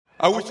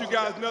I wish you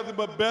guys nothing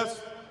but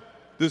best.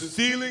 The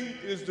ceiling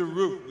is the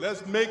roof.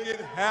 Let's make it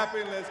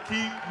happen. Let's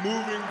keep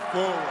moving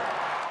forward.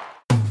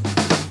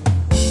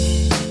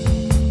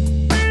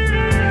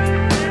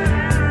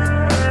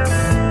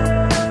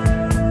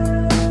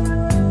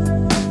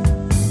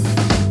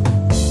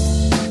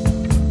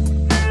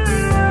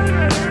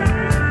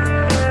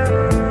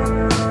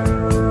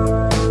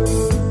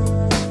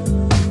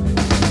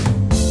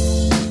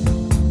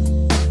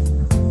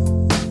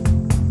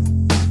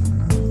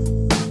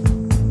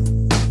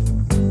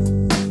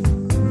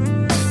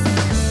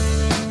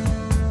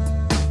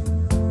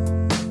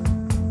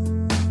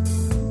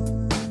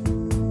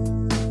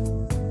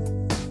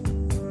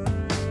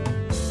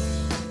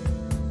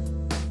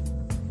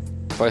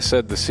 If I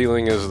said the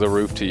ceiling is the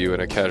roof to you in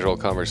a casual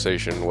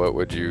conversation, what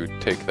would you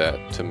take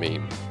that to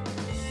mean?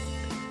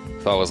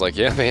 If I was like,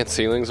 yeah, man,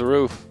 ceiling's the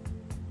roof.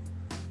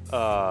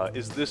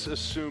 Is this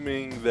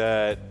assuming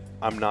that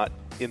I'm not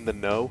in the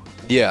know?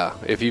 Yeah,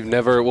 if you've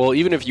never, well,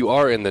 even if you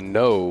are in the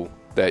know,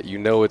 that you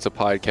know it's a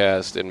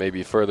podcast, and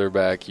maybe further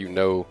back, you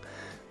know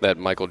that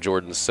Michael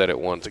Jordan said it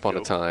once upon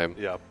a time.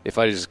 Yeah. If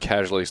I just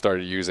casually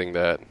started using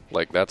that,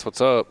 like, that's what's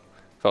up.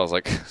 If I was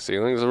like,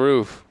 ceiling's the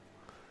roof,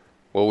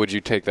 what would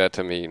you take that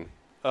to mean?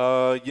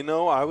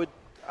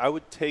 I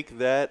would take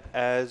that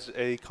as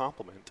a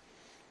compliment.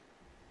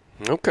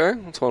 Okay,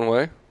 that's one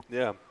way.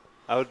 Yeah,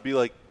 I would be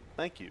like,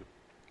 thank you.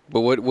 But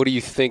what do you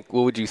think?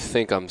 What would you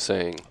think I'm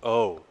saying?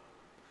 Oh,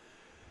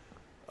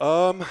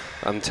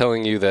 I'm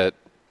telling you that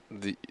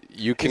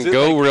you can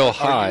go like, real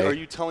high. Are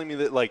you telling me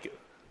that, like,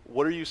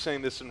 what are you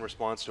saying this in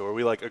response to? Are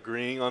we, like,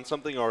 agreeing on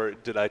something, or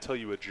did I tell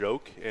you a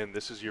joke and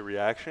this is your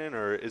reaction,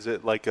 or is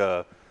it like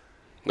a?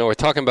 No, we're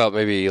talking about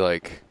maybe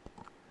like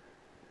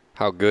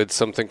how good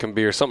something can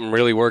be, or something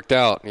really worked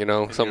out. You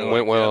know, something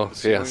went well.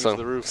 Yeah,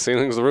 the roof.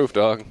 Ceiling's the roof,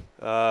 dog.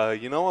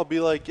 I'll be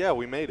like, yeah,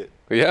 we made it.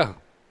 Yeah,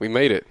 we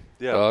made it.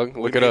 Yeah, dog.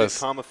 Look at us.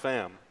 Comma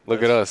fam.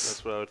 Look at us.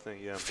 That's what I would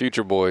think. Yeah.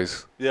 Future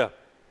boys. Yeah.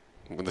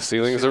 The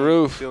ceiling is the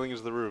roof. Ceiling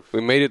is the roof.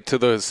 We made it to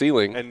the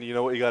ceiling. And you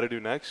know what you got to do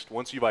next?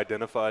 Once you've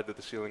identified that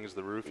the ceiling is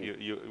the roof,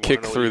 you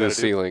kick through the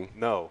ceiling.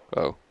 No.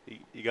 Oh.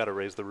 You got to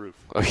raise the roof.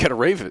 Oh, you got to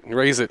raise it.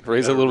 Raise it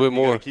a little bit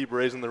more. You got to keep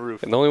raising the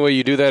roof. And the only way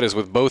you do that is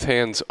with both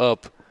hands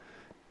up,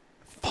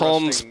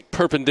 palms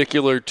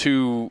perpendicular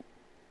to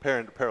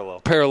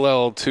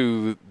parallel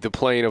to the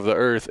plane of the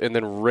earth, and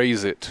then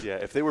raise it. Yeah,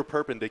 if they were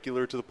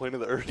perpendicular to the plane of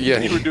the earth, yeah,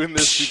 and you were doing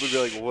this, people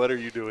would be like, "What are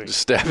you doing?" Just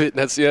stab it.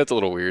 That's a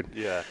little weird.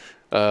 Yeah,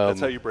 that's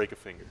how you break a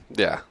finger.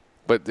 Yeah,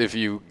 but if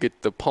you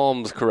get the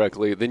palms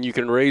correctly, then you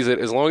can raise it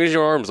as long as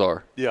your arms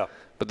are. Yeah.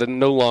 But then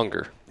no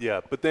longer. Yeah,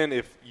 but then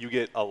if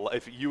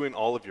you and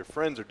all of your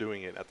friends are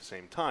doing it at the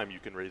same time, you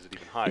can raise it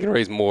even higher. You can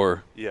raise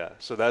more. Yeah,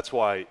 so that's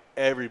why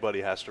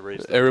everybody has to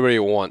raise it. Everybody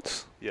at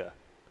once. Yeah.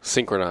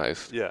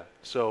 Synchronized. Yeah.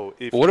 So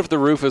what if the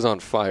roof is on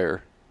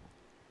fire?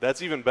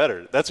 That's even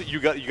better. That's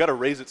you got to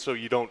raise it so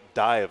you don't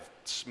die of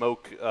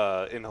smoke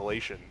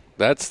inhalation.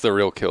 That's the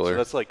real killer. So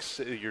that's like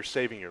you're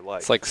saving your life.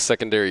 It's like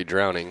secondary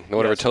drowning. No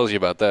one ever tells you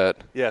about that.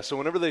 Yeah, so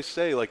whenever they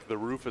say like the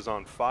roof is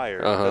on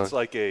fire, that's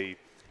like a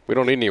we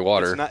don't need any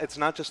water. It's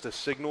not just a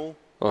signal.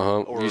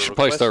 You should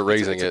probably start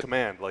raising it. It's a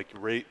command. Like,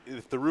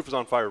 if the roof is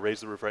on fire,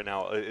 raise the roof right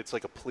now. It's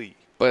like a plea.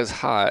 But it's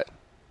hot.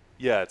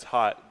 Yeah, it's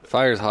hot.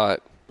 Fire's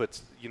hot.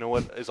 But you know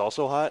what is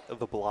also hot?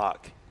 The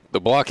block. The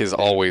block is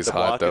always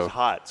hot, though. The block is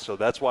hot, so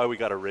that's why we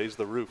got to raise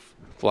the roof.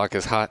 Block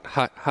is hot,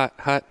 hot, hot,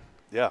 hot.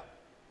 Yeah.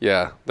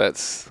 Yeah,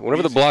 that's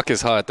whenever the block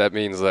is hot, that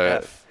means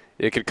that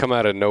it could come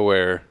out of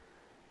nowhere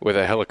with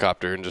a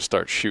helicopter and just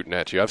start shooting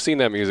at you. I've seen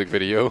that music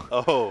video.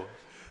 Oh,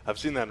 I've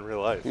seen that in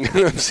real life.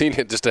 I've seen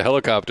it. Just a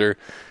helicopter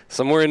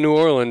somewhere in New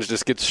Orleans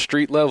just gets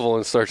street level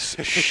and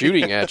starts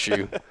shooting at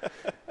you.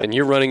 And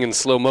you're running in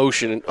slow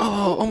motion and,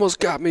 almost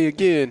got me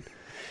again.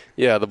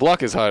 Yeah, the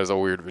block is hot is a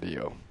weird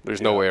video.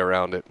 There's no way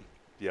around it.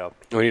 Yeah.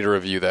 We need to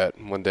review that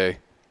one day.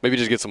 Maybe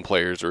just get some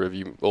players to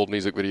review old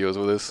music videos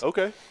with us.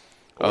 Okay.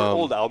 Or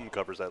old album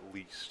covers at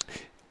least.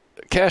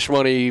 Cash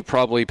Money,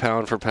 probably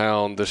pound for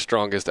pound, the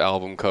strongest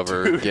album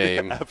cover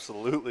game.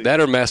 Absolutely. That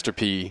or Master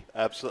P.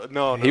 Absolutely.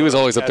 No, he was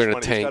always up there in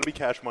a tank. tank. It's got to be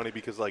Cash Money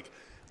because, like,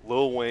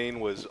 Lil Wayne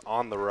was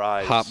on the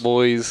rise. Hot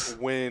Boys.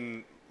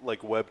 When,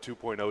 like, Web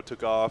 2.0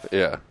 took off.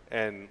 Yeah.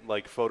 And,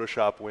 like,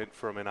 Photoshop went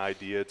from an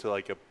idea to,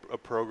 like, a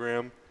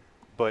program.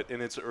 But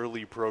in its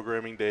early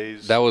programming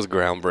days. That was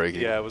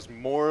groundbreaking. Yeah, it was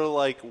more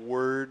like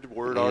word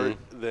art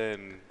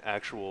than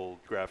actual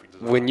graphic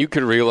design. When you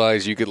could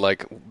realize you could,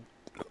 like,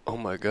 oh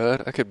my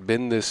God, I could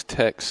bend this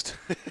text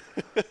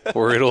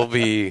where it'll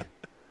be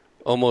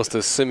almost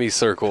a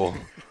semicircle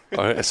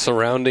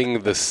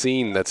surrounding the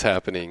scene that's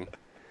happening.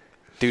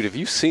 Dude, have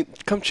you seen,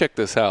 come check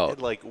this out.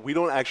 And, like, we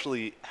don't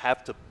actually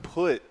have to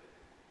put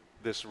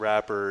this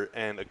rapper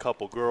and a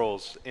couple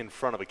girls in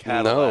front of a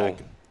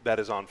Cadillac that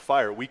is on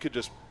fire. We could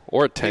just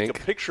or a tank.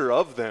 Take a picture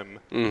of them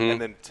and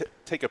then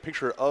take a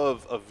picture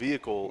of a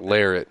vehicle.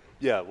 Layer it.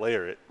 Yeah,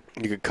 layer it.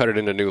 You could cut it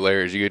into new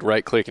layers. You could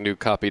right-click and do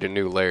copy to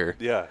new layer.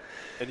 Yeah,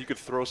 and you could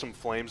throw some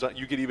flames on.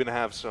 You could even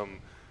have some.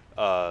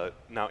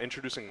 Now,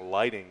 introducing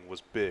lighting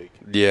was big.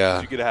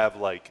 Yeah. You could have,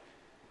 like,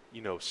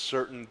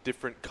 certain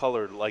different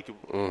colored, like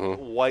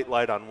white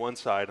light on one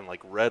side and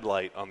like red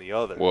light on the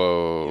other.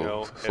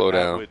 Whoa, slow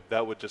down.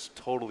 That would just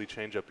totally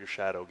change up your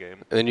shadow game.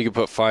 And then you could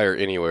put fire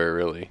anywhere,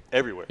 really.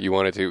 Everywhere. You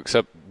wanted to,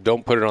 except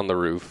don't put it on the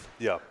roof.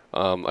 Yeah.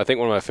 I think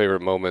one of my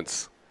favorite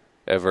moments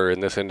ever in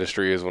this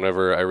industry is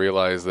whenever I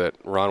realized that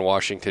Ron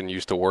Washington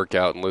used to work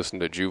out and listen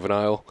to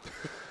Juvenile.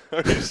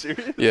 Are you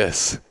serious?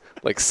 Yes.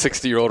 Like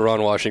 60-year-old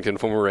Ron Washington,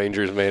 former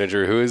Rangers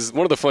manager, who is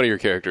one of the funnier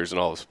characters in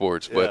all of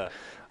sports. But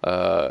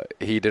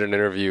he did an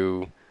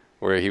interview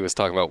where he was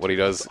talking about what he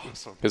does,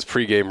 his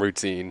pregame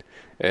routine,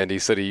 and he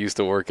said he used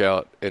to work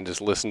out and just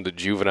listen to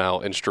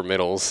Juvenile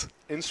instrumentals.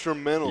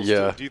 Instrumentals?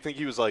 Yeah. Do you think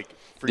he was like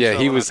Yeah,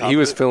 he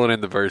was filling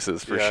in the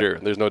verses for sure.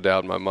 There's no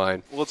doubt in my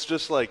mind. Well, it's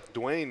just like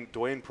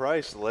Dwayne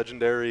Price, the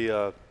legendary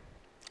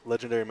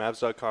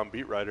Mavs.com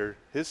beat writer.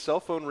 His cell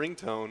phone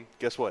ringtone.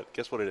 Guess what?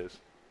 Guess what it is?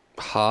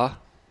 Ha?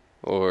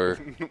 Or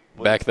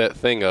back that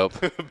thing up.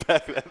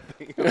 Back that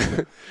thing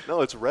up.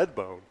 No, it's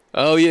Redbone.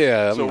 Oh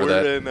yeah, I remember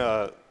that. So we're in.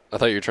 I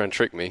thought you were trying to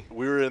trick me.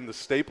 We were in the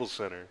Staples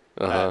Center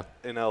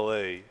in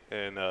L.A.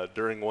 and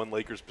during one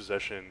Lakers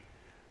possession,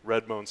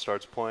 Redbone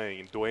starts playing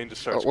and Dwayne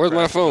just starts. Where's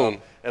my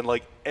phone? And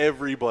like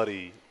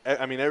everybody,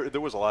 I mean,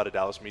 there was a lot of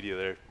Dallas media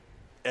there.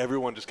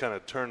 Everyone just kind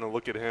of turned to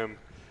look at him.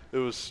 It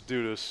was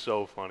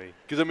so funny.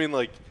 Because I mean,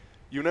 like,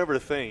 you never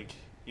think,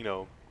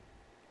 Now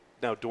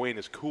Dwayne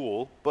is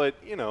cool, but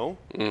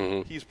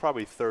he's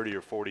probably 30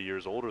 or 40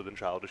 years older than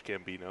Childish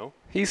Gambino.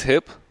 He's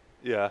hip.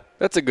 Yeah.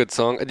 That's a good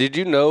song. Did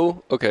you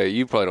know? Okay,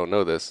 you probably don't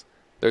know this.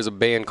 There's a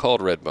band called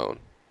Redbone.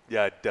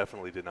 Yeah, I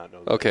definitely did not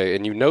know that. Okay,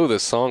 and you know the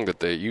song that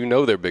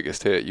their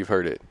biggest hit. You've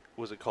heard it.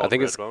 Was it called Redbone? I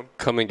think it's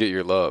Come and Get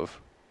Your Love.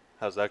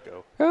 How's that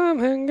go?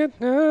 Come and get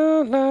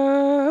your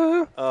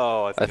love.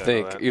 Oh, I think I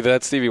know that. Either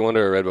that's Stevie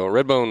Wonder or Redbone.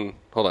 Redbone,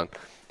 hold on.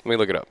 Let me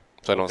look it up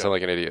so I don't sound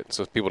like an idiot,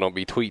 so people don't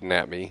be tweeting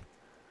at me.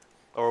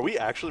 Oh, are we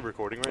actually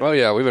recording right now? Oh,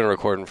 yeah, we've been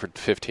recording for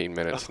 15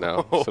 minutes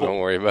now, so don't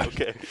worry about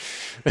it.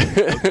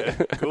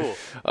 Okay, cool.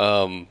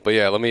 But,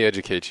 yeah, let me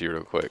educate you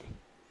real quick.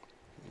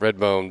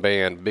 Redbone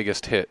band,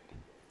 biggest hit.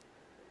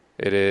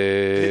 It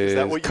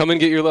is Come and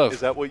Get Your Love. Is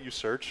that what you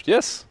searched?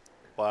 Yes.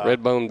 Wow.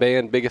 Redbone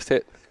band, biggest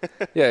hit.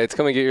 Yeah, it's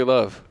Come and Get Your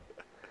Love.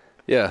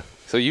 Yeah,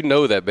 so you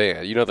know that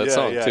band. You know that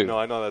song, too. Yeah, no,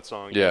 I know that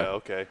song. Yeah,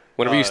 okay.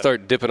 Whenever you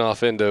start dipping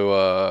off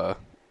into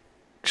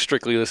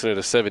strictly listening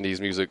to 70s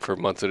music for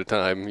months at a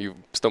time, you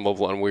stumble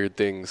upon weird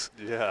things.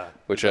 Yeah.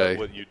 Which I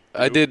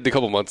did a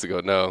couple months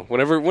ago. No.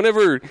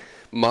 Whenever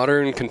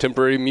modern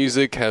contemporary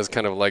music has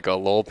kind of like a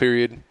lull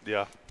period.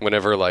 Yeah.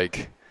 Whenever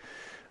like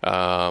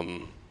I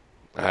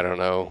don't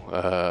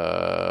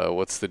know,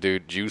 what's the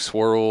dude, Juice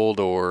WRLD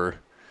or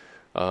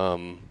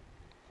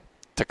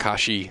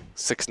Tekashi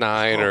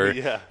 6ix9ine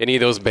or any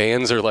of those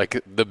bands are like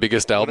the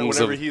biggest albums.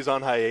 Whenever he's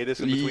on hiatus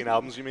in between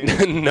albums, you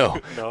mean? No.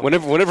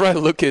 Whenever I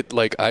look at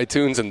like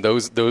iTunes and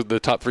those the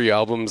top 3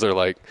 albums are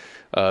like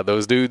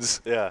those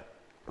dudes. Yeah.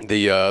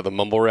 The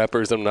mumble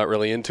rappers I'm not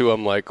really into.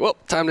 I'm like, well,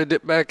 time to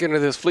dip back into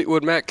this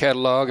Fleetwood Mac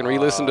catalog and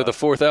re-listen to the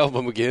 4th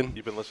album again.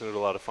 You've been listening to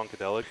a lot of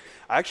Funkadelic.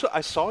 Actually,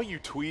 I saw you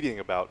tweeting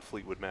about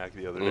Fleetwood Mac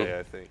the other day,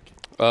 I think.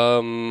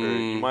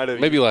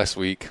 Maybe last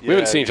week. We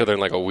haven't seen each other in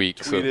like a week.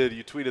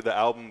 You tweeted the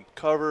album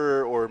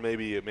cover or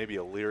maybe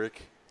a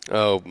lyric.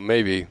 Oh,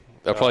 maybe.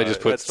 I probably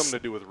just put. It had something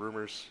to do with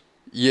rumors.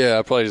 Yeah,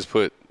 I probably just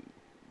put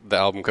the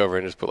album cover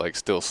and just put like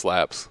 "Still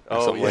Slaps."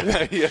 Or something like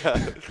that.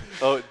 Yeah.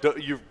 Oh,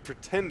 you're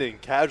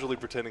casually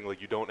pretending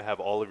like you don't have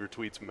all of your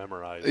tweets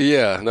memorized.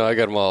 Yeah, no, I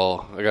got them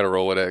all. I got a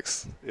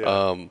Rolodex.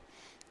 Yeah.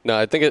 No,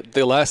 I think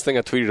the last thing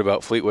I tweeted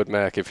about Fleetwood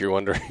Mac, if you're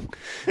wondering,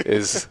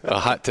 is a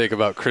hot take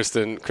about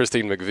Christine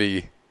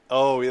McVie.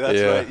 Oh,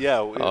 that's right. Yeah.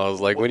 I was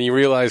like, when you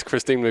realize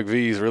Christine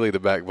McVie is really the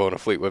backbone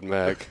of Fleetwood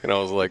Mac, and I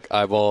was like,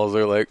 eyeballs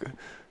are like,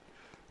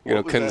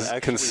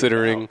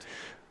 considering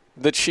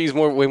that she's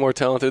way more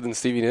talented than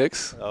Stevie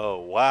Nicks. Oh,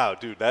 wow,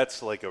 dude,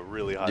 that's like a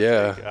really hot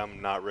take.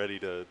 I'm not ready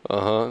to.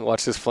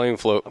 Watch this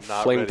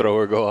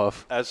flamethrower go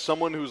off. As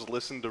someone who's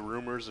listened to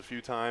rumors a few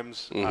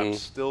times, I'm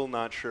still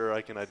not sure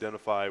I can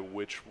identify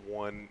which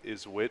one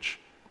is which.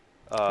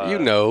 You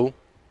know.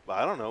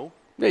 I don't know.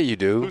 Yeah, you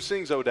do. Who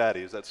sings "Oh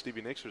Daddy"? Is that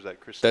Stevie Nicks or is that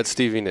Christine? That's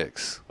Stevie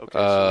Nicks. Okay,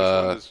 so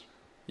which one is?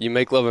 You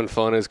Make Love and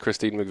Fun is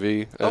Christine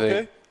McVie,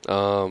 I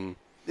think.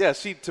 Yeah,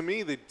 see, to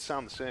me, they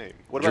sound the same.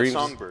 What about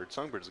Songbird?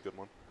 Songbird is a good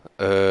one.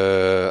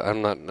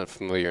 I'm not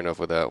familiar enough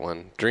with that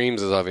one.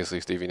 Dreams is obviously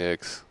Stevie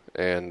Nicks,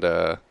 and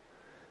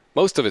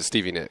most of it's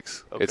Stevie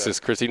Nicks. Okay. It's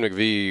just Christine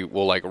McVie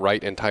will like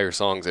write entire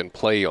songs and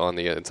play on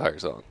the entire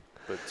song,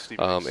 but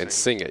Stevie Nicks and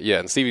sing it. Yeah,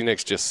 and Stevie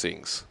Nicks just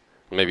sings,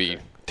 maybe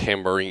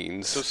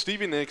tambourines. So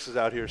Stevie Nicks is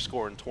out here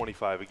scoring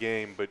 25 a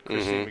game, but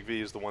Christine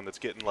McVie is the one that's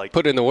getting like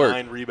put in the work,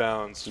 9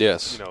 rebounds.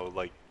 Yes,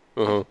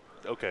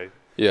 okay,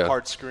 yeah,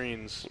 hard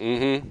screens.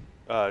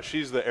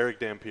 She's the Eric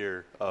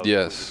Dampier of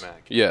Fleetwood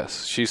Mac.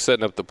 Yes, she's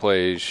setting up the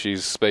plays.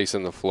 She's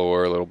spacing the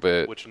floor a little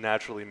bit, which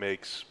naturally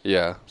makes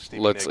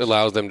Nicks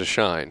allows them to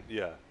shine.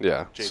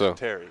 Yeah. Jason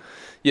Terry.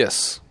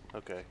 Yes.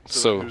 Okay.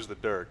 So who's the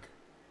Dirk?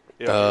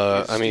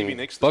 I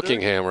mean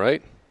Buckingham,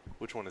 right?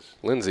 Which one is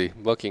Lindsey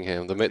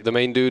Buckingham, the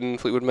main dude in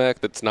Fleetwood Mac?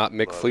 That's not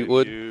Mick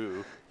Fleetwood.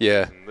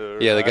 Yeah,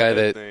 the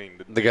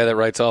guy that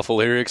writes awful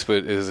lyrics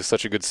but is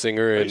such a good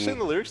singer. Are and you saying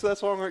the lyrics to that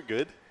song aren't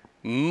good?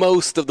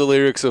 Most of the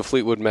lyrics of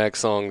Fleetwood Mac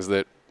songs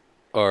that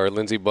are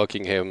Lindsey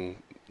Buckingham,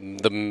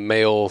 the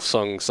male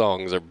sung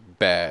songs, are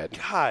bad.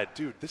 God,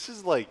 dude, this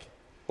is like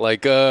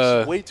this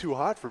is way too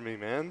hot for me,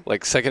 man.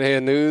 Like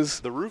Secondhand News.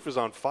 The roof is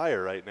on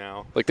fire right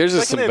now. Like there's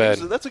just some bad.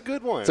 News, that's a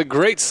good one. It's a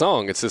great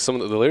song. It's just some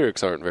of the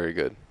lyrics aren't very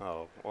good.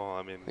 Oh well,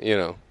 I mean,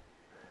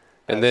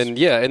 And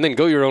then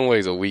Go Your Own Way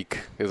is a weak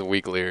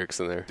lyrics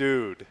in there.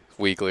 Dude,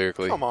 weak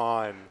lyrically. Come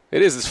on.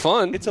 It is. It's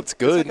fun. It's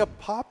good. It's like a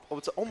pop.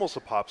 It's almost a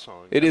pop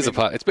song. A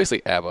pop. It's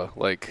basically ABBA.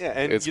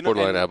 It's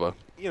borderline ABBA.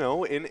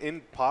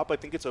 In pop, I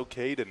think it's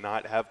okay to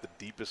not have the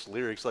deepest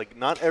lyrics. Like,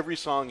 not every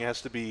song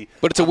has to be.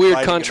 But it's a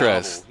weird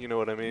contrast. You know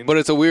what I mean? But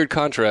it's a weird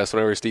contrast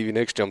whenever Stevie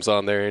Nicks jumps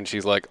on there and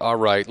she's like, "All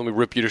right, let me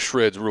rip you to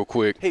shreds real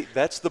quick." Hey,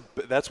 that's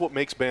what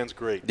makes bands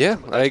great. Yeah,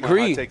 that's I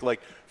agree. My hot take.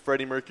 Like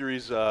Freddie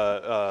Mercury's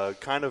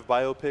kind of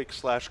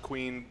biopic /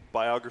 Queen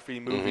biography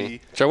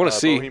movie, which I want to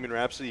see. Bohemian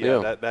Rhapsody.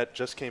 Yeah, that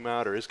just came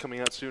out or is coming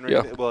out soon. Right?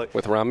 Yeah, well,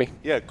 with Rami.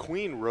 Yeah,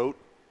 Queen wrote.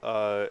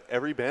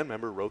 Every band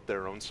member wrote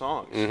their own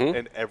songs,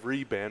 and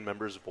every band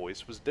member's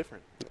voice was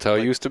different. That's how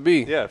it used to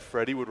be. Yeah,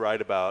 Freddie would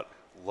write about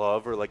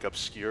love or like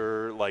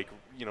obscure,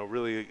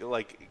 really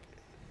like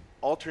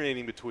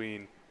alternating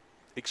between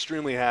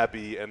extremely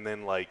happy and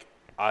then like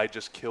I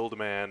just killed a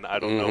man, I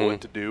don't know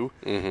what to do.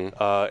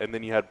 And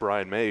then you had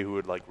Brian May who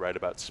would like write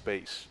about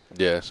space.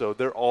 Yeah.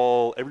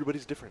 So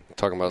everybody's different.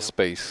 Talking about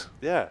space.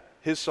 Yeah.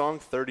 His song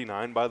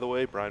 39, by the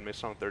way, Brian May's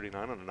song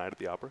 39 on A Night at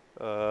the Opera,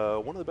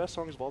 one of the best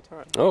songs of all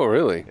time. Oh,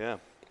 really? Yeah.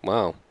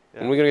 Wow.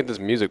 Yeah. When are we going to get this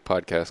music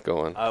podcast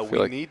going?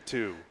 We need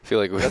to. I feel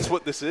like that's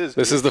what this is.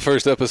 This is the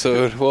first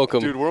episode. Welcome.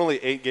 Dude, we're only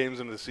 8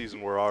 games into the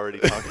season. We're already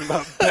talking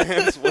about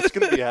bands. What's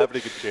going to be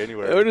happening in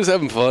January? We're just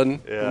having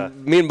fun. Yeah.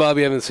 Me and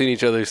Bobby haven't seen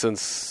each other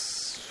since...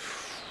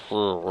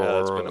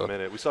 Yeah, it's been a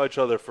minute. We saw each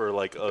other for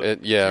like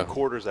 2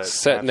 quarters at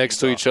sat next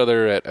to each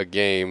other at a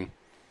game,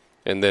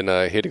 and then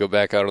he had to go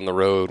back out on the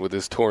road with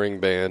his touring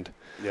band.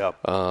 Yeah.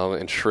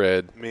 And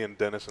shred. Me and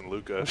Dennis and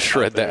Luka.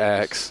 Shred the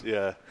axe.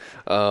 Yeah.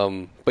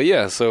 But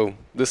yeah, so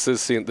this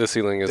ceiling is Dennis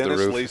the roof.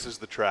 Dennis laces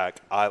the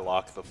track. I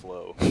lock the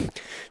flow.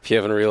 If you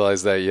haven't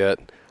realized that yet,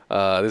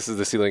 this is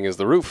the ceiling is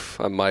the roof.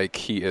 I'm Mike.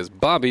 He is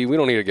Bobby. We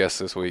don't need a guest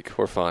this week.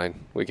 We're fine.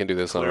 We can do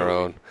this on our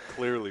own.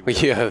 Clearly.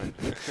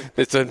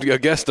 It's a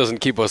guest doesn't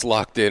keep us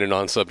locked in and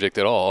on subject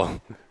at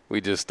all.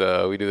 We just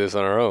we do this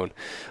on our own.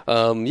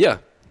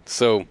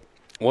 So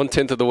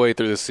 1/10 of the way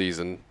through the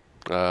season.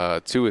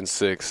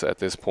 2-6 at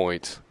this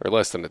point, or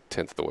less than 1/10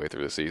 of the way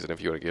through the season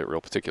if you want to get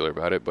real particular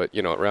about it. But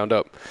round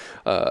up,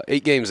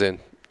 8 games in,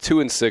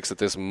 2-6 at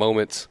this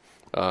moment.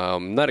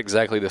 Not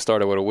exactly the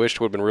start I would have wished.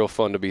 Would have been real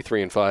fun to be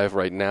 3-5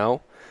 right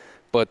now,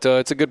 but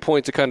it's a good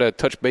point to kind of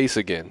touch base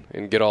again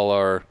and get all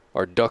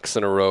our ducks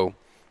in a row,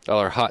 all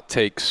our hot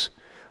takes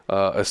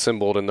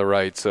assembled in the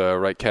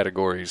right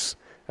categories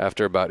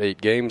after about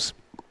 8 games,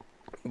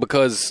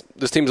 because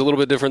this team's a little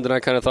bit different than I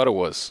kind of thought it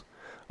was.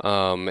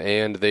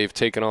 And they've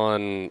taken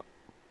on,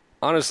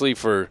 honestly,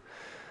 for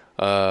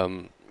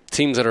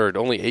teams that are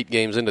only 8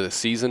 games into the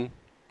season,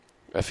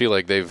 I feel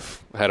like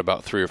they've had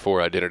about 3 or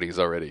 4 identities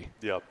already.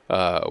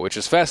 Yep. Which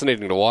is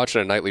fascinating to watch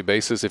on a nightly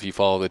basis if you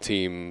follow the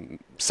team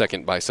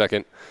second by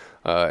second,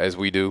 as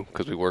we do,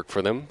 because we work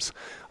for them,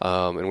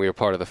 and we are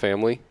part of the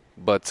family.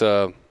 But,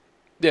 I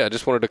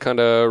just wanted to kind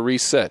of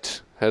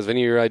reset. Has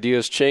any of your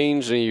ideas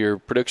changed? Any of your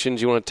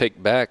predictions you want to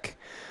take back?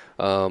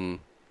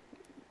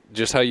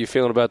 Just how you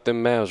feeling about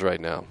them Mavs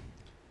right now?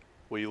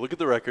 Well, you look at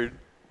the record,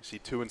 you see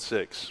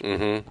 2-6.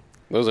 Mm-hmm.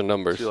 Those are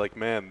numbers. So you're like,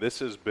 man, this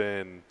has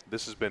been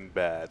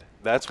bad.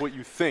 That's what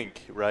you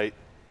think, right?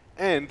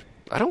 And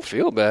I don't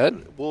feel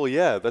bad. Well,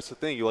 yeah, that's the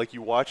thing.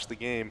 You watch the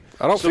game.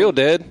 I don't feel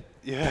dead.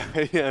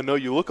 Yeah, no,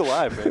 you look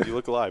alive, man. You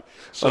look alive.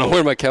 So I'm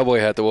wearing my cowboy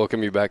hat to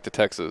welcome you back to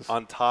Texas.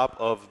 On top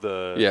of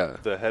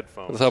the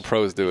headphones. That's how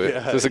pros do it.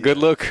 Yeah, is this a good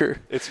look? Or?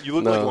 You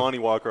look like Lonnie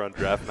Walker on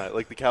draft night.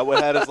 Like the cowboy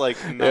hat is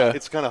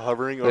it's kind of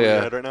hovering over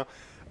your head right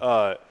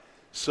now.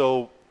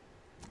 So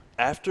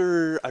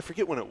after, I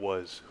forget when it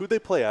was. Who'd they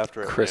play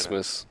after Atlanta?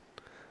 Christmas.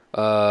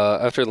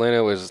 After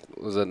Atlanta was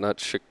it not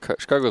Chicago?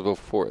 Chicago was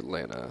before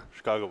Atlanta.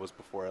 Chicago was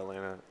before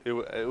Atlanta. It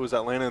was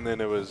Atlanta, and then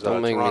it was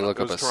Don't make Toronto. me look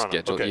up a Toronto.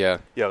 schedule. Okay. Yeah,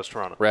 it was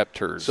Toronto.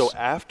 Raptors. So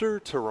after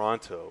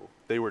Toronto,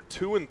 they were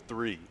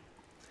 2-3,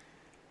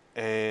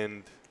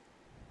 and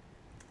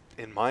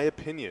in my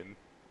opinion,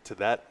 to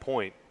that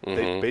point,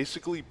 they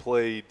basically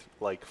played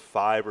like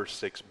 5 or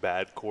 6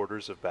 bad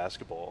quarters of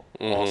basketball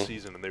all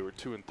season, and they were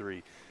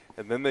 2-3.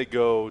 And then they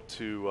go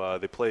to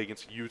they play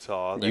against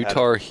Utah. They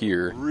Utah had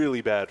here.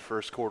 Really bad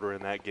first quarter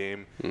in that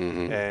game,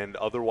 and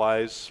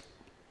otherwise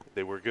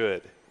they were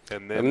good.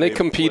 And then they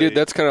competed.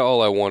 That's kind of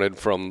all I wanted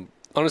from,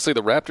 honestly,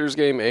 the Raptors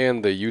game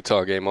and the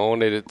Utah game. I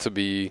wanted it to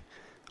be,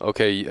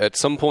 okay, at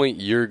some point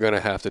you're going to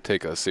have to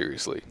take us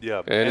seriously.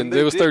 Yeah. And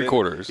it was third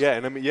quarters. Yeah,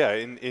 and I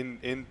mean,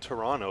 in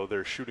Toronto,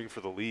 they're shooting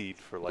for the lead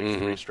for like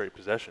 3 straight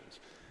possessions.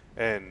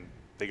 And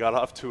they got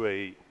off to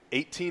a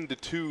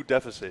 18-2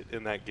 deficit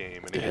in that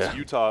game, and against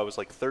Utah it was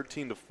like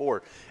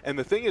 13-4. And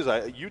the thing is,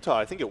 Utah,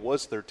 I think it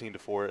was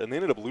 13-4, and they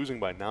ended up losing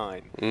by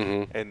 9.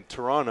 Mm-hmm. And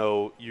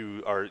Toronto,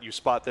 you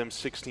spot them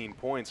 16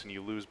 points, and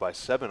you lose by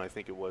 7, I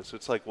think it was. So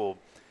it's like, well,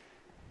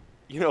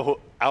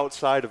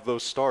 outside of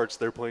those starts,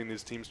 they're playing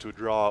these teams to a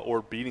draw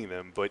or beating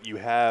them, but you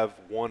have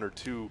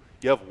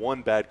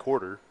one bad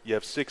quarter, you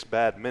have 6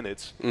 bad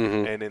minutes,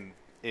 and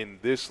in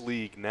this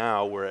league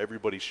now where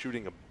everybody's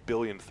shooting a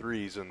billion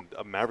threes and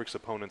Mavericks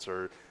opponents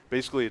are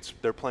basically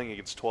they're playing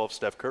against 12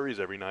 Steph Currys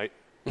every night.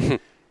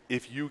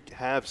 If you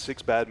have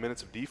 6 bad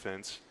minutes of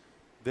defense,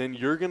 then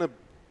you're going to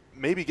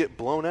maybe get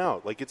blown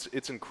out. Like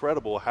it's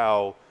incredible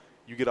how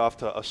you get off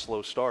to a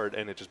slow start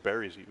and it just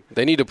buries you.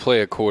 They need to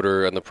play a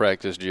quarter in the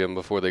practice gym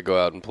before they go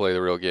out and play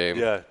the real game.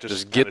 Yeah,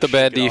 just get the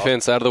bad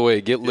defense out of the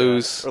way, get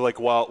loose. Or like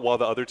while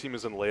the other team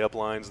is in layup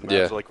lines, the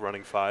Mavs are like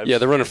running 5s. Yeah,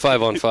 they're running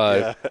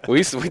 5-on-5.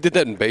 We did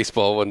that in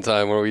baseball one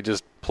time where we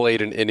just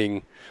played an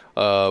inning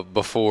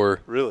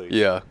before. Really?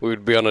 Yeah, we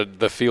would be on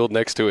the field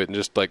next to it and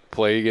just like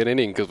play an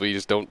inning because we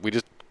just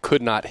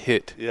could not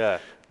hit. Yeah.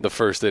 The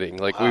first inning,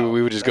 like wow,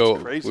 we would just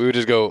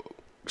go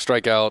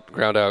strike out,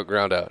 ground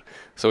out.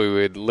 So we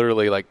would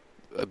literally like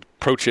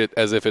approach it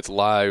as if it's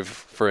live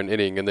for an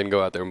inning and then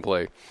go out there and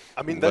play.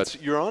 I mean,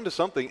 you're on to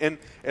something. And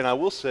I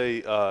will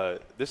say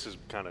this is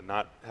kind of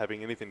not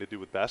having anything to do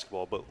with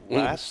basketball, but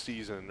last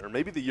season or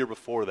maybe the year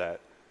before that,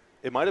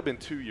 it might have been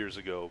 2 years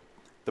ago,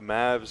 the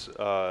Mavs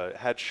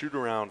had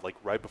shoot-around like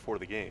right before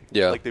the game.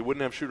 Yeah. Like they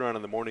wouldn't have shoot-around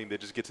in the morning.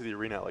 They'd just get to the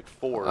arena at like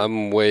 4.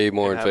 I'm way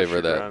more in favor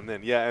of that.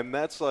 Then. Yeah, and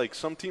that's like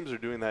some teams are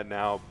doing that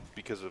now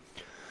because of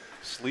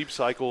sleep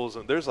cycles,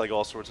 and there's like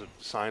all sorts of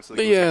science that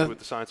goes with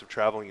the science of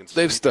traveling and sleep.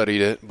 They've studied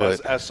it,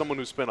 but as someone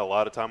who's spent a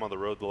lot of time on the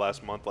road the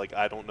last month, like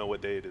I don't know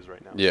what day it is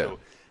right now. Yeah. So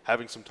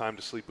having some time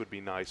to sleep would be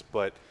nice,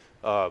 but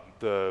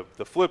the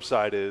flip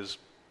side is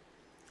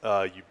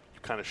you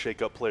kind of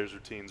shake up players'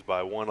 routines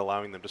by 1,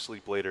 allowing them to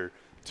sleep later,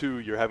 2,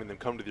 you're having them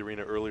come to the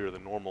arena earlier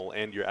than normal,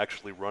 and you're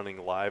actually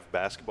running live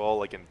basketball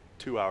like in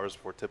 2 hours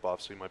before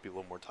tip-off, so you might be a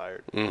little more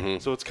tired.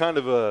 So it's kind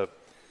of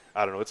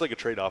it's like a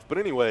trade-off. But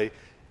anyway,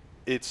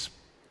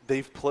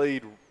 they've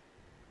played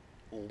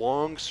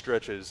long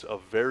stretches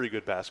of very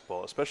good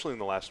basketball, especially in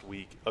the last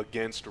week,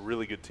 against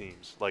really good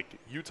teams. Like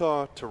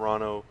Utah,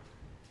 Toronto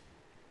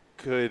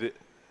could,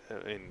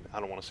 and I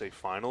don't want to say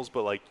finals,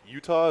 but like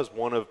Utah is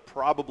one of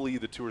probably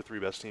the 2 or 3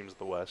 best teams in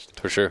the West.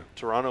 For sure.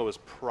 Toronto is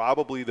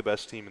probably the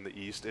best team in the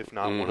East, if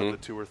not one of the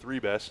 2 or 3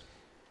 best.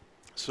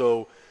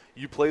 So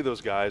you play those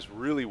guys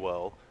really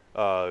well.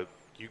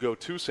 You go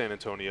to San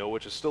Antonio,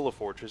 which is still a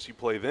fortress. You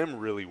play them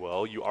really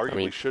well. You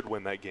arguably should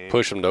win that game.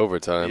 Push them to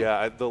overtime.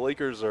 Yeah, the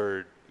Lakers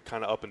are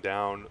kind of up and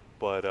down.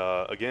 But,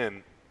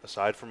 again,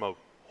 aside from a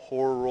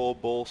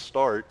horrible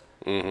start,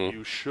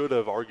 you should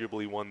have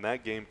arguably won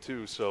that game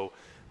too. So,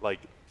 like,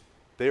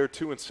 they are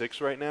 2-6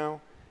 right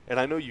now. And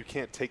I know you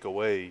can't take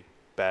away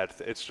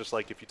it's just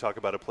like if you talk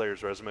about a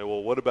player's resume,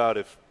 well, what about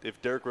if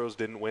Derrick Rose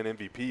didn't win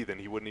MVP, then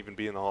he wouldn't even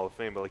be in the Hall of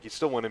Fame. But, like, he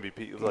still won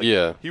MVP.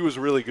 Like, he was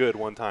really good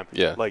one time.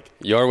 Yeah. Like,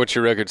 you are what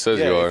your record says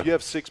you are. If you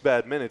have 6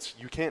 bad minutes,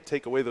 you can't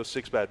take away those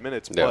 6 bad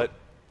minutes. Yeah. But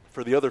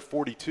for the other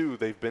 42,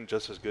 they've been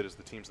just as good as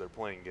the teams they're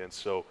playing against.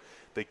 So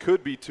they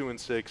could be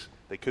 2-6.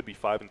 They could be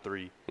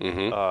 5-3.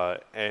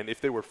 And if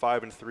they were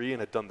 5-3 and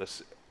had done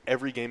this,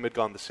 every game had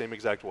gone the same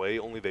exact way,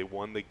 only they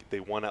won. They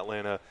won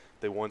Atlanta,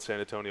 they won San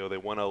Antonio, they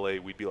won LA,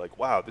 we'd be like,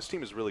 wow, this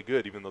team is really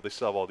good, even though they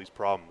still have all these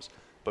problems.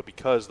 But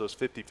because those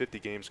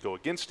 50-50 games go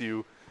against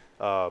you,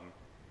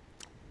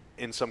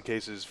 in some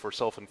cases for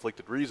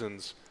self-inflicted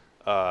reasons,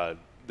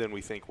 then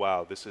we think,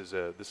 wow, this is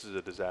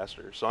a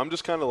disaster. So I'm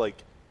just kind of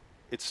like,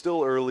 it's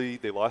still early.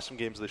 They lost some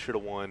games they should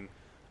have won.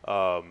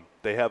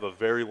 They have a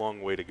very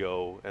long way to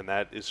go, and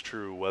that is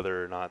true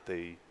whether or not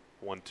they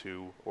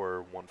 1-2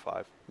 or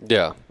 1-5.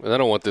 Yeah, and I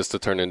don't want this to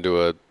turn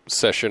into a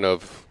session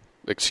of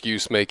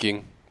excuse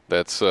making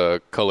that's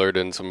colored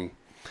in some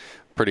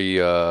pretty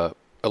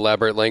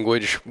elaborate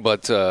language.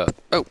 But there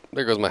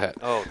goes my hat.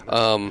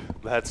 Oh,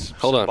 that's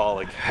hold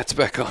symbolic. On, hat's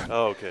back on.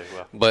 Oh, okay.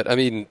 Well. But I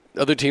mean,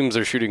 other teams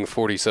are shooting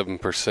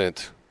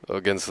 47%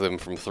 against them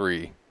from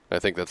 3. I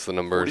think that's the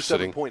number.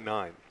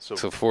 47.9.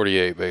 So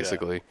 48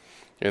 basically,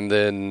 and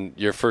then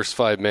your first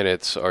 5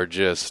 minutes are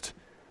just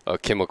a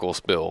chemical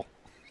spill.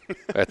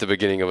 At the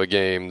beginning of a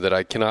game that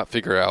I cannot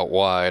figure out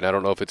why, and I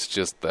don't know if it's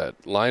just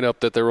that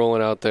lineup that they're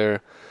rolling out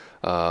there.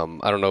 I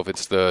don't know if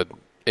it's the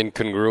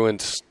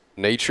incongruent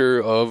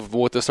nature of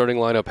what the starting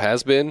lineup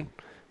has been.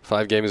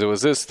 5 games it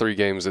was this, 3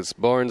 games it's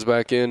Barnes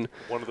back in.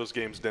 One of those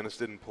games Dennis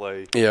didn't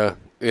play. Yeah.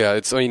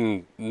 I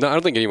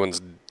don't think anyone's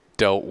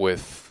dealt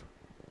with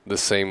the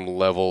same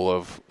level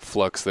of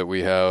flux that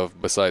we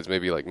have besides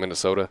maybe like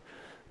Minnesota,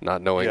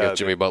 not knowing if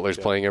Jimmy Butler's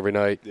playing every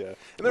night. Yeah, and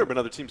there have been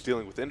other teams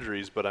dealing with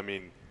injuries, but I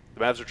mean, the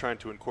Mavs are trying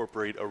to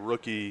incorporate a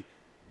rookie,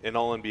 an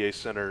All-NBA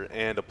center,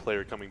 and a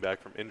player coming back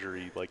from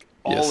injury, like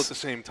all at the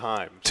same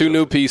time. 2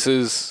 new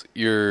pieces.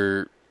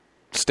 Your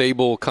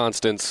stable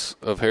constants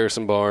of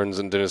Harrison Barnes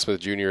and Dennis Smith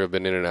Jr. have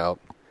been in and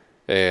out.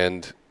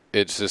 And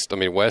it's just, I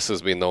mean, Wes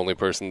has been the only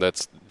person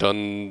that's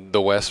done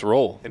the Wes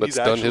role, and that's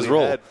done his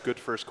role. He's had good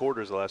first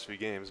quarters the last few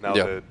games. Now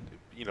that,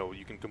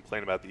 you can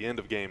complain about the end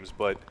of games,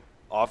 but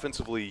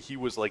offensively, he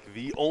was like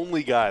the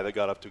only guy that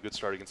got up to a good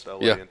start against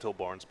LA until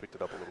Barnes picked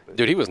it up a little bit.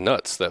 Dude, he was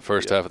nuts that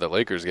first half of that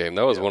Lakers game.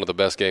 That was one of the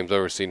best games I've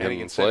ever seen him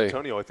against play. San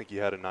Antonio, I think he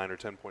had a 9 or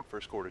 10 point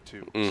first quarter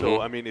too. So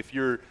I mean, if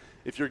you're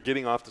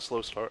getting off the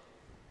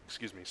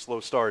slow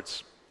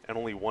starts, and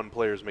only one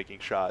player is making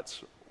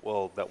shots,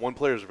 well, that one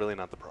player is really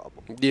not the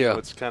problem. Yeah,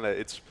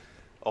 it's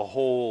a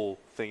whole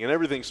thing, and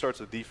everything starts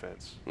with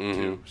defense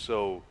too.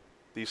 So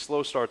these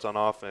slow starts on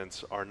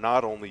offense are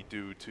not only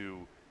due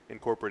to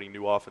incorporating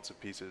new offensive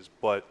pieces,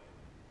 but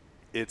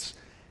it's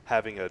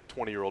having a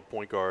 20-year-old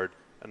point guard,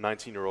 a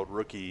 19-year-old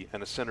rookie,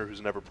 and a center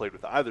who's never played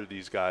with either of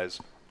these guys,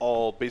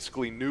 all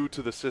basically new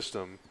to the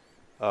system.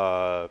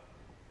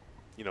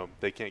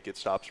 They can't get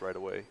stops right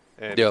away.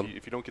 And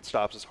if you don't get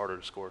stops, it's harder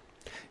to score.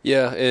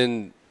 Yeah,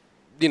 and,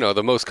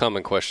 the most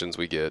common questions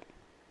we get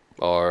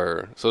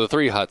are – so the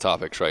 3 hot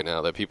topics right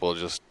now that people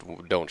just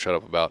don't shut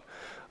up about,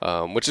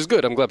 which is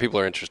good. I'm glad people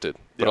are interested.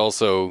 But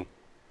also,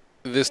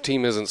 this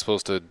team isn't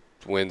supposed to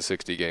win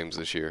 60 games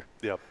this year.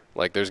 Yep.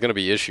 Like, there's going to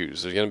be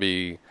issues. There's going to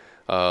be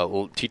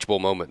teachable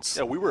moments.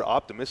 Yeah, we were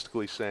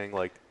optimistically saying,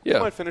 we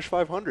might finish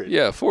 500.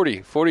 Yeah,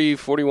 40,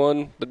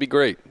 41, that'd be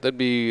great. That'd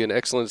be an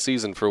excellent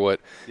season for what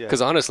 –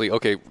 because honestly,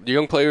 okay, the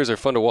young players are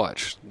fun to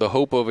watch. The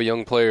hope of a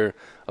young player,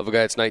 of a guy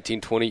that's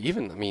 19, 20,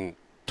 even,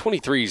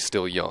 23 is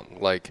still young.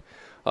 Like,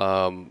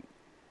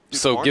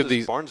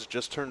 Dude, Barnes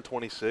just turned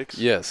 26.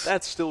 Yes.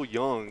 That's still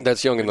young.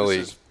 That's young in the league.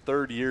 This is his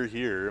 3rd year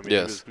here. I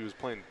mean, he was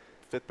playing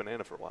fifth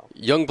banana for a while.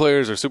 Young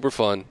players are super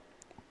fun.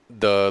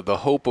 The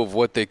hope of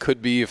what they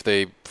could be if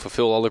they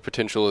fulfill all their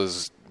potential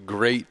is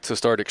great to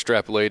start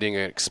extrapolating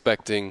and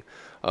expecting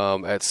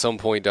at some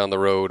point down the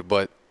road,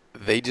 but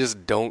they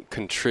just don't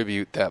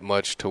contribute that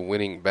much to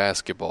winning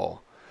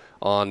basketball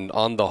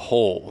on the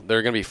whole. There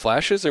are going to be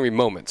flashes, there are going to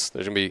be moments.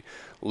 There's going to be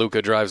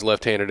Luka drives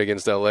left-handed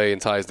against LA and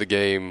ties the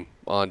game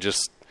on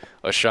just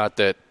a shot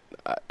that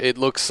it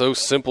looks so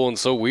simple and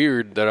so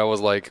weird that I was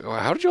like,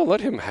 how did y'all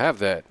let him have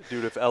that?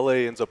 Dude, if LA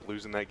ends up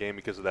losing that game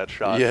because of that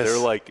shot, they're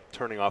like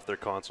turning off their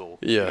console.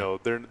 Yeah.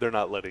 They're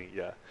not letting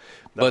that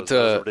was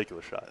a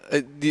ridiculous shot.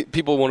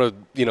 People want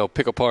to,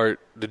 pick apart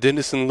the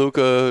Dennis and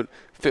Luka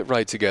fit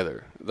right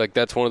together. Like,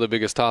 that's one of the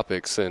biggest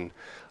topics. And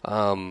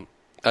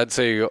I'd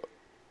say,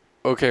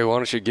 okay, why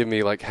don't you give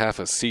me like half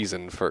a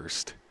season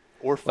first?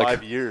 Or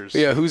 5 years.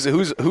 Yeah, who's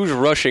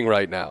rushing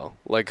right now?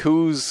 What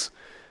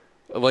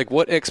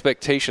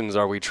expectations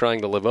are we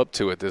trying to live up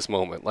to at this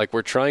moment? Like,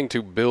 we're trying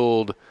to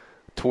build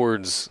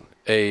towards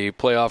a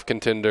playoff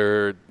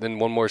contender, then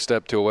one more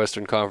step to a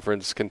Western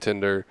Conference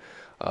contender,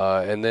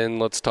 and then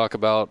let's talk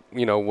about,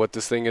 what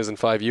this thing is in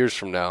 5 years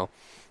from now.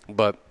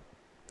 But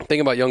the thing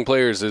about young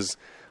players is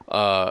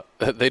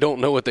they don't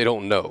know what they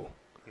don't know.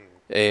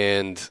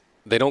 And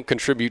they don't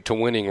contribute to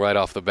winning right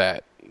off the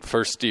bat,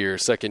 first year,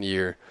 second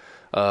year.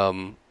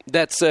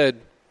 That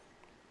said,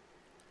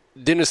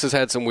 Dennis has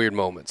had some weird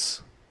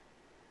moments.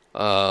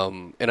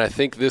 And I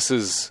think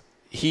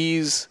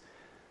he's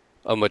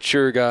a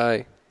mature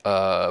guy,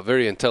 a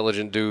very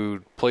intelligent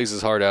dude, plays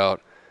his heart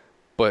out,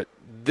 but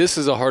this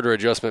is a harder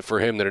adjustment for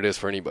him than it is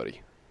for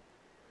anybody.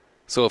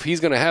 So if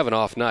he's going to have an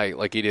off night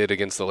like he did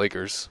against the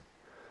Lakers,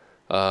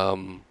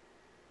 and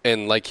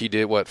like he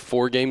did,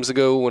 4 games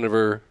ago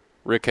whenever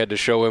Rick had to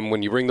show him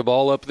when you bring the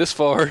ball up this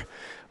far,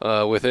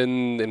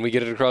 and we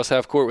get it across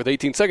half court with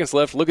 18 seconds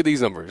left, look at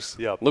these numbers.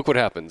 Yep. Look what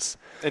happens.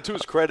 And to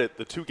his credit,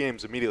 the 2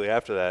 games immediately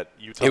after that,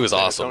 Utah he was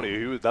and awesome.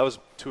 Antonio, that was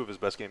 2 of his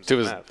best games.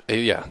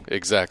 Yeah,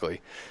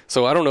 exactly.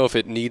 So I don't know if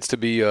it needs to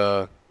be,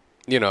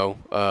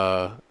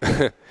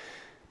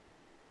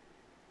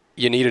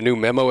 you need a new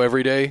memo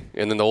every day,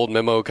 and then the old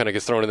memo kind of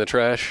gets thrown in the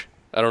trash.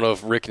 I don't know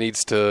if Rick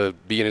needs to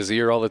be in his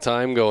ear all the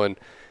time going,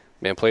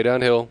 man, play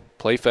downhill,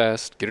 play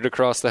fast, get it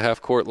across the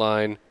half-court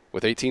line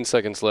with 18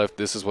 seconds left.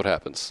 This is what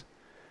happens.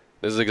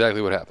 This is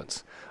exactly what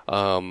happens.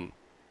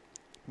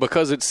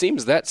 Because it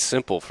seems that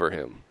simple for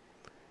him.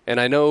 And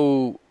I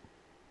know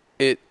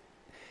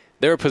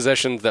there are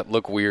possessions that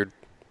look weird,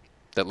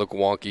 that look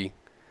wonky,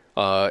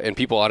 and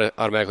people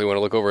automatically want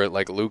to look over at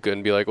like Luka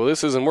and be like, well,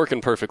 this isn't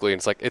working perfectly. And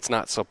it's like, it's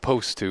not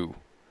supposed to.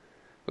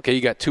 Okay,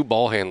 you got 2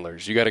 ball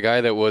handlers. You got a guy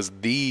that was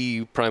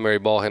the primary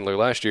ball handler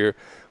last year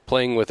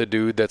playing with a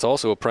dude that's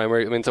also a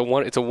primary. I mean, it's a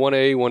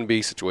 1A,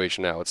 1B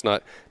situation now. It's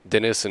not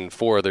Dennis and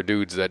 4 other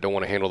dudes that don't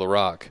want to handle the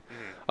rock.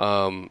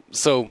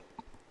 So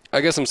I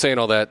guess I'm saying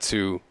all that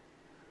to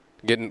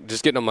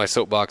getting on my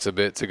soapbox a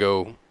bit to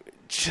go,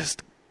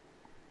 just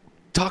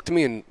talk to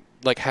me in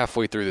like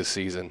halfway through this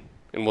season,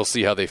 and we'll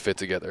see how they fit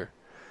together.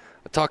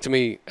 Talk to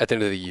me at the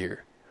end of the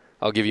year.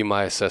 I'll give you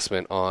my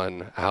assessment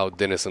on how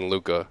Dennis and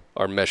Luka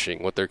are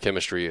meshing, what their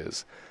chemistry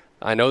is.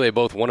 I know they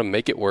both want to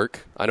make it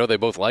work. I know they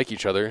both like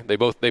each other.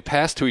 They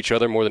pass to each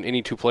other more than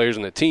any 2 players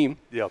in the team.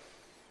 Yep.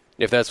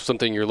 If that's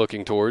something you're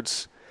looking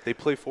towards. They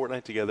play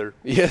Fortnite together.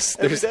 Yes,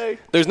 every day.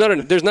 There's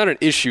not an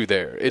issue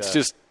there. It's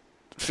just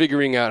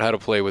figuring out how to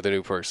play with a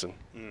new person.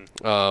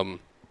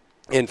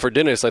 And for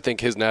Dennis, I think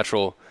his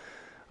natural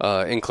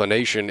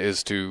inclination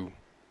is to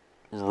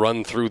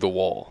run through the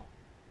wall,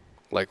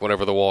 like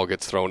whenever the wall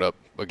gets thrown up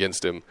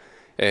against him.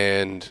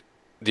 And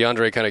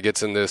DeAndre kind of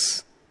gets in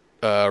this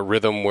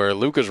rhythm where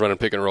Luka's running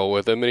pick and roll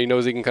with him, and he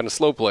knows he can kind of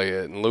slow play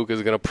it, and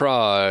Luka's going to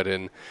prod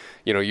and,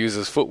 use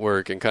his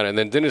footwork and kind of, and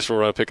then Dennis will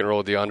run a pick and roll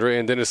with DeAndre,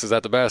 and Dennis is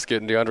at the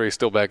basket, and DeAndre's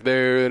still back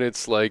there, and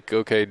it's like,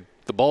 okay,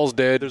 the ball's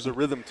dead. There's a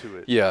rhythm to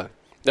it. Yeah.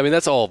 I mean,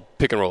 that's all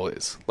pick and roll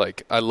is.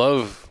 Like, I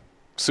love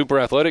super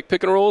athletic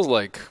pick and rolls,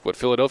 like what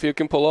Philadelphia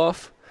can pull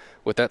off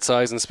with that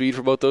size and speed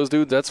for both those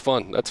dudes. That's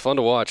fun. That's fun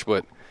to watch,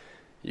 but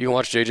you can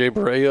watch JJ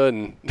Barea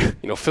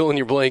and, fill in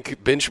your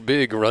blank, bench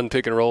big, run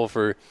pick and roll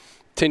for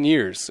 10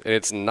 years. And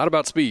it's not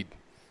about speed.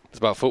 It's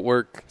about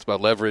footwork. It's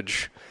about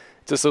leverage.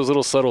 It's just those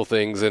little subtle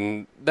things.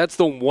 And that's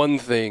the one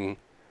thing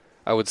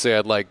I would say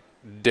I'd like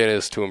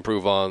Dennis to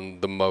improve on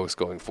the most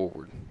going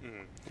forward.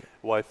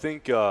 Well, I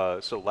think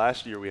so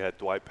last year we had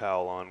Dwight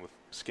Powell on with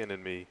Skin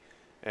and me,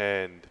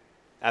 and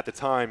at the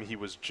time he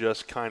was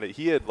just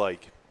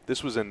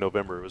this was in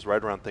November. It was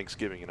right around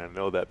Thanksgiving, and I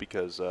know that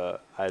because I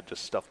had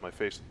just stuffed my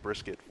face with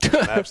brisket for the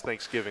Mavs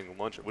Thanksgiving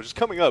luncheon, which is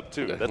coming up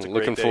too. That's a great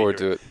looking day forward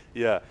here. to it.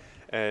 Yeah,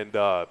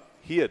 and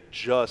he had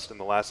just in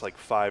the last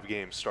 5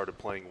 games started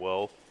playing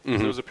well. Mm-hmm.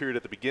 There was a period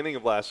at the beginning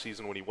of last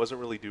season when he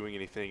wasn't really doing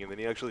anything, and then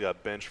he actually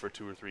got benched for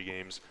 2 or 3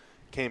 games,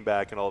 came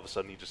back, and all of a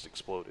sudden he just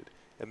exploded.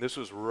 And this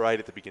was right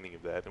at the beginning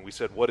of that. And we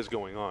said, what is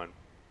going on?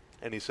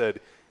 And he said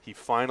he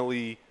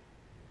finally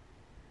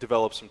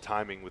developed some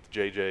timing with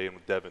JJ and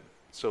with Devin.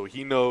 So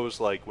he knows,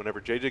 whenever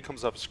JJ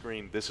comes off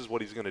screen, this is what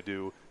he's going to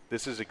do.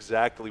 This is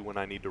exactly when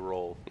I need to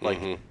roll.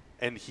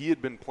 And he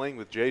had been playing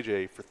with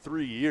JJ for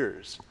 3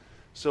 years.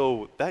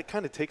 So that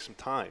kind of takes some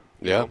time.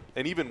 Yeah. Know?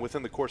 And even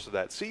within the course of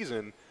that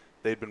season,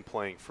 they'd been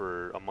playing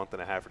for a month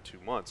and a half or 2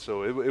 months.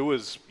 So it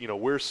was,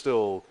 we're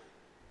still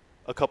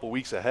a couple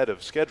weeks ahead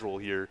of schedule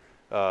here.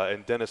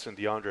 And Dennis and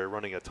DeAndre are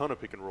running a ton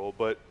of pick and roll.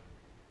 But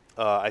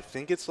I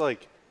think it's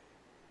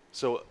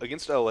so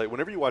against LA,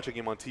 whenever you watch a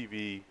game on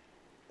TV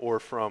or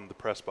from the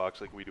press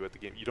box like we do at the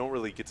game, you don't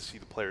really get to see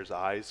the player's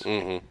eyes.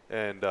 Mm-hmm.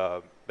 And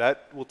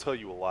that will tell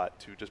you a lot,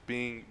 too. Just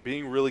being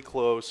really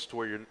close to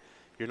where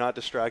you're not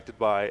distracted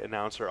by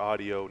announcer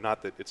audio.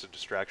 Not that it's a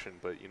distraction,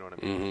 but you know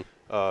what I mean?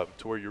 Mm-hmm.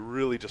 To where you're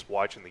really just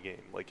watching the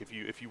game. Like if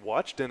you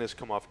watch Dennis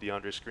come off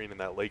DeAndre's screen in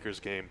that Lakers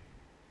game,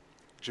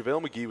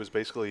 JaVale McGee was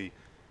basically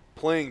 –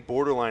 playing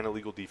borderline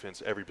illegal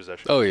defense every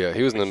possession. Oh, yeah.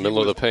 He was in the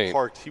middle of the paint.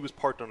 He was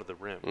parked under the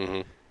rim.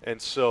 Mm-hmm.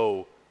 And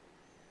so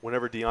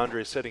whenever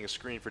DeAndre is setting a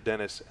screen for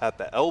Dennis at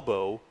the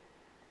elbow,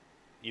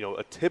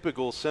 a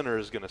typical center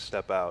is going to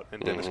step out,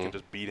 and Dennis can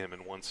just beat him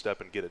in one step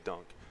and get a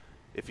dunk.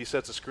 If he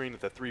sets a screen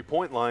at the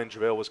three-point line,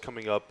 JaVale was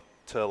coming up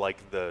to,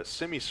 the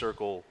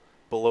semicircle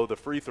below the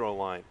free throw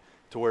line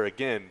to where,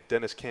 again,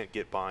 Dennis can't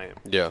get by him.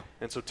 Yeah.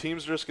 And so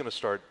teams are just going to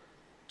start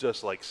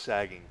just,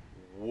 sagging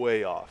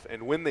way off.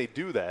 And when they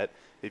do that,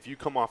 if you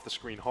come off the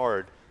screen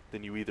hard,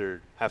 then you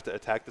either have to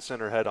attack the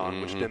center head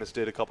on, which Dennis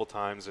did a couple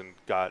times and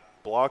got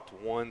blocked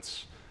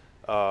once.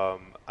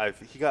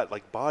 He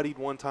got bodied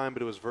one time,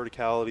 but it was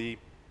verticality.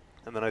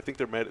 And then I think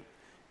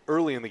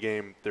early in the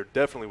game, there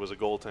definitely was a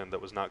goaltend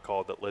that was not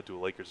called that led to a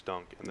Lakers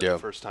dunk and then the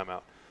first time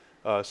out.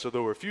 So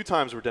there were a few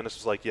times where Dennis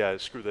was like, yeah,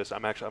 screw this.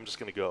 I'm just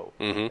going to go.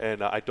 Mm-hmm.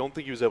 And I don't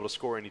think he was able to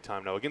score any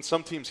time. Now, against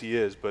some teams he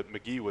is, but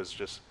McGee was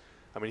just –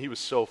 he was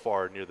so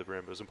far near the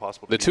rim, it was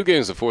impossible to The 2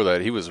 games before that,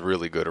 he was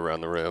really good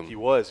around the rim. He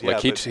was, yeah.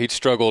 He'd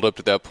struggled up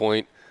to that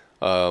point,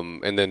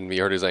 and then he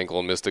hurt his ankle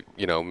and missed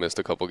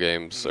a couple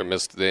games, or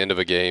missed the end of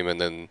a game and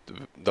then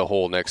the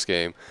whole next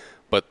game.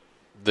 But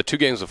the 2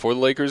 games before the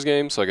Lakers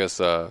game, so I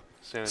guess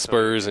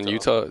Spurs and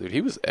Utah, dude,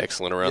 he was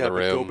excellent around the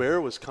rim. Yeah,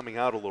 Gobert was coming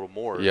out a little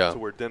more to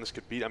where Dennis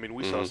could beat.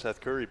 We saw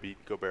Seth Curry beat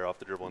Gobert off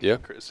the dribble.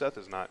 And Seth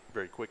is not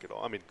very quick at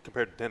all.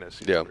 Compared to Dennis,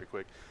 he's not very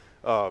quick.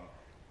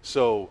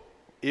 So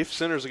if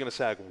centers are going to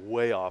sag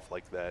way off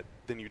like that,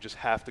 then you just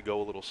have to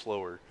go a little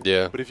slower.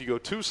 Yeah. But if you go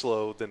too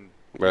slow, then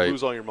you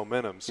lose all your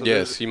momentum. So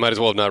you might as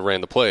well have not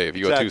ran the play if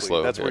you go too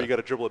slow. That's where you got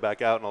to dribble it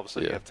back out, and all of a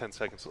sudden you have 10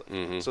 seconds left.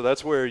 Mm-hmm. So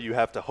that's where you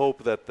have to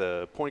hope that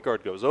the point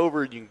guard goes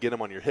over, you can get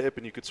him on your hip,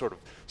 and you could sort of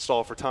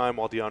stall for time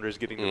while DeAndre's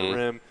getting to the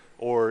rim,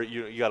 or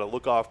you got to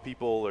look off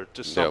people or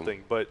just something.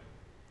 Yeah. But it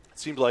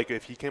seemed like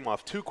if he came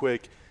off too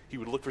quick, he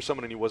would look for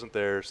someone and he wasn't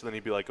there, so then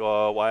he'd be like,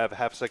 oh, well, I have a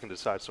half a second to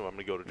decide, so I'm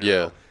going to go to dribble.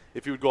 Yeah.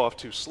 If he would go off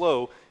too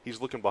slow,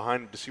 he's looking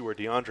behind him to see where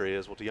DeAndre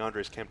is. Well,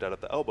 DeAndre's camped out at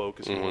the elbow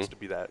because he wants to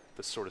be this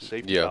sort of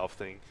safety valve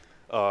thing.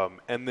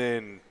 And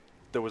then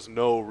there was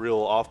no real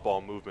off-ball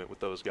movement with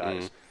those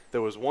guys.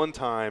 There was one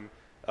time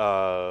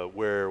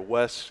where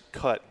Wes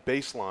cut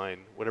baseline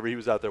whenever he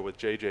was out there with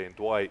JJ and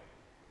Dwight.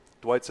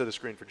 Dwight set a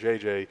screen for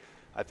JJ.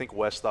 I think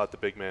Wes thought the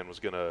big man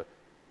was going to,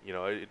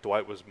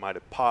 Dwight might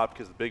have popped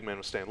because the big man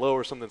was staying low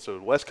or something.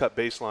 So Wes cut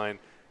baseline.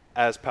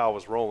 As Powell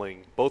was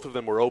rolling, both of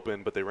them were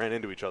open, but they ran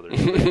into each other.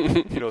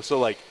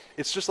 So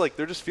it's just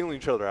they're just feeling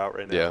each other out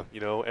right now.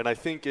 Yeah. And I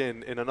think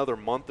in another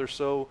month or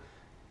so,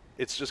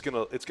 it's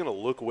gonna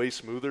look way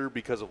smoother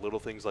because of little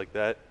things like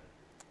that.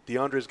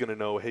 DeAndre's gonna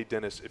know, hey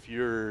Dennis, if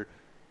you're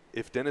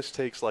if Dennis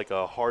takes like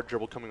a hard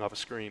dribble coming off a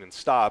screen and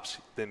stops,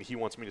 then he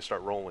wants me to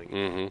start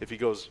rolling. If he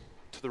goes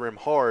to the rim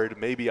hard,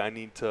 maybe I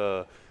need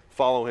to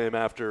follow him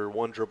after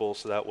one dribble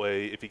so that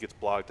way if he gets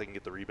blocked, I can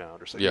get the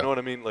rebound or something. You know what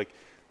I mean? Like,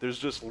 there's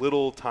just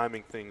little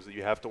timing things that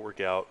you have to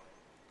work out.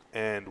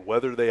 And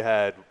whether they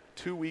had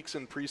 2 weeks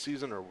in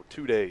preseason or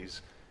 2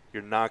 days,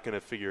 you're not going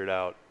to figure it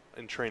out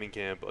in training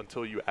camp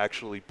until you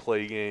actually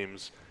play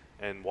games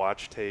and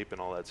watch tape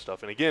and all that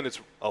stuff. And again, it's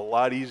a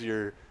lot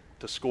easier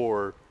to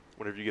score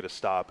whenever you get a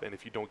stop. And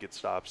if you don't get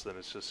stops, then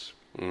it's just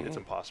it's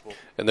impossible.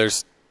 And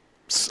there's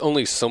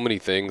only so many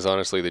things,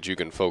 honestly, that you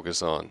can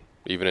focus on,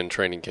 even in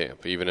training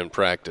camp, even in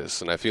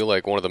practice. And I feel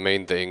like one of the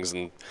main things,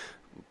 and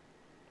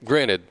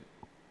granted,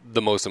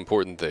 the most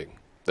important thing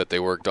that they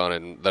worked on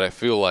and that I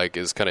feel like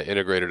is kind of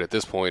integrated at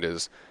this point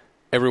is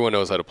everyone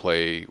knows how to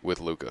play with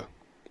Luka.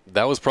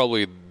 That was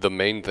probably the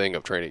main thing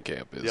of training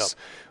camp is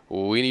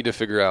we need to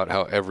figure out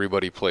how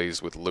everybody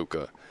plays with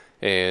Luka.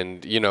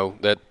 And, you know,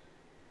 that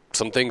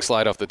some things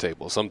slide off the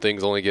table. Some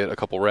things only get a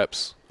couple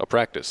reps of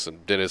practice.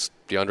 And Dennis,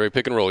 DeAndre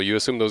pick and roll, you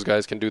assume those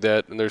guys can do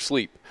that in their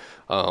sleep.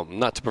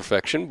 Not to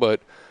perfection,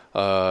 but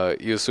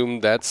you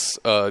assume that's,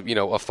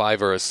 a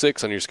 5 or a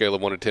 6 on your scale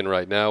of 1 to 10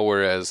 right now,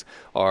 whereas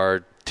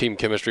our team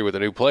chemistry with a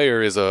new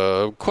player is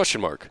a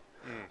question mark.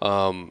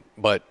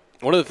 But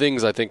one of the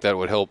things I think that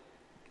would help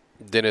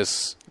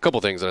Dennis, a couple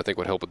things that I think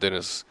would help with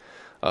Dennis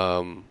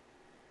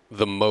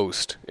the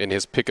most in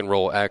his pick and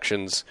roll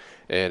actions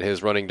and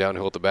his running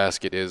downhill at the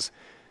basket is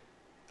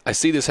I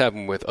see this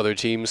happen with other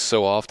teams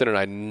so often, and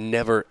I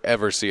never,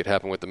 ever see it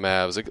happen with the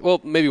Mavs. Like,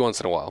 well, maybe once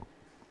in a while,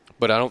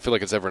 but I don't feel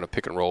like it's ever in a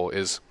pick and roll,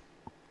 is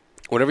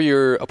whenever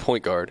you're a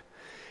point guard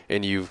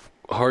and you've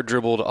hard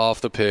dribbled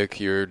off the pick,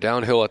 you're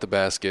downhill at the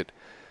basket,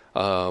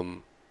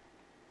 the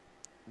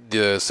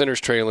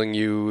center's trailing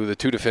you, the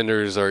two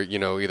defenders are,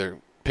 either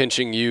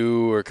pinching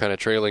you or kind of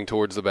trailing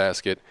towards the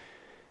basket.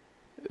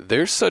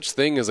 There's such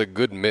thing as a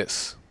good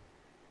miss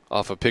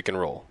off a pick and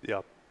roll.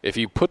 Yeah. If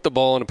you put the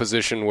ball in a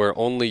position where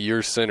only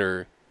your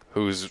center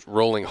who's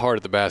rolling hard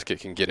at the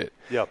basket can get it.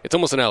 Yep. It's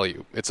almost an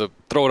alley-oop. It's a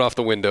throw it off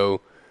the window.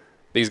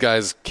 These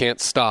guys can't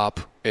stop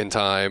in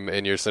time,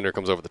 and your center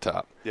comes over the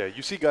top. Yeah,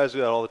 you see guys do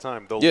that all the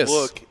time. They'll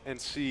look and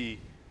see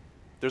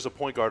there's a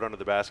point guard under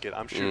the basket.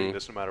 I'm shooting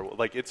this no matter what.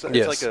 Like it's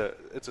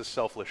a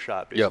selfless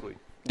shot basically.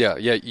 Yep.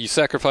 Yeah. You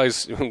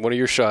sacrifice one of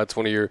your shots,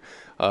 one of your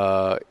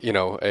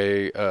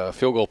a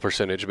field goal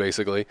percentage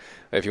basically,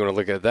 if you want to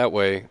look at it that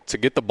way, to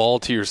get the ball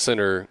to your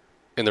center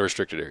in the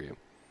restricted area.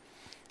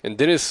 And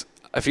Dennis,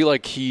 I feel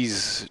like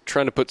he's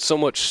trying to put so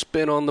much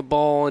spin on the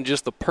ball and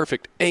just the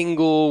perfect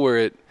angle where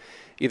it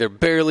either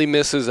barely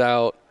misses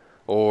out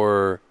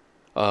or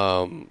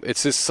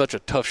it's just such a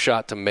tough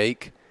shot to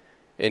make,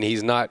 and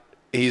he's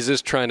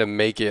just trying to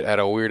make it at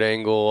a weird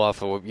angle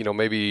off of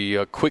maybe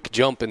a quick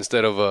jump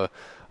instead of a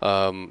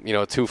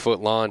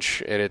 2-foot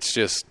launch, and it's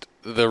just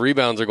the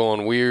rebounds are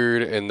going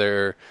weird and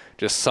they're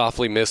just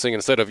softly missing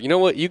instead of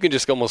you can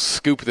just almost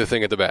scoop the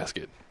thing at the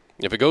basket.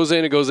 If it goes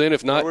in, it goes in.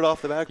 If not, throw it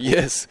off the back.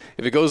 Yes.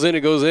 If it goes in,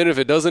 it goes in. If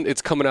it doesn't,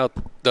 it's coming out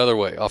the other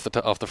way, off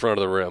the front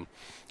of the rim.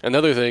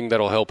 Another thing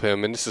that'll help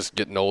him, and this is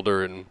getting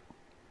older and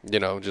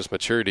just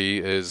maturity,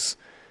 is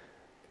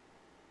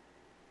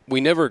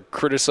we never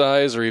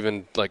criticize or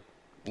even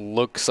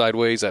look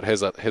sideways at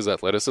his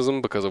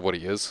athleticism because of what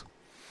he is,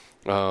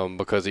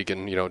 because he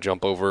can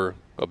jump over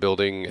a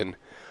building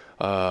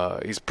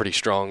and he's pretty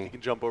strong. He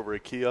can jump over a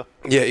Kia.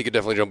 Yeah, he could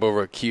definitely jump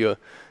over a Kia,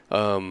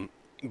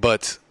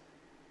 but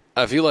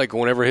I feel like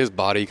whenever his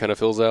body kind of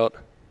fills out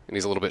and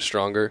he's a little bit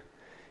stronger,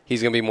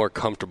 he's going to be more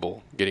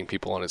comfortable getting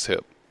people on his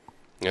hip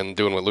and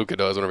doing what Luka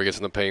does whenever he gets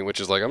in the paint, which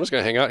is like, I'm just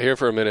going to hang out here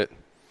for a minute.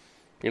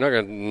 You're not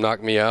going to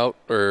knock me out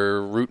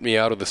or root me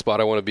out of the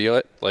spot I want to be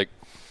at. Like,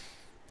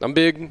 I'm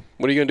big.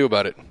 What are you going to do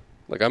about it?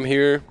 Like, I'm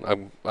here.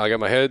 I got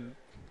my head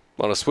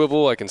on a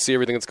swivel. I can see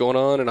everything that's going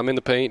on, and I'm in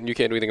the paint, and you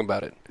can't do anything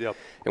about it. Yep.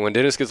 And when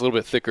Dennis gets a little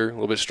bit thicker, a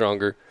little bit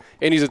stronger,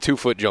 and he's a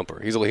 2-foot jumper.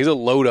 He's a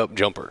load-up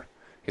jumper.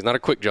 He's not a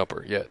quick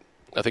jumper yet.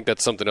 I think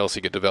that's something else he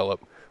could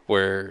develop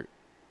where,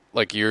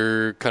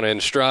 you're kind of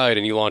in stride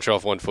and you launch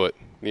off 1 foot.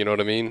 You know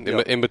what I mean?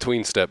 Yep. In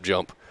between step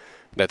jump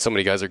that so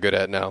many guys are good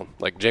at now.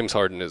 Like James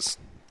Harden is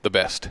the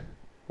best,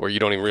 where you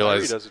don't even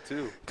realize. Kyrie does it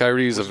too.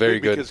 Kyrie's a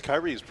very good. Because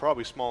Kyrie is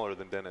probably smaller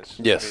than Dennis.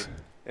 Yes.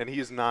 And he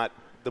is not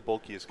the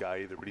bulkiest guy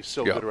either, but he's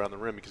so good around the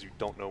rim because you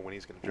don't know when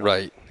he's going to jump.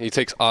 Right. He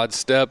takes odd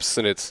steps,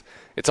 and it's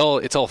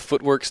all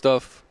footwork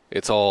stuff.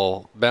 It's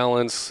all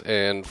balance,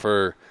 and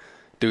for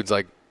dudes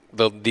like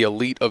the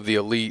elite of the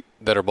elite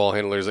that are ball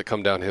handlers that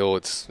come downhill,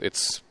 it's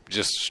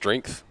just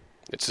strength.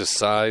 It's just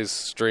size,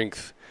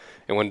 strength.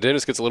 And when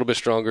Dennis gets a little bit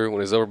stronger,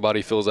 when his upper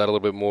body fills out a little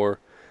bit more,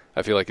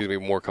 I feel like he's going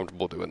to be more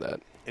comfortable doing that.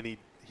 And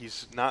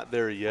he's not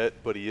there yet,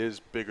 but he is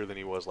bigger than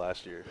he was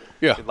last year.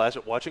 Yeah.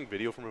 And watching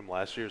video from him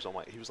last year,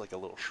 he was like a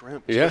little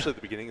shrimp, especially at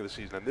the beginning of the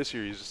season. And this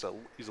year, he's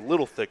a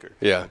little thicker.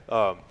 Yeah.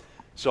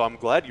 So I'm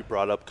glad you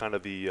brought up kind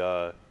of the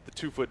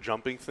 2-foot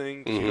jumping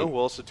thing. Mm-hmm. You know who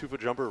else is a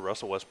 2-foot jumper?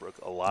 Russell Westbrook.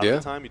 A lot of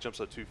the time, he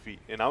jumps at 2 feet.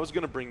 And I was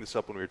going to bring this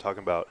up when we were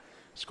talking about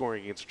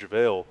scoring against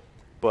JaVale.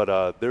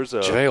 But there's a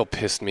JaVale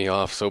pissed me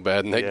off so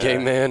bad in that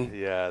game, man.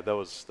 Yeah, that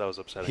was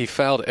upsetting. He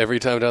fouled every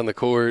time down the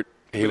court.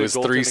 He was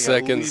 3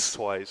 seconds. At least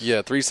twice.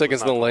 Yeah, 3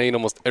 seconds in the lane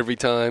almost every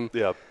time.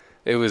 Yeah.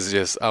 It was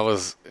just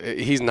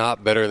he's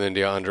not better than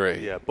DeAndre.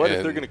 Yeah, but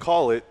if they're going to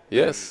call it,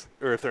 yes,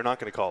 or if they're not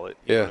going to call it,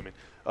 you know what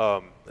I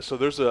mean. So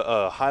there's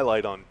a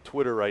highlight on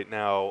Twitter right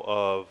now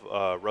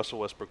of Russell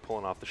Westbrook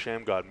pulling off the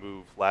Sham God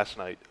move last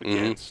night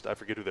against I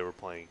forget who they were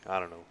playing. I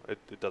don't know.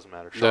 It doesn't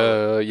matter.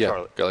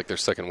 Charlotte. Got like their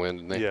second win,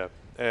 didn't they? Yeah,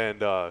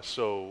 and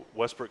so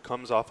Westbrook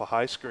comes off a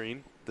high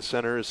screen. The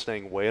center is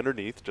staying way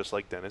underneath, just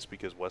like Dennis,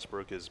 because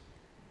Westbrook is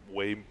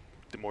way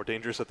more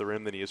dangerous at the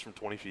rim than he is from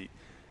 20 feet.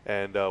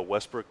 And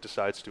Westbrook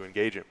decides to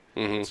engage him.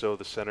 And so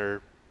the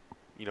center,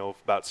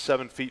 about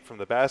 7 feet from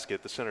the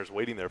basket, the center's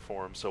waiting there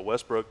for him. So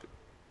Westbrook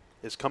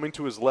is coming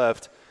to his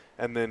left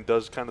and then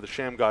does kind of the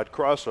Sham God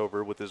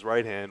crossover with his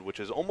right hand,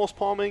 which is almost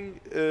palming,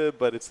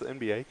 but it's the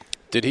NBA.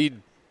 Did he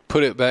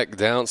put it back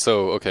down?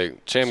 So,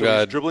 Sham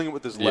God. He's dribbling it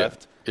with his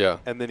left. Yeah.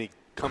 And then he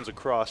comes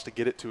across to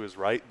get it to his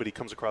right, but he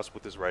comes across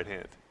with his right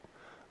hand.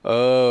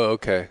 Oh,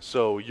 okay.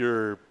 So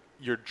you're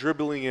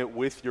dribbling it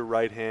with your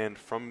right hand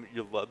from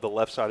the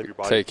left side of your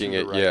body. Taking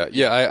it, right.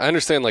 yeah. I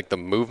understand like the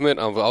movement.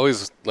 I've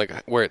always like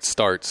where it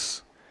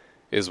starts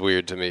is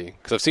weird to me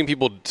because I've seen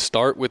people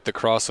start with the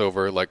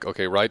crossover, like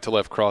right to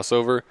left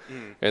crossover,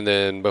 and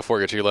then before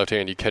you get to your left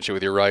hand, you catch it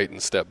with your right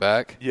and step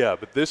back. Yeah,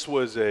 but this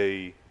was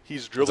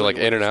he's dribbling. Is it like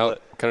in and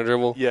out kind of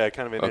dribble? Yeah,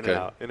 kind of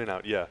in and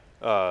out. Yeah,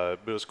 but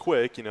it was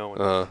quick,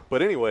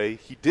 But anyway,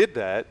 he did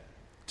that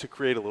to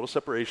create a little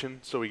separation.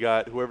 So we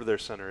got whoever their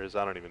center is,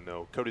 I don't even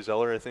know, Cody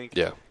Zeller, I think.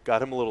 Yeah.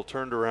 Got him a little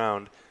turned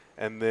around,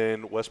 and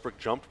then Westbrook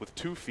jumped with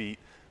 2 feet,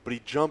 but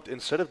he jumped,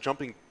 instead of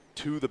jumping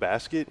to the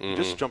basket, he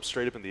just jumped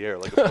straight up in the air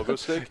like a pogo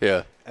stick.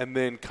 Yeah. And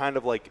then kind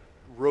of like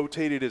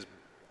rotated his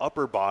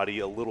upper body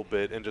a little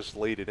bit and just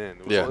laid it in.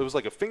 It was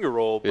like a finger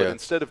roll, but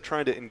instead of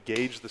trying to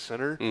engage the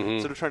center,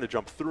 instead of trying to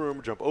jump through him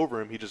or jump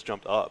over him, he just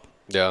jumped up.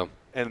 Yeah.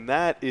 And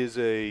that is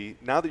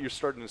now that you're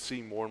starting to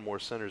see more and more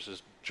centers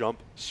just jump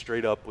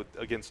straight up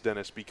against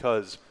Dennis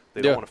because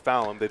they don't want to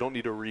foul him. They don't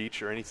need to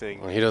reach or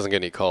anything. Well, he doesn't get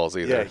any calls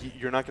either. Yeah,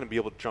 you're not going to be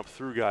able to jump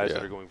through guys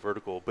that are going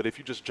vertical. But if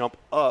you just jump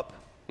up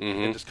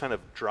and just kind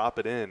of drop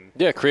it in.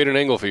 Yeah, create an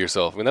angle for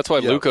yourself. I mean, that's why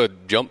Luka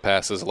jump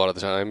passes a lot of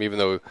the time, even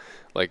though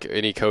like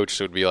any coach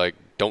would be like,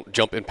 don't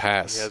jump and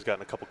pass. He has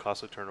gotten a couple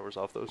costly turnovers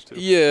off those too.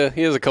 Yeah,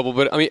 he has a couple.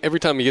 But, I mean, every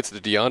time he gets to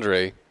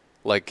DeAndre,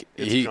 like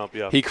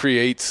he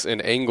creates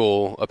an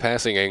angle, a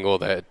passing angle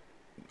that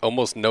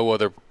almost no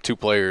other two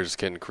players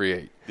can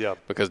create. Yeah.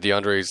 Because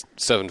DeAndre's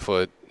 7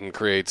 foot and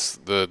creates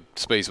the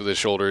space with his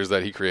shoulders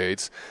that he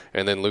creates,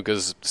 and then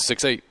Luka's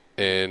 6'8",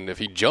 and if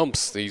he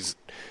jumps, he's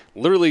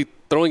literally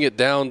throwing it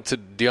down to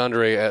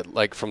DeAndre at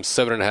like from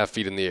 7.5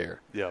 feet in the air.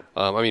 Yeah.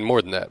 I mean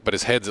more than that, but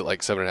his head's at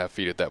like 7.5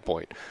 feet at that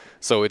point.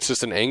 So it's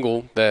just an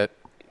angle that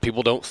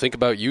people don't think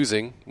about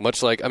using.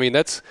 Much like, I mean,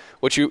 that's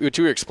what you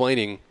were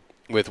explaining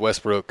with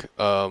Westbrook,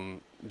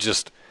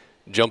 just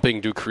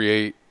jumping to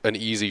create an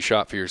easy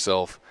shot for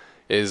yourself.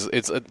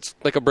 It's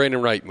like a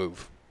Brandon Wright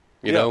move,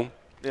 you know,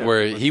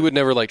 where he would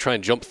never like try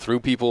and jump through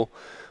people,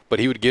 but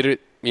he would get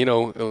it, a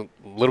little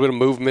bit of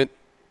movement,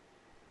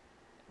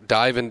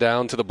 diving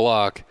down to the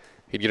block.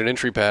 He'd get an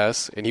entry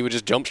pass, and he would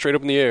just jump straight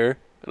up in the air.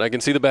 And I can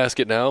see the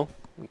basket now.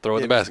 And throw it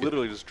in the basket.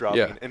 Literally just dropping.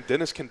 Yeah. And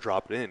Dennis can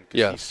drop it in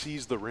because he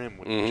sees the rim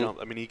when he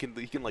jumps. I mean, he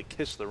can like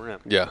kiss the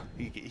rim. Yeah.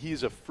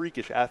 He's a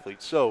freakish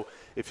athlete. So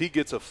if he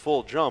gets a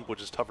full jump,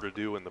 which is tougher to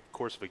do in the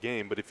course of a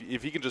game, but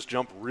if he can just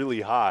jump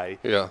really high,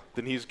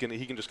 then he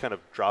can just kind of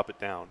drop it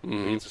down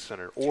against the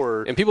center.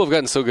 And people have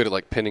gotten so good at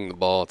like pinning the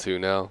ball too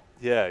now.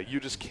 Yeah,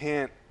 you just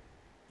can't.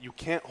 You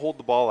can't hold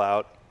the ball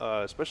out,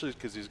 especially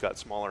because he's got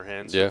smaller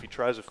hands. So if he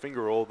tries a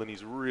finger roll, then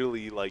he's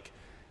really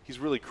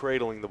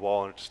cradling the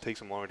ball, and it just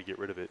takes him longer to get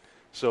rid of it.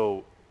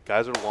 So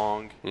guys are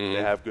long, they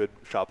have good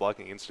shot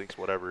blocking instincts,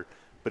 whatever.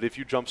 But if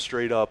you jump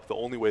straight up, the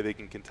only way they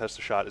can contest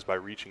a shot is by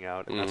reaching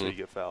out, and that's how you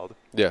get fouled.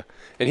 Yeah,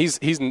 and he's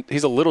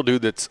a little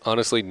dude that's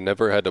honestly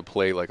never had to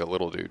play like a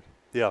little dude.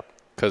 Yeah.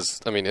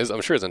 Because, I mean,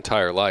 I'm sure his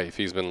entire life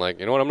he's been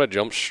like, you know what, I'm going to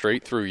jump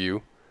straight through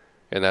you,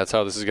 and that's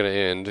how this is going to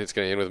end. It's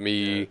going to end with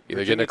me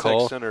either getting a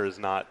call. Center is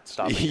not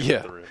stopping him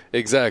at the rim.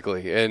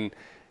 Exactly. And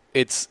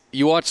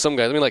you watch some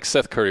guys, I mean, like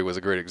Seth Curry was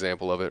a great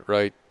example of it,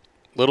 right?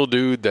 Little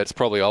dude that's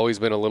probably always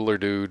been a littler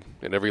dude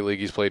in every league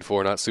he's played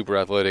for, not super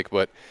athletic,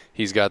 but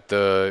he's got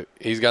the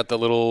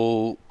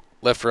little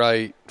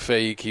left-right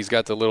fake. He's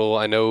got the little,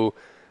 I know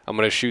I'm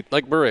going to shoot,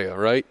 like Barea,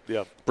 right?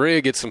 Yeah.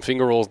 Barea gets some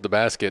finger rolls at the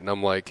basket, and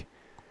I'm like,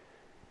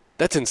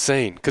 that's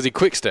insane because he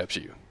quick steps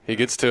you. He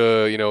gets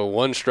to,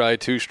 1 stride,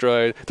 2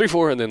 stride, 3,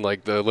 4, and then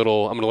like the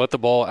little, I'm going to let the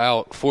ball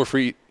out 4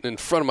 feet in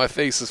front of my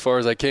face as far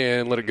as I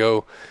can, let it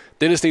go.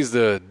 Dennis needs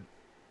to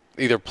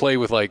either play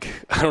with like,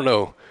 I don't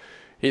know,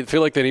 I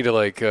feel like they need to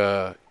like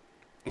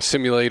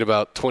simulate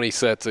about 20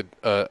 sets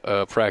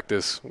at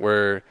practice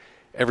where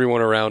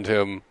everyone around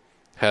him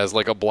has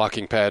like a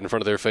blocking pad in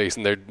front of their face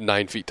and they're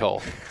 9 feet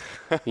tall.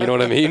 You know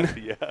what I mean?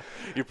 Yeah.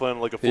 You're playing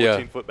like a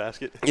 14-foot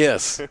basket.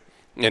 Yes.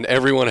 And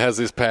everyone has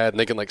this pad, and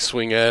they can, like,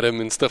 swing at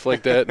him and stuff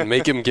like that and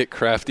make him get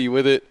crafty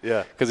with it.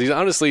 Yeah. Because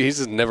he's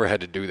just never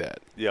had to do that.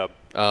 Yeah.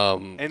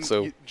 And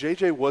so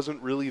JJ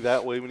wasn't really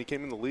that way when he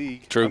came in the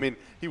league. True. I mean,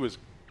 he was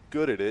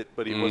good at it,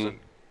 but he wasn't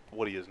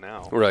what he is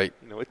now. Right.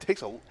 You know, it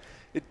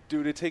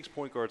takes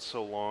point guards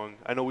so long.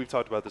 I know we've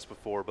talked about this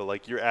before, but,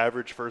 like, your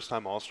average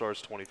first-time All-Star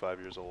is 25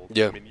 years old.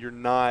 Yeah. I mean,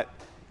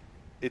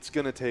 it's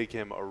going to take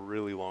him a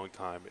really long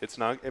time.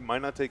 It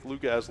might not take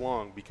Luka as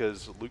long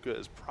because Luka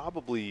is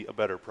probably a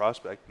better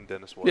prospect than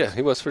Dennis was. yeah,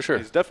 he was for sure.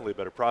 He's definitely a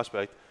better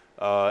prospect.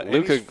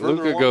 Luka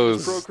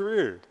goes pro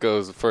career.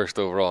 Goes first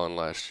overall in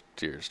last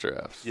year's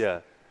drafts.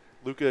 Yeah.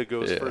 Luka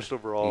goes first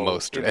overall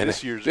in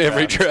this year's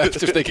every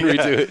draft if they can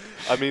redo it.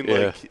 I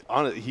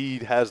mean, he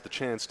has the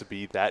chance to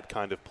be that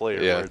kind of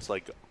player where it's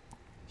like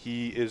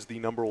he is the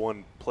number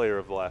one player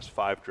of the last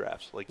 5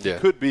 drafts. Like, he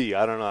could be.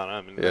 I don't know.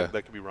 I mean, that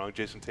could be wrong.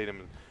 Jason Tatum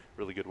is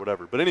really good,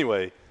 whatever. But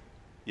anyway,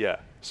 yeah.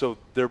 So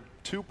they're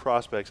 2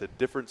 prospects at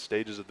different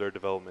stages of their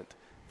development.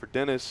 For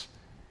Dennis,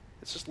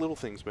 it's just little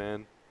things,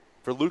 man.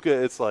 For Luka,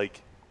 it's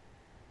like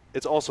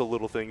it's also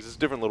little things. It's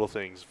different little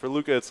things. For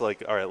Luka, it's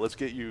like, all right, let's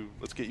get you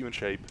in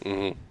shape.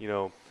 Mm-hmm. You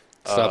know,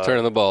 stop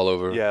turning the ball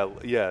over.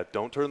 Yeah.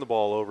 Don't turn the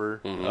ball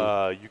over.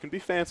 You can be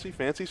fancy.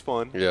 Fancy's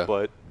fun. Yeah.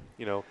 But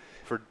you know,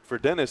 for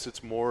Dennis,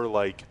 it's more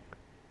like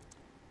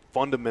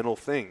fundamental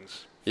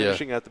things.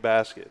 Finishing at the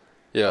basket.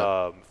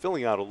 Yeah.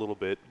 Filling out a little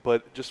bit,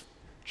 but just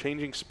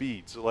changing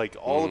speeds. Like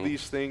all of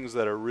these things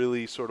that are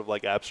really sort of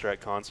like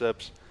abstract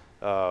concepts.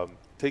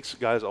 Takes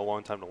guys a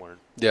long time to learn.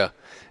 Yeah,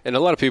 and a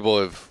lot of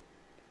people have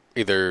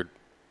either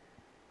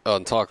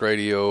on talk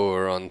radio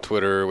or on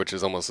Twitter, which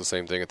is almost the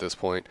same thing at this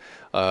point,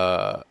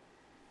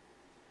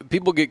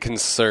 people get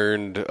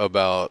concerned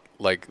about,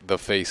 like, the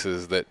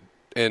faces that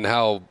and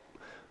how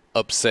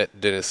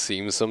upset Dennis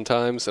seems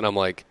sometimes, and I'm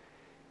like,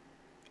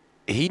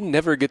 he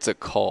never gets a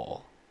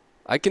call.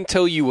 I can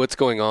tell you what's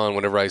going on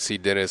whenever I see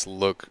Dennis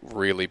look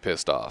really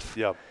pissed off.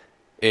 Yeah.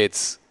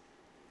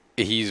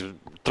 He's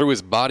threw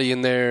his body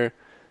in there,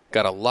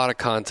 got a lot of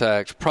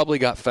contact, probably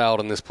got fouled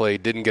on this play,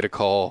 didn't get a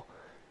call,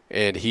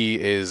 and he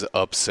is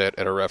upset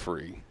at a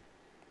referee.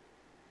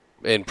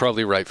 And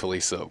probably rightfully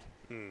so.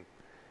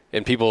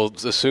 And people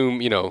assume,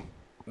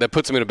 that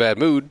puts him in a bad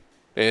mood.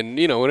 And,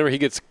 whenever he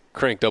gets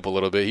cranked up a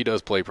little bit, he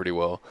does play pretty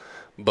well.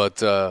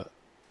 But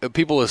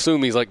people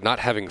assume he's, like, not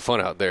having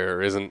fun out there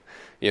or isn't,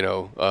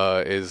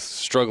 is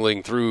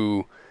struggling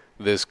through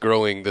this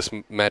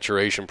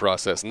maturation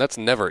process. And that's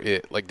never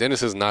it. Like,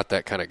 Dennis is not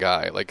that kind of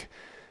guy. Like,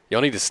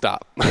 y'all need to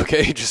stop,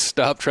 okay? Just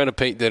stop trying to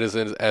paint Dennis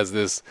as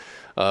this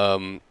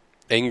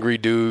angry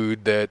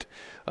dude that,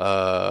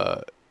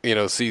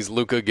 sees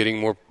Luka getting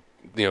more,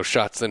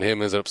 shots than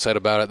him, is upset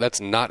about it.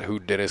 That's not who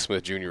Dennis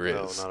Smith Jr.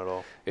 is. No, not at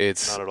all.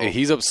 Not at all.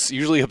 He's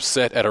usually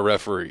upset at a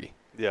referee.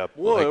 Yeah,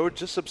 well, or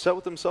just upset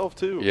with himself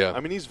too. Yeah, I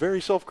mean, he's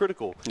very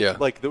self-critical. Yeah,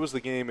 like there was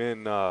the game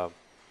in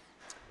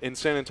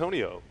San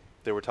Antonio.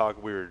 We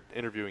were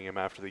interviewing him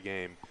after the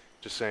game,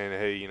 just saying,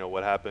 hey,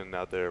 what happened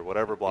out there,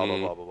 whatever, blah blah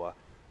blah blah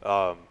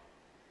blah.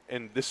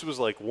 And this was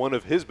like one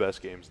of his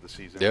best games of the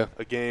season. Yeah,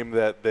 a game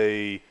that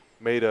they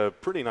made a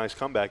pretty nice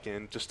comeback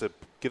in, just to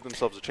give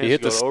themselves a chance to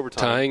go to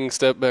overtime. Tying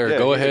step there,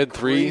 go ahead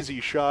three,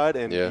 crazy shot,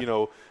 and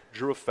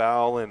drew a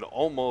foul and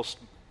almost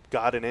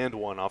got an and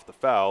one off the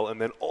foul,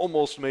 and then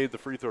almost made the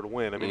free throw to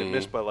win. I mean, it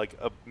missed by like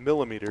a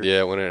millimeter.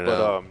 Yeah, went in and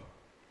out.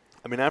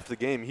 I mean, after the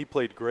game, he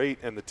played great,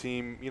 and the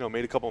team,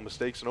 made a couple of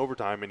mistakes in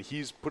overtime, and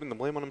he's putting the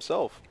blame on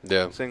himself.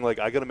 Yeah, saying like,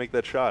 I got to make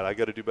that shot. I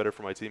got to do better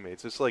for my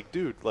teammates. It's like,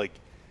 dude, like,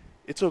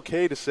 it's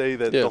okay to say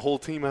that the whole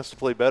team has to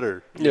play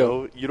better. You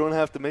know, you don't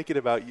have to make it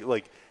about you.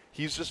 Like,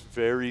 he's just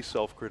very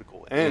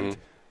self-critical, and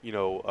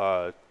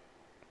a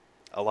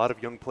lot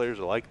of young players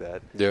are like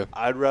that. Yeah,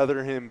 I'd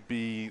rather him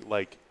be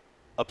like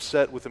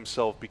upset with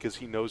himself because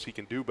he knows he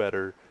can do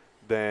better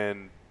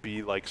than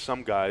be like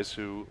some guys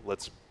who,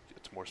 it's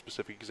a more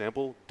specific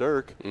example,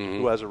 Dirk,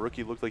 who as a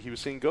rookie looked like he was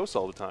seeing ghosts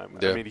all the time.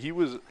 Yeah. I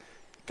mean,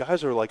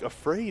 guys are like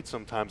afraid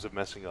sometimes of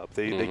messing up.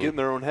 They get in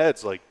their own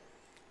heads. Like,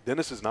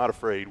 Dennis is not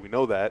afraid. We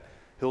know that.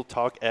 He'll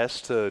talk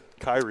S to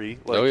Kyrie.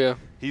 Like,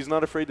 he's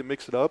not afraid to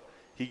mix it up.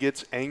 He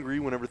gets angry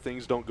whenever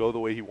things don't go the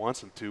way he wants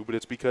them to, but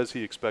it's because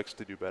he expects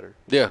to do better.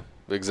 Yeah,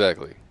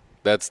 exactly.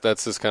 That's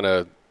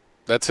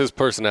his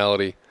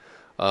personality.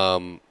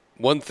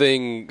 One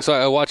thing, so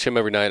I watch him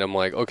every night. I'm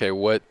like, okay,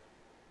 what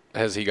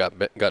has he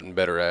gotten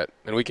better at?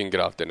 And we can get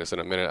off Dennis in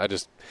a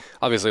minute.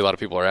 Obviously a lot of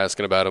people are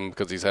asking about him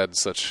because he's had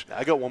such.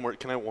 I got one more.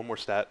 Can I have one more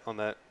stat on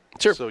that?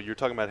 Sure. So you're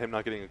talking about him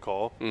not getting a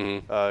call.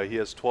 Mm-hmm. He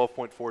has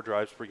 12.4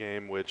 drives per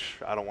game, which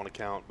I don't want to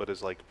count, but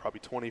is like probably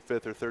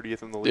 25th or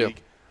 30th in the league. Yep.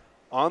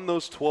 On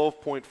those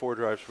 12.4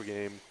 drives per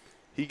game,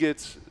 he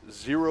gets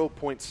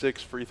 0.6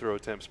 free throw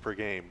attempts per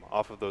game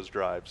off of those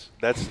drives.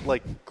 That's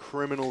like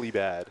criminally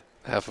bad.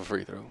 Half a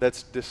free throw.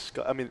 That's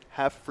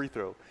half a free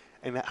throw.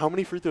 And how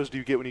many free throws do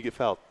you get when you get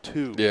fouled?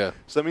 2. Yeah.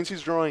 So that means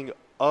he's drawing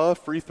a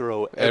free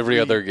throw every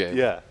other game.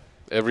 Yeah.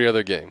 Every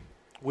other game.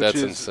 Which That's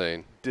is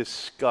insane.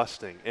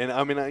 Disgusting. And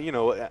I mean,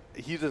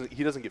 he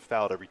doesn't get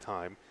fouled every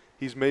time.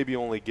 He's maybe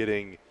only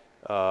getting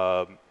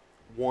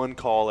one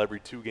call every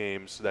 2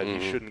 games that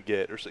he shouldn't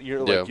get, or so, you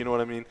know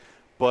what I mean.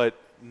 But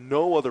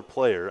no other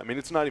player. I mean,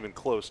 it's not even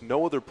close.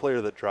 No other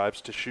player that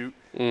drives to shoot.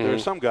 There are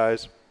some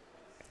guys,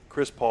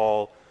 Chris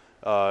Paul,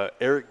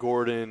 Eric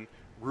Gordon,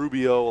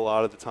 Rubio a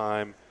lot of the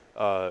time,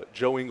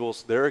 Joe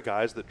Ingles. There are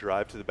guys that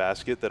drive to the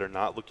basket that are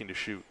not looking to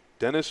shoot.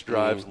 Dennis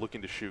drives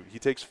looking to shoot. He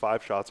takes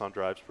 5 shots on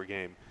drives per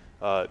game.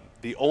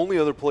 The only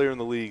other player in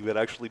the league that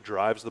actually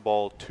drives the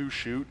ball to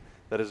shoot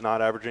that is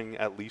not averaging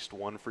at least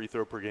 1 free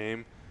throw per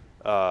game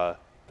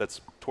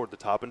that's toward the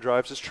top and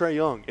drives is Trae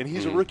Young, and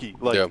he's a rookie.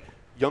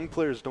 Young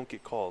players don't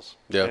get calls.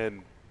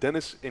 And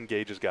Dennis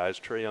engages guys.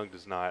 Trae Young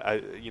does not.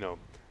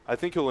 I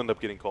think he'll end up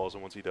getting calls,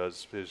 and once he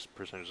does, his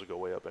percentage will go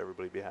way up.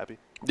 Everybody will be happy.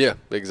 Yeah,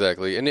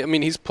 exactly. And, I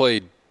mean, he's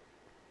played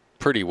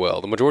pretty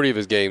well. The majority of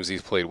his games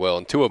he's played well,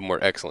 and 2 of them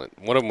were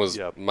excellent. One of them was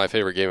my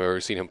favorite game I've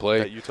ever seen him play.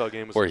 That Utah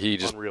game was where he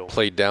just unreal.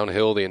 Played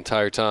downhill the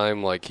entire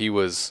time. Like, he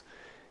didn't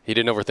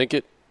overthink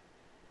it.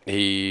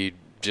 He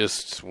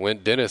just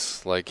went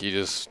Dennis. Like,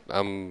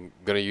 I'm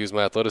going to use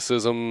my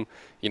athleticism.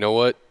 You know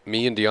what?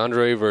 Me and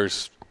DeAndre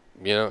versus,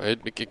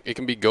 it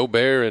can be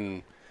Gobert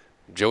and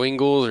Joe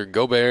Ingles or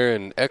Gobert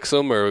and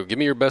Exum, or give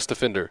me your best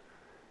defender.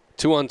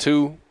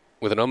 2-on-2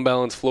 with an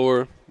unbalanced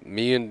floor,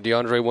 me and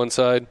DeAndre one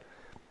side,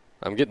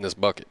 I'm getting this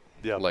bucket.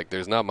 Yeah. Like,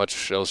 there's not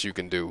much else you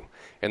can do.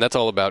 And that's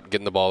all about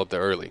getting the ball up there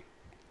early.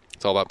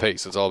 It's all about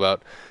pace. It's all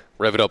about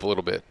rev it up a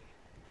little bit.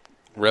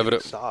 Rev it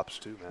up. Stops,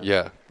 too, man.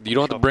 Yeah. You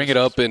don't have to bring it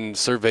up and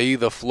survey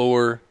the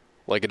floor.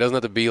 Like, it doesn't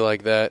have to be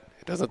like that.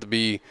 It doesn't have to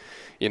be,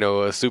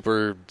 a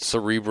super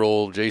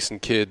cerebral Jason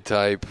Kidd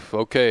type.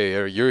 Okay,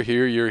 or you're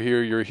here, you're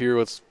here, you're here.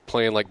 What's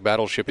playing like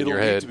Battleship in your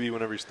head? It'll need to be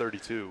whenever he's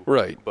 32.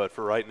 Right. But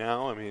for right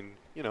now, I mean,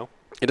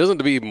 It doesn't have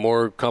to be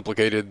more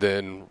complicated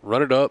than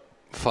run it up,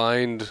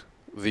 find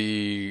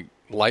the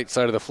light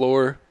side of the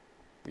floor,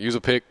 use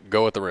a pick,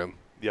 go at the rim.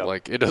 Yeah.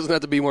 Like, it doesn't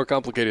have to be more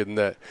complicated than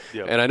that.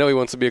 Yep. And I know he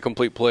wants to be a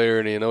complete player,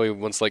 and he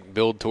wants to,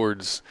 build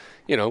towards,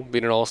 being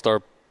an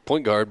all-star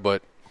point guard,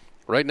 but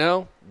right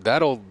now,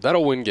 that'll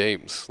win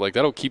games. Like,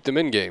 that'll keep them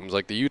in games,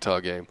 like the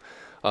Utah game.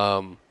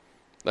 I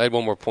had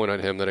one more point on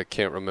him that I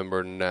can't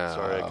remember now.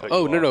 Sorry, I cut you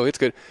off. No, it's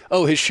good.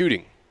 Oh, his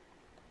shooting.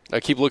 I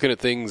keep looking at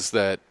things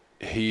that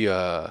he,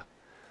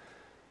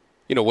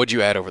 what'd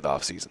you add over the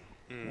offseason?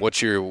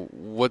 What's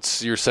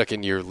your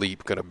second-year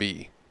leap going to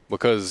be?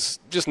 Because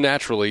just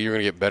naturally, you're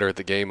going to get better at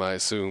the game, I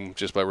assume,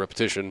 just by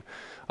repetition.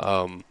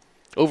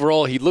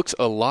 Overall, he looks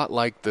a lot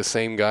like the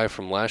same guy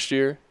from last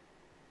year,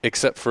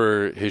 except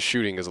for his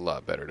shooting is a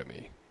lot better to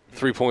me.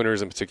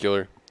 3-pointers in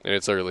particular, and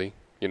it's early.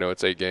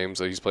 It's 8 games,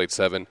 so he's played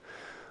 7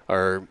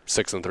 or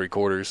 6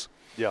 3/4.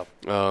 Yeah.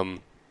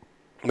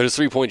 But his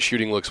 3-point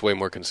shooting looks way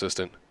more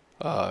consistent.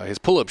 His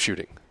pull-up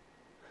shooting,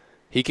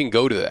 he can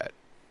go to that.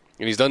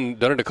 And he's done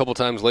it a couple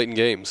times late in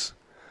games.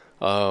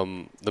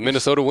 The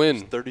Minnesota win.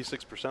 He's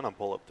 36% on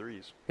pull-up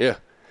threes. Yeah.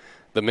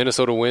 The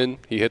Minnesota win,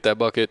 he hit that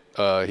bucket.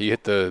 He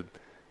hit the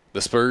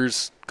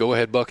Spurs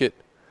go-ahead bucket.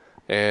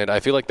 And I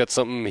feel like that's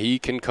something he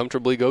can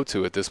comfortably go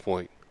to at this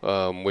point,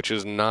 which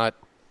is not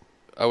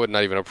 – I would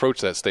not even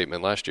approach that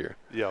statement last year.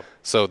 Yeah.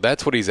 So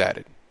that's what he's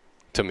added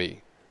to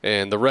me.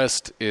 And the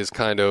rest is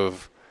kind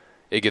of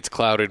 – it gets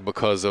clouded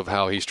because of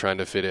how he's trying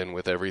to fit in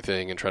with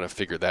everything and trying to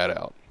figure that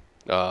out.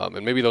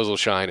 And maybe those will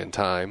shine in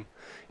time.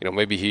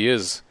 Maybe he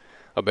is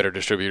a better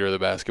distributor of the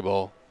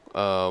basketball.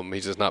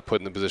 He's just not put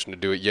in the position to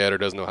do it yet or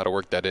doesn't know how to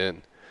work that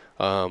in.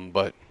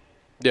 But,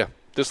 yeah,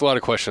 just a lot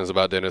of questions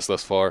about Dennis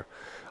thus far.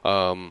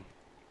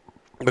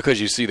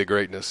 Because you see the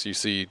greatness. You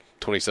see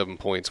 27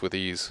 points with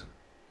ease.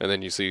 And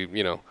then you see,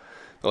 the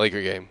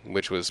Laker game,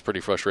 which was pretty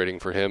frustrating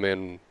for him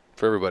and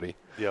for everybody.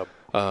 Yep.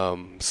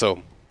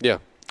 So, yeah.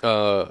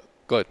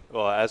 Go ahead.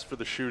 Well, as for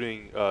the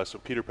shooting, so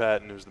Peter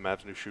Patton, who's the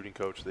Mavs' new shooting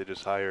coach, they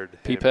just hired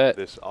him Pat.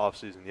 this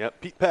offseason.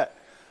 Yep, Pete Pat.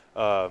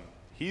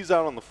 He's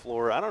out on the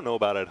floor. I don't know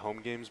about at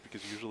home games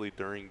because usually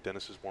during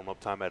Dennis's warm-up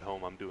time at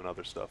home, I'm doing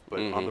other stuff. But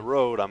on the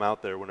road, I'm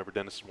out there whenever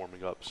Dennis is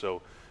warming up.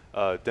 So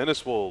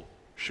Dennis will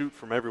shoot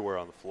from everywhere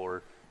on the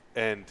floor,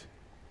 and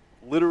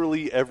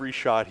literally every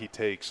shot he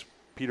takes,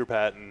 Peter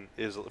Patton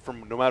is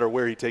from no matter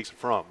where he takes it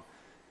from.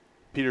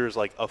 Peter is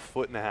like a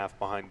foot and a half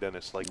behind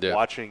Dennis,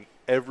 watching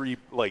every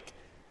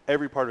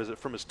part of it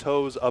from his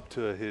toes up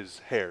to his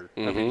hair.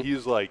 I mean,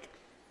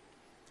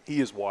 he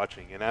is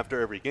watching. And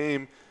after every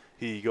game,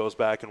 he goes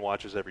back and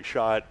watches every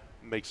shot,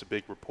 makes a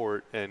big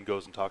report, and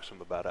goes and talks to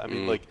him about it. I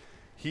mean,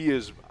 he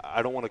is –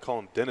 I don't want to call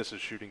him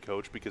Dennis's shooting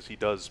coach because he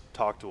does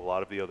talk to a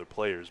lot of the other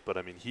players. But,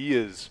 I mean,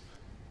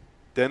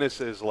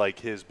 Dennis is like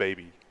his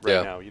baby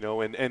right now,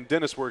 And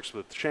Dennis works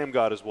with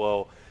Shammgod as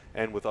well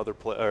and with other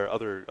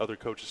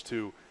coaches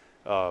too.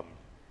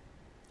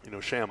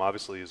 Sham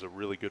obviously is a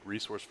really good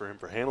resource for him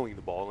for handling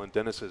the ball, and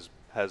Dennis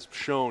has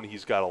shown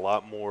he's got a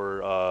lot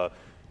more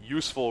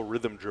useful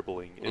rhythm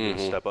dribbling in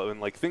his step up,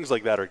 and things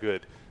like that are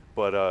good.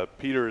 But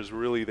Peter is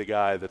really the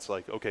guy that's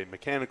like, okay,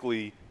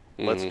 mechanically,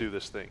 let's do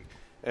this thing,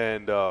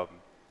 and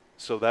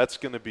so that's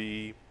going to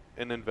be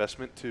an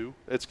investment too.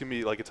 It's going to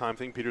be like a time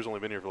thing. Peter's only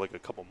been here for like a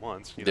couple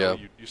months.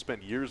 You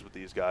spend years with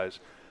these guys.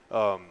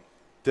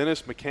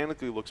 Dennis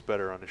mechanically looks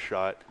better on his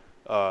shot.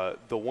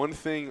 The one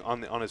thing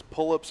on his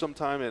pull-up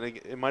sometime, and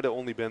it might have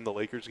only been the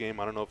Lakers game.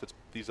 I don't know if it's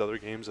these other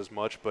games as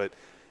much, but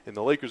in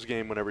the Lakers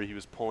game, whenever he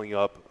was pulling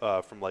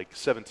up from like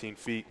 17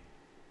 feet,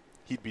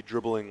 he'd be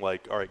dribbling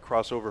like, all right,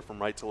 crossover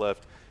from right to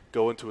left,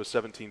 go into a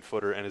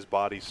 17-footer, and his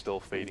body's still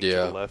fading to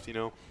the left,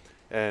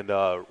 And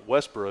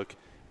Westbrook,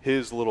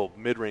 his little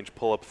mid-range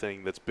pull-up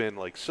thing that's been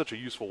like such a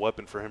useful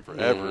weapon for him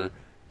forever,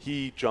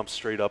 he jumps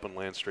straight up and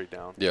lands straight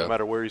down. No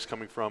matter where he's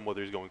coming from,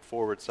 whether he's going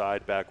forward,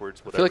 side,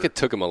 backwards, whatever. I feel like it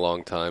took him a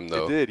long time,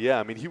 though. It did,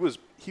 yeah. I mean, he was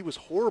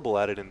horrible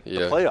at it in the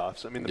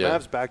playoffs. I mean, the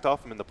Mavs backed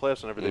off him in the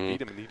playoffs whenever they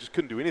beat him, and he just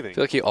couldn't do anything. I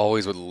feel like he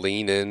always would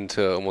lean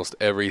into almost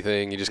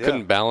everything. He just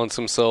couldn't balance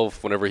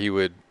himself whenever he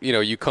would,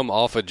 you come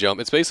off a jump.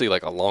 It's basically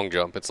like a long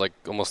jump. It's like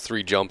almost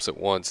 3 jumps at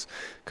once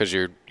because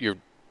you're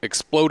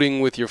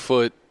exploding with your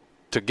foot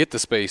to get the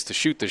space to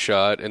shoot the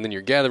shot, and then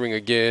you're gathering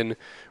again,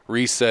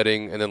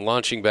 resetting, and then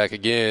launching back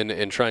again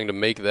and trying to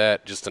make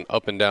that just an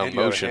up and down and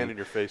motion. You have a hand in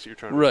your face you're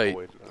trying to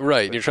avoid.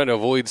 Right. And you're trying to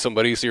avoid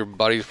somebody, so your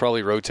body's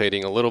probably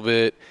rotating a little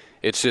bit.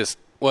 It's just,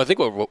 I think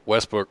what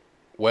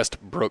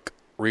Westbrook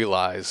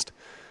realized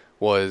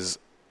was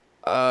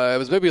it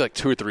was maybe like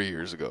 2 or 3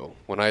 years ago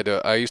when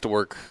I used to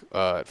work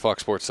at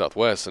Fox Sports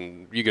Southwest,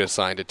 and you get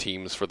assigned to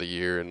teams for the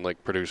year, and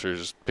like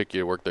producers pick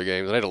you to work their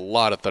games. And I had a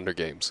lot of Thunder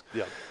games.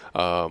 Yeah.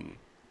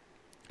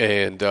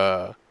 And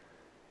I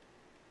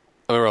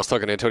remember I was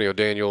talking to Antonio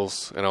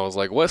Daniels, and I was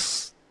like,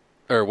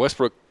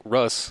 Westbrook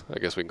Russ, I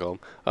guess we can call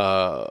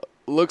him,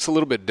 looks a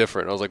little bit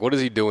different. I was like, what is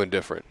he doing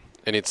different?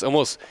 And it's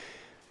almost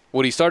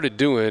what he started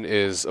doing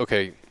is,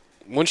 okay,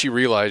 once you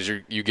realize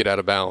you get out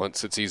of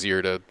balance, it's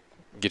easier to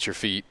get your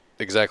feet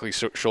exactly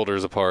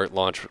shoulders apart,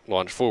 launch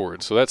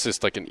forward. So that's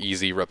just like an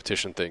easy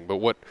repetition thing. But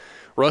what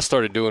Russ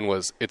started doing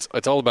was it's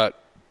all about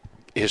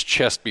his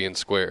chest being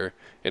square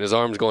and his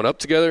arms going up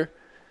together,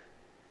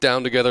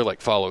 down together,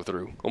 like follow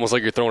through, almost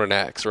like you're throwing an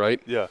axe,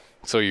 right? Yeah.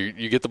 So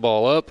you get the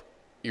ball up,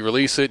 you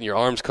release it, and your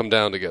arms come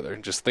down together.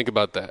 Just think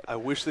about that. I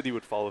wish that he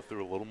would follow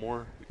through a little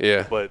more.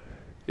 Yeah. But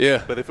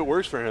if it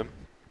works for him.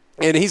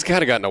 And he's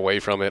kind of gotten away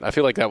from it. I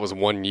feel like that was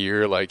 1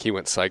 year, like he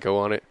went psycho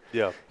on it.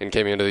 Yeah. And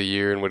came into the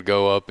year and would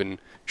go up and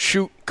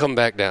shoot, come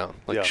back down.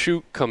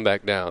 Shoot, come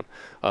back down.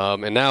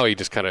 And now he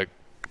just kind of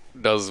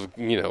does,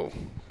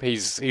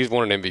 he's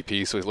won an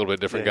MVP, so he's a little bit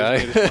different guy.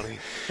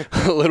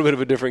 A little bit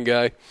of a different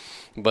guy.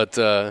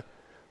 But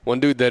one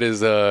dude that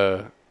is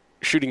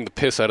shooting the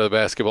piss out of the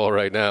basketball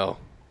right now,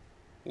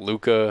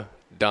 Luka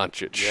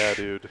Doncic. Yeah,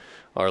 dude.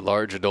 Our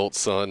large adult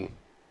son.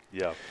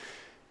 Yeah.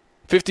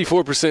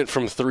 54%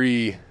 from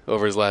 3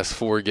 over his last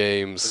 4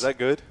 games. Is that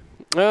good?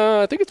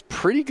 I think it's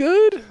pretty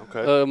good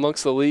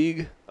amongst the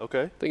league.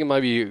 Okay. I think it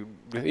might be,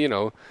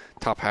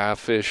 top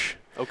half-ish.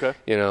 Okay.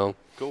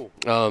 Cool.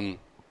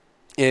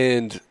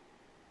 And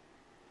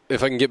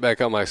if I can get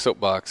back on my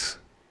soapbox,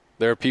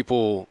 there are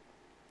people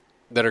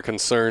that are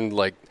concerned,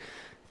 like,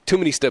 too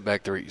many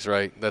step-back threes,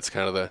 right? That's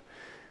kind of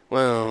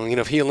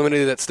if he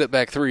eliminated that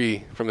step-back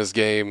 3 from his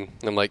game,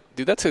 I'm like,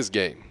 dude, that's his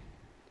game,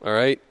 all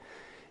right?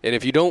 And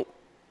if you don't,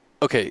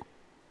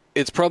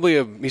 he's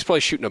probably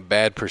shooting a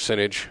bad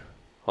percentage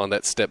on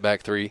that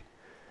step-back 3,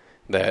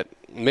 that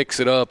mix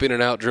it up, in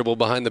and out, dribble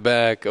behind the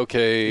back,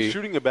 okay. He's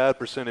shooting a bad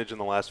percentage in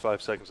the last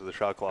 5 seconds of the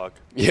shot clock.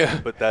 Yeah.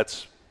 But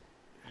that's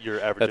your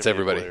average That's NBA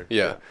everybody, player.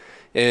 yeah.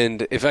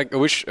 And I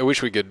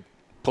wish we could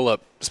pull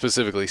up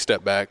specifically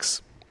step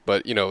backs,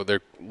 but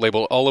they're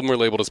labeled. All of them are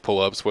labeled as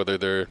pull ups, whether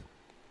they're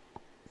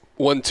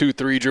 1, 2,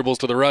 3 dribbles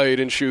to the right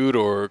and shoot,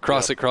 or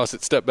cross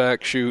it, step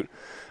back, shoot.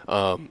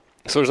 So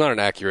there's not an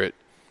accurate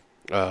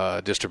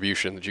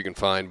distribution that you can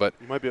find, but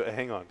you might be.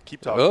 Hang on,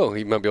 keep talking. Oh,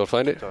 you might be able to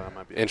find it. I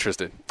might be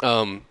interested.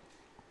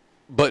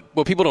 But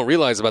what people don't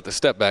realize about the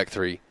step back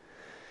 3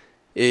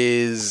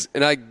 is,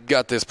 and I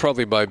got this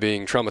probably by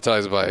being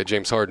traumatized by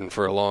James Harden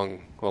for a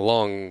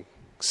long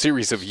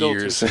series of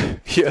years.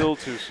 Still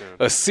too soon.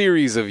 A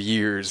series of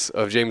years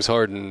of James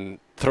Harden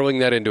throwing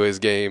that into his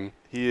game.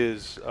 He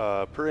is,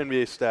 per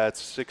NBA stats,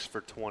 6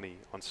 for 20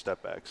 on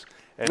step backs.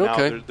 And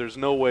now there's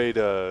no way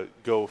to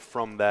go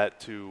from that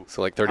to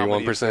like 31%. How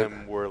many of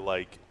them were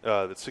like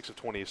that 6 of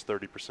 20 is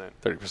 30%.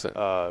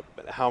 30%.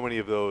 How many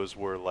of those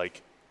were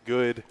like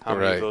good? How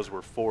many of those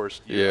were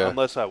forced?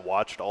 Unless I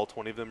watched all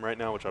 20 of them right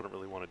now, which I don't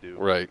really want to do.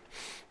 Right.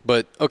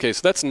 But so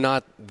that's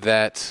not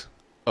that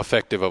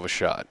effective of a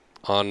shot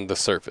on the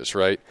surface,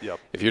 right? Yep.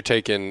 If you're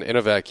taking in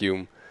a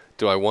vacuum,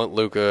 do I want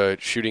Luka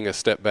shooting a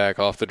step back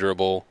off the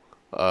dribble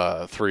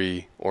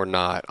 3 or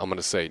not? I'm going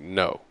to say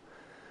no.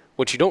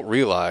 What you don't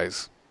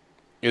realize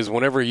is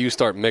whenever you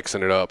start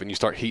mixing it up and you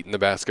start heating the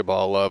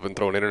basketball up and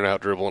throwing in and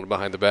out dribble and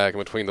behind the back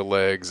and between the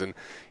legs and,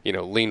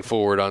 lean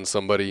forward on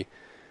somebody,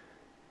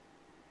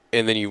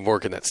 and then you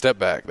work in that step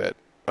back that,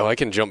 I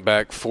can jump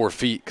back 4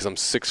 feet because I'm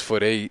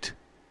 6'8"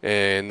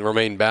 and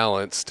remain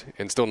balanced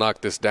and still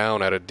knock this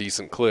down at a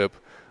decent clip,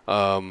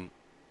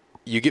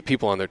 you get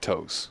people on their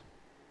toes.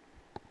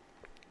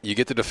 You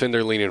get the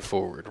defender leaning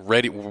forward,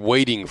 ready,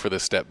 waiting for the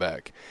step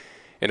back.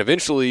 And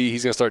eventually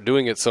he's going to start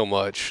doing it so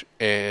much,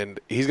 and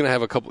he's going to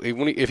have a couple –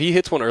 if he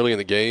hits one early in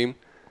the game,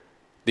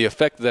 the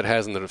effect that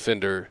has on the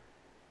defender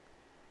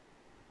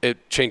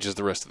it changes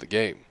the rest of the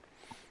game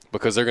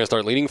because they're going to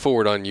start leaning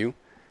forward on you.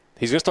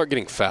 He's going to start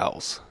getting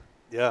fouls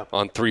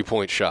on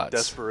 3-point shots.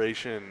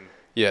 Desperation.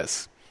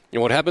 Yes.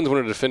 And what happens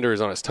when a defender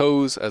is on his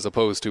toes as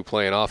opposed to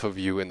playing off of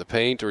you in the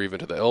paint or even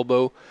to the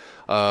elbow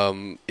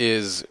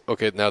is,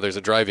 okay, now there's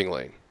a driving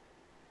lane.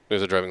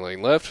 There's a driving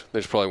lane left.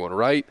 There's probably one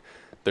right.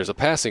 There's a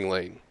passing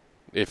lane.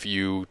 If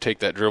you take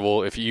that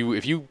dribble, if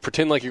you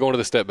pretend like you're going to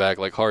the step back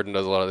like Harden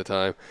does a lot of the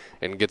time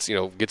and gets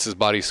his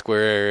body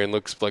square and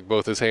looks like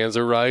both his hands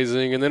are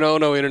rising and then, oh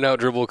no, in and out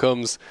dribble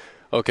comes.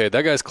 Okay,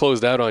 that guy's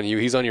closed out on you.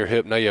 He's on your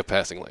hip. Now you have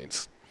passing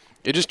lanes.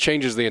 It just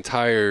changes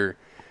the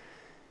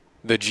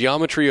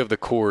geometry of the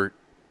court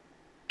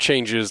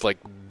changes like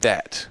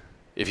that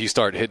if you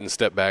start hitting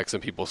step backs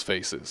in people's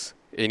faces.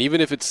 And even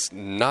if it's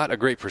not a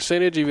great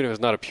percentage, even if it's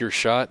not a pure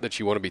shot that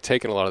you want to be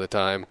taking a lot of the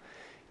time,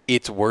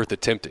 it's worth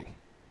attempting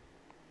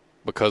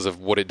because of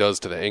what it does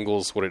to the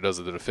angles, what it does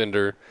to the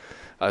defender.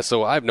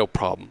 So I have no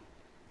problem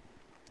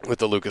with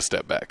the Luka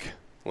step back.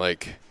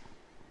 Like,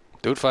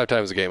 do it 5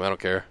 times a game. I don't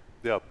care.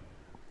 Yep.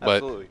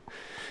 Absolutely.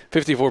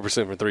 But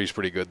 54% from 3 is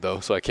pretty good, though,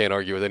 so I can't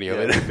argue with any of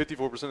it.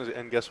 54% is,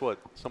 and guess what?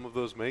 Some of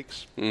those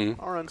makes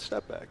are on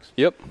step backs.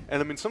 Yep.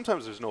 And, I mean,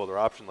 sometimes there's no other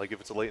option, like if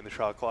it's late in the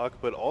shot clock,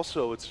 but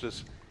also it's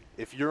just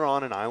if you're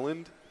on an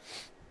island,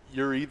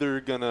 you're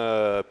either going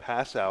to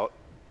pass out,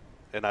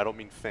 and I don't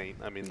mean faint.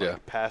 I mean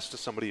pass to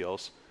somebody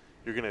else.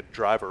 You're going to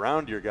drive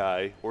around your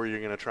guy, or you're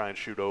going to try and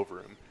shoot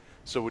over him.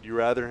 So would you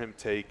rather him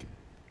take,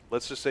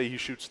 let's just say he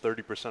shoots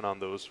 30% on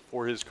those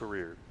for his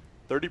career.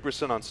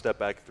 30% on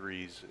step-back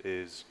threes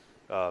is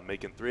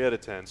making 3 out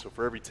of 10. So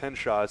for every 10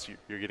 shots,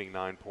 you're getting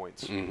 9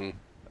 points. Mm-hmm.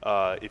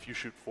 If you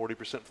shoot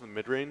 40% from the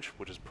mid-range,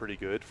 which is pretty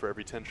good, for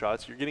every 10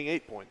 shots, you're getting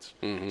 8 points.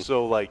 Mm-hmm.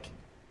 So, like,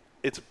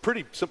 it's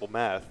pretty simple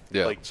math.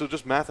 Yeah. Like, so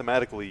just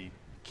mathematically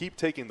keep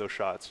taking those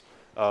shots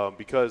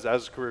because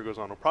as his career goes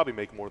on, he'll probably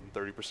make more than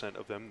 30%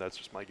 of them. That's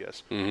just my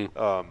guess. Mm-hmm.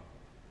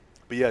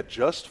 But, yeah,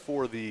 just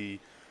for the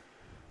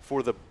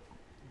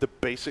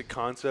basic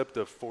concept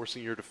of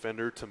forcing your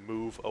defender to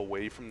move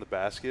away from the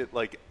basket,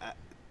 like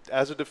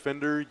as a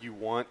defender, you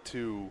want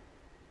to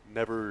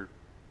never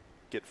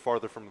get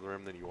farther from the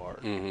rim than you are,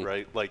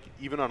 right? Like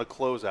even on a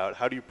closeout,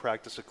 how do you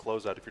practice a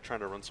closeout if you're trying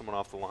to run someone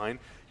off the line?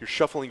 You're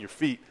shuffling your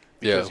feet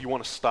because you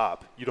want to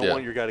stop. You don't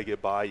want your guy to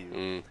get by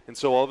you. And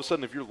so all of a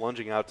sudden, if you're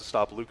lunging out to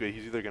stop Luka,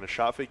 he's either going to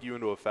shot fake you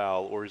into a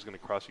foul or he's going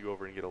to cross you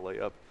over and get a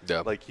layup.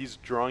 Yeah. Like he's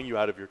drawing you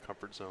out of your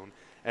comfort zone.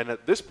 And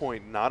at this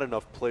point, not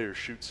enough players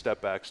shoot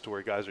step backs to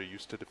where guys are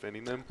used to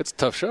defending them. It's a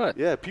tough shot.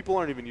 Yeah, people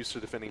aren't even used to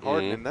defending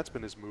Harden, and that's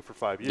been his move for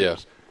 5 years.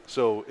 Yeah.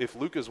 So if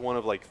Luka's one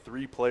of like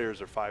 3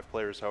 players or 5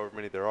 players, however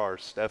many there are,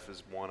 Steph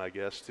is one, I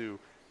guess, too,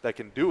 that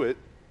can do it,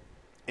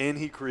 and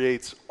he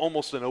creates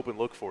almost an open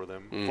look for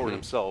them, for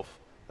himself,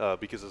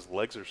 because his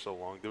legs are so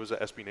long. There was an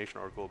SB Nation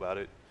article about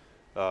it.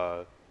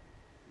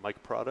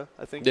 Mike Prada,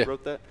 I think,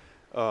 wrote that.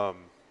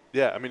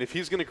 Yeah, I mean, if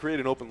he's going to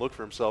create an open look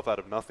for himself out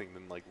of nothing,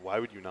 then, like, why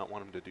would you not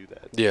want him to do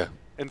that? Yeah.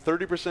 And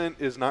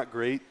 30% is not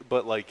great,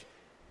 but, like,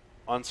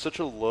 on such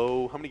a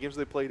low – how many games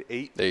have they played?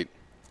 8? 8.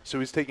 So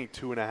he's taking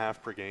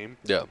 2.5 per game.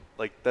 Yeah.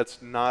 Like,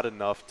 that's not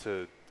enough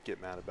to get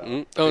mad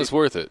about. Oh, it's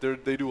worth it.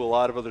 They do a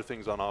lot of other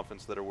things on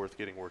offense that are worth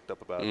getting worked up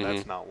about, and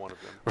that's not one of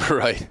them.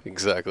 Right,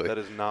 exactly. That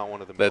is not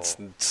one of them That's at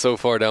all. so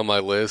far down my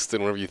list,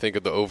 and whenever you think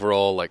of the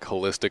overall like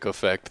holistic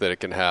effect that it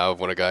can have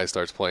when a guy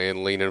starts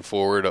playing, leaning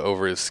forward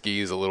over his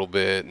skis a little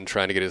bit and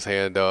trying to get his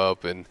hand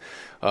up, and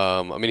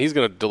I mean he's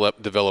going to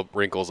develop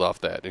wrinkles off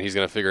that, and he's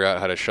going to figure out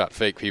how to shot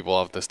fake people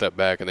off the step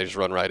back, and they just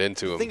run right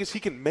into him. The thing is, he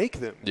can make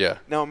them. Yeah.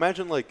 Now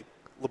imagine like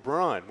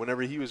LeBron,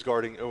 whenever he was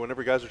guarding, or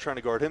whenever guys were trying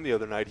to guard him the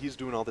other night, he's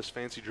doing all this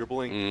fancy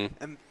dribbling,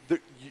 and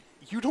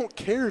you don't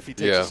care if he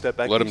takes a step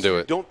back. Let him do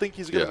it. You don't think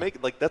he's going to make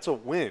it. Like, that's a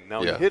win.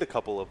 Now, he hit a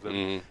couple of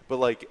them, but,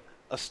 like,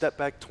 a step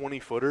back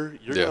 20-footer,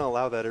 you're going to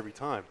allow that every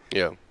time.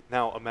 Yeah.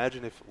 Now,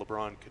 imagine if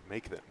LeBron could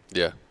make them.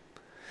 Yeah.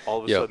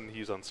 All of a sudden,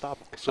 he's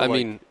unstoppable. So, I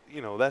mean,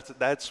 you know, that's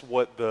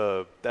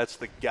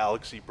the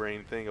galaxy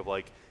brain thing of,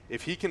 like,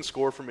 if he can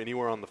score from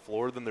anywhere on the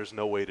floor, then there's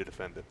no way to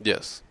defend him.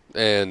 Yes.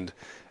 And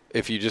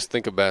if you just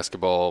think of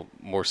basketball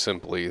more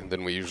simply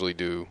than we usually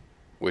do,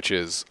 which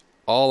is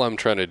all I'm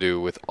trying to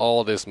do with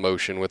all this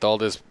motion, with all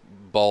this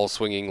ball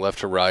swinging left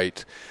to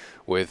right,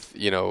 with,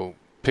 you know,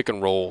 pick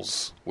and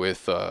rolls,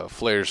 with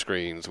flare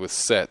screens, with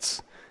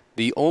sets,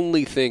 the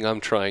only thing I'm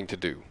trying to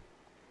do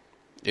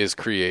is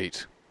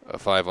create a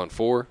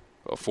 5-on-4,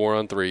 a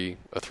 4-on-3,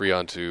 a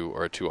 3-on-2,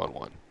 or a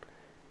 2-on-1.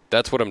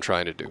 That's what I'm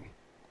trying to do.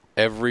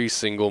 Every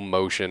single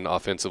motion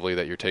offensively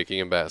that you're taking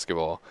in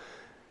basketball,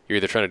 you're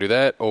either trying to do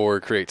that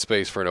or create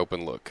space for an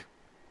open look.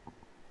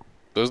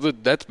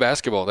 That's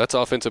basketball. That's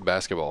offensive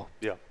basketball.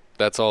 Yeah.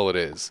 That's all it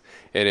is.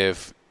 And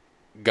if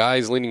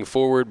guys leaning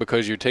forward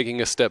because you're taking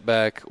a step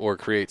back or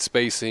create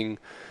spacing,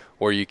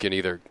 or you can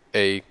either,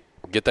 A,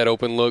 get that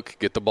open look,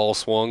 get the ball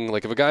swung.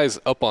 Like if a guy's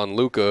up on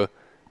Luka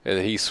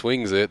and he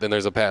swings it, then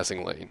there's a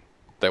passing lane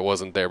that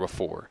wasn't there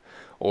before.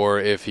 Or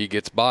if he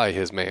gets by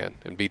his man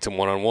and beats him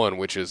one-on-one,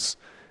 which is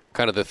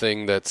kind of the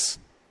thing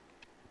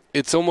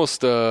it's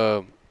almost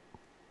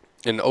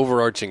an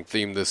overarching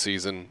theme this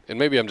season, and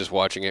maybe I'm just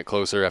watching it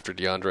closer after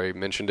DeAndre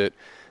mentioned it,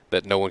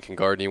 that no one can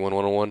guard anyone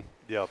one-on-one.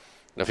 Yeah.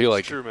 And I feel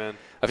like true, man.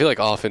 I feel like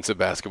offensive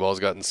basketball has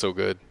gotten so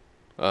good.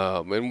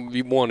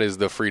 And one is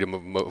the freedom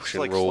of motion it's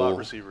like rule. Slot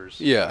receivers.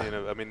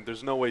 Yeah. I mean,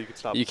 there's no way you can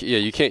stop.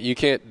 You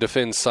can't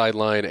defend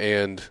sideline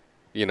and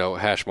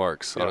hash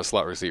marks on a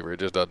slot receiver. It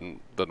just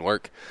doesn't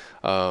work.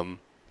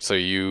 So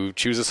you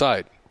choose a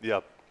side.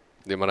 Yep.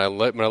 Am I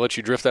let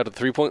you drift out of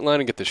the 3-point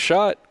line and get the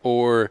shot,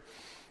 or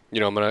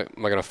am I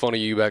gonna funnel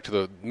you back to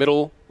the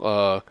middle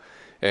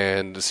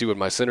and see what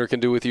my center can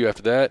do with you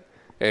after that?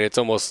 And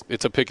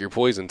it's a pick your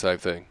poison type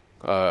thing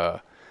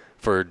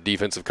for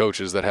defensive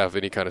coaches that have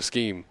any kind of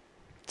scheme.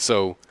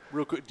 So,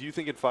 real quick, do you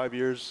think in 5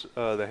 years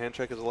the hand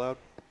check is allowed?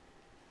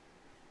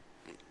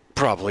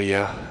 Probably,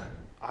 yeah.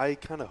 I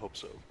kind of hope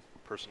so,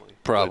 personally.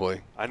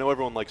 Probably. But I know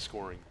everyone likes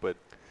scoring, but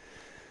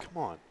come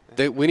on.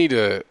 We need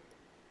to.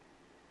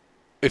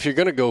 If you're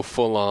going to go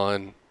full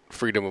on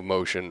freedom of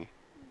motion,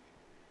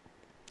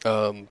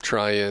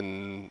 try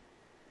and.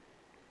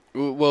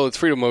 Well, it's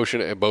freedom of motion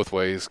in both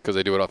ways because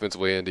they do it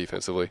offensively and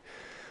defensively.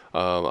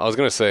 I was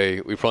going to say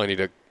we probably need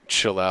to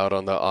chill out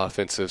on the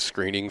offensive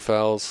screening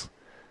fouls.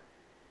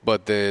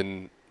 But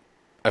then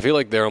I feel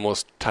like they're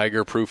almost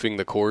tiger-proofing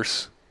the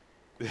course,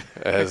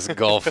 as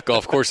golf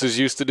courses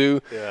used to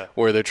do,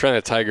 where they're trying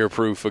to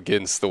tiger-proof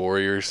against the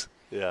Warriors.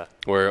 Yeah.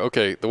 Where,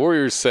 the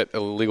Warriors set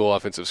illegal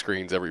offensive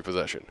screens every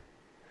possession.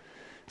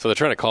 So they're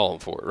trying to call them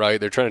for it, right?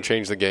 They're trying to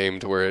change the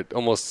game to where it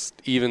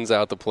almost evens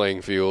out the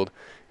playing field,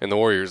 and the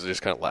Warriors are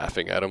just kind of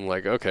laughing at them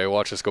like, okay,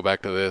 watch us go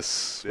back to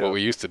this, what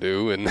we used to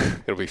do, and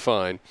it'll be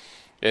fine.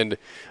 And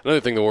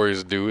another thing the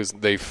Warriors do is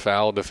they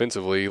foul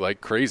defensively like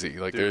crazy.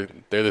 Like they're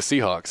the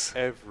Seahawks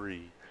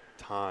every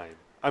time.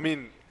 I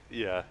mean,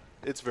 yeah,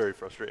 it's very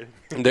frustrating.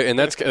 and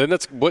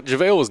that's what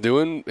JaVale was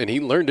doing, and he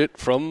learned it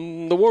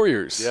from the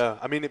Warriors. Yeah,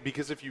 I mean,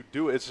 because if you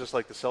do it, it's just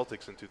like the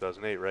Celtics in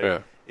 2008, right? Yeah.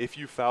 If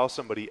you foul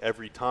somebody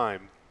every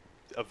time,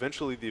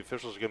 eventually the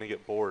officials are going to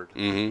get bored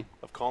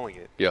of calling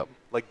it. Yep.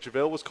 Like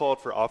JaVale was called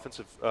for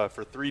offensive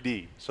for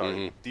 3D,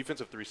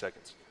 defensive 3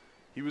 seconds.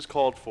 He was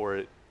called for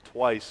it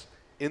twice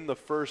in the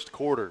first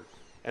quarter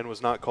and was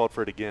not called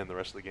for it again the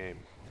rest of the game.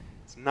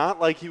 It's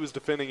not like he was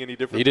defending any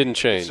different. He didn't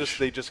change. It's just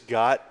they just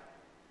got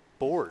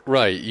bored.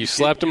 Right. You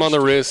slapped him on the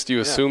wrist. You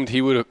assumed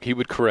he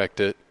would correct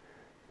it.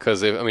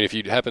 Because, if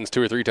it happens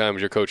 2 or 3 times,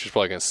 your coach is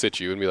probably going to sit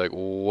you and be like,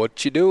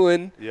 what you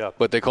doing? Yeah.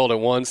 But they called it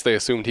once. They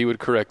assumed he would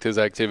correct his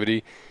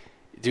activity.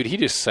 Dude, he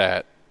just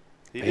sat.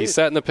 He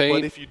sat in the paint.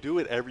 But if you do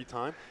it every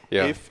time,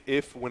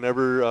 if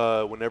whenever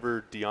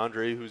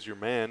DeAndre, who's your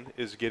man,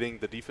 is getting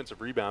the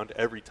defensive rebound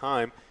every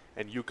time,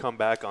 and you come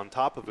back on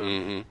top of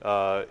him,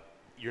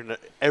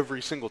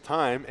 every single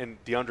time, and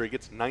DeAndre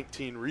gets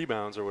 19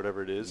 rebounds or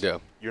whatever it is,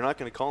 you're not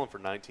going to call him for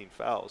 19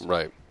 fouls.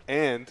 Right.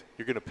 And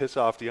you're going to piss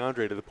off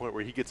DeAndre to the point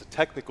where he gets a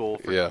technical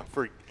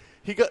for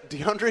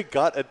DeAndre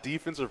got a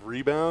defensive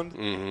rebound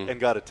and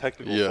got a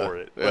technical for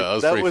it.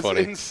 Like, that was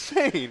funny.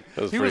 insane.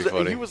 That was pretty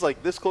funny. He was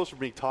like this close from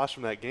being tossed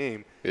from that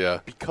game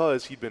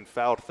because he'd been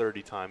fouled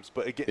 30 times.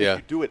 But again, if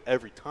you do it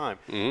every time,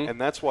 and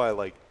that's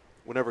why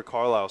whenever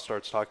Carlisle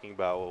starts talking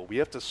about, well, we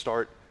have to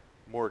start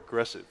more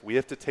aggressive. We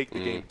have to take the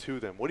game to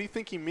them. What do you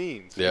think he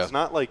means? Yeah. It's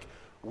not like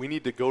we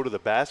need to go to the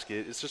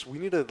basket. It's just we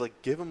need to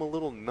give them a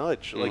little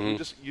nudge. Like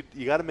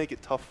you got to make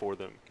it tough for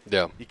them.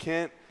 Yeah. You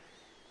can't.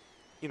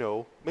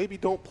 Maybe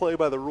don't play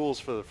by the rules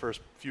for the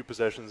first few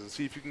possessions and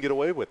see if you can get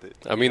away with it.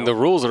 I mean, the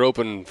rules are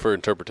open for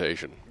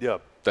interpretation. Yeah.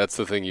 That's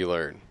the thing you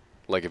learn.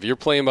 Like, if you're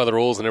playing by the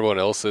rules and everyone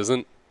else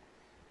isn't,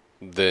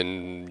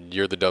 then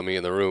you're the dummy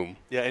in the room.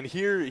 Yeah, and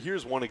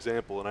here's one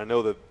example, and I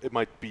know that it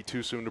might be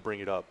too soon to bring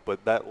it up,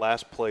 but that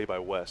last play by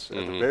Wes at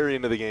the very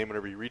end of the game,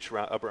 whenever he reached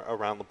around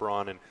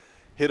LeBron and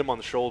hit him on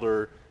the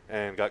shoulder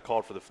and got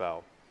called for the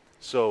foul.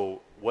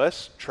 So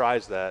Wes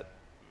tries that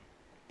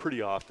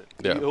pretty often.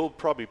 Yeah. He'll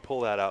probably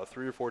pull that out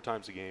 3 or 4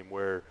 times a game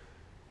where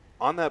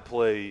on that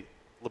play,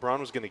 LeBron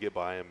was going to get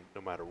by him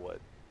no matter what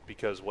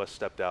because Wes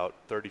stepped out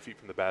 30 feet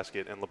from the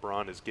basket and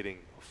LeBron is getting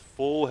a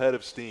full head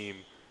of steam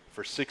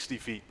for 60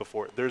 feet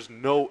before. There's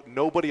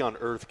nobody on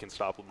earth can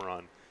stop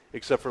LeBron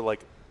except for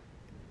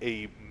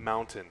a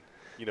mountain.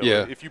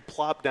 If you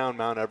plop down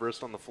Mount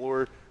Everest on the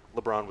floor,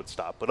 LeBron would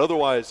stop. But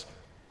otherwise,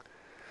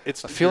 I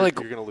feel like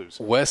you're going to lose.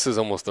 Wes is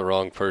almost the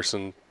wrong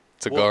person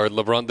to guard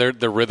LeBron.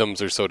 Their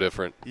rhythms are so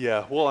different.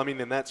 Yeah, well, I mean,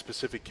 in that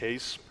specific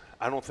case,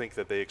 I don't think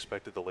that they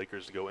expected the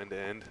Lakers to go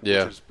end-to-end.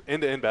 Yeah. Which is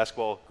end-to-end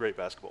basketball, great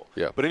basketball.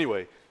 Yeah. But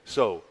anyway,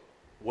 so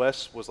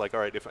Wes was like,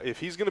 all right, if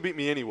he's going to beat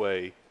me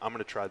anyway, I'm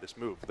going to try this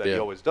move that he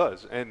always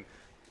does. And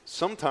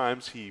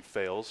sometimes he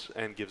fails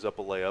and gives up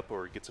a layup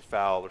or gets a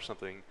foul or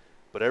something,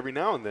 but every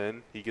now and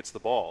then he gets the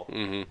ball.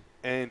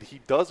 And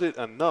he does it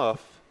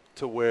enough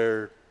to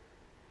where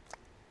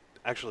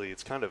 – actually,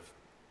 it's kind of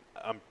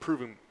 – I'm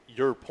proving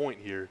your point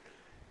here.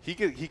 He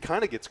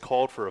kind of gets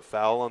called for a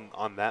foul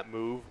on that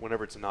move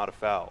whenever it's not a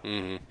foul.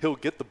 He'll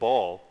get the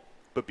ball,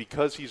 but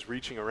because he's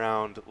reaching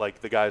around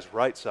the guy's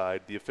right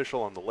side, the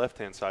official on the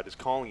left-hand side is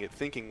calling it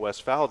thinking Wes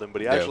fouled him,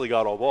 but he actually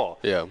got all ball.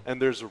 Yeah.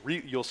 And there's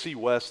you'll see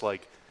Wes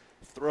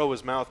throw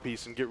his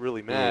mouthpiece and get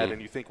really mad,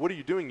 and you think, what are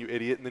you doing, you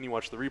idiot? And then you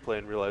watch the replay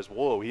and realize,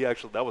 whoa,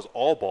 that was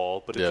all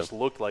ball, but it just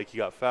looked like he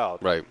got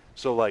fouled. Right.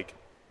 So, like,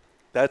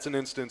 that's an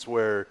instance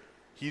where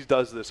he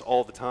does this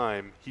all the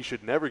time. He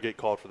should never get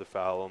called for the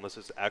foul unless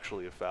it's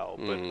actually a foul,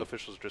 but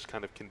officials are just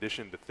kind of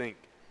conditioned to think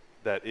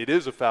that it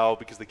is a foul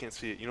because they can't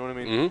see it. You know what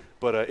I mean?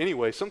 But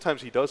anyway,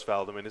 sometimes he does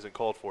foul them and isn't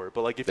called for it.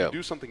 But, like, if you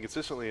do something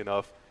consistently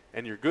enough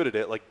and you're good at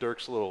it, like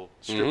Dirk's little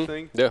strip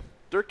thing,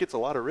 Dirk gets a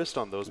lot of wrist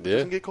on those, but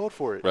doesn't get called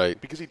for it.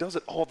 Right. Because he does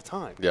it all the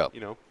time. Yeah.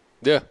 You know?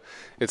 Yeah.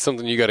 It's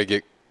something you got to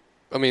get.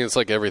 I mean, it's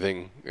like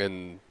everything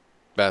in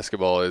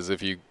basketball is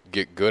if you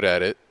get good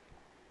at it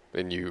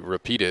and you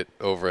repeat it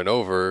over and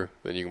over,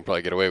 then you can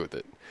probably get away with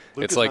it.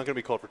 Luka's it's like, not going to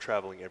be called for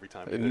traveling every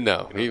time.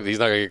 No, he's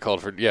not going to get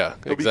called for. Yeah,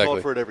 He'll be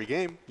called for it every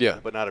game. Yeah,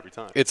 but not every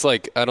time. It's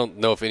like I don't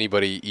know if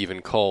anybody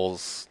even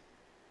calls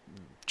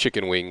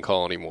chicken wing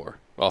call anymore.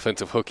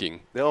 Offensive hooking.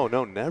 No,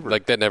 never.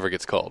 Like that never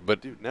gets called.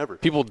 But dude, never.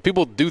 People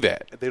do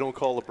that. They don't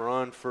call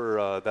LeBron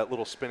for that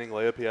little spinning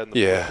layup he had in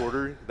the fourth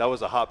quarter. That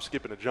was a hop,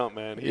 skip, and a jump,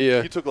 man.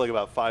 He took like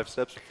about 5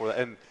 steps before that,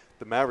 and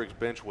the Mavericks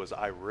bench was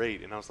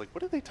irate, and I was like,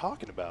 "What are they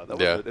talking about?" And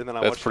then I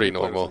that's watched pretty the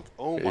replay, normal. Like,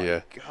 oh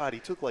my god, he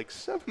took like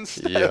 7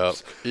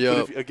 steps.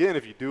 Yep. But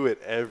if you do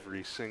it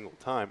every single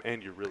time,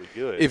 and you're really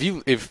good,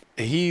 if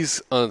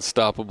he's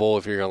unstoppable,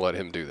 if you're gonna let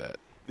him do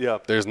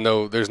that, there's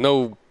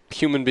no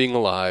human being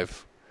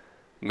alive.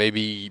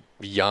 Maybe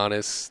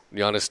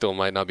Giannis still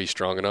might not be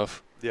strong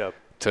enough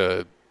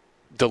to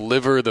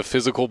deliver the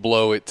physical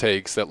blow it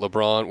takes that when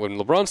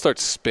LeBron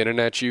starts spinning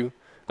at you,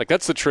 like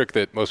that's the trick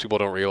that most people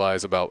don't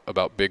realize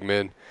about big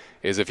men,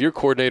 is if you're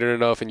coordinated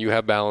enough and you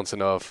have balance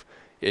enough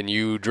and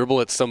you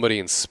dribble at somebody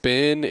and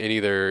spin and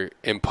either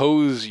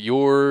impose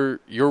your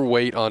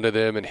weight onto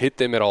them and hit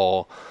them at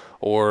all,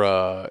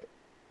 or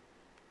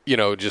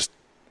just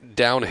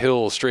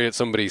downhill straight at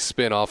somebody's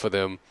spin off of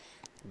them,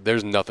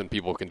 there's nothing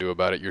people can do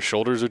about it. Your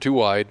shoulders are too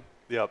wide.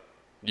 Yep.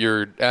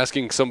 You're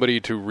asking somebody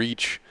to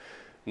reach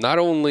not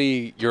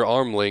only your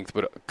arm length,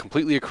 but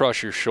completely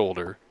across your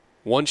shoulder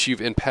once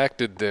you've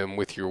impacted them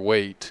with your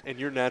weight. And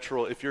you're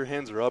natural. If your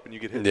hands are up and you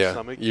get hit in the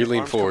stomach, you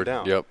lean forward.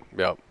 Down.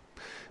 Yep.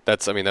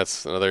 That's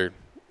another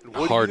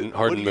hardened move.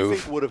 What do you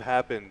think would have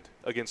happened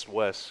against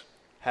Wes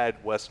had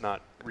Wes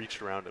not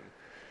reached around him?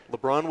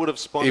 LeBron would have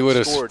spun. He would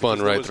have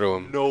spun right through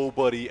him.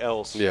 Nobody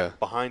else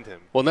behind him.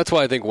 Well, and that's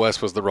why I think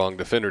Wes was the wrong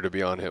defender to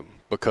be on him,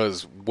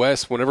 because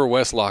whenever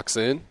Wes locks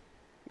in,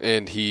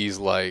 and he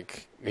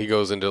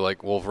goes into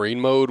like Wolverine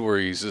mode where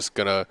he's just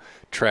gonna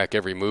track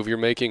every move you're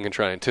making and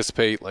try to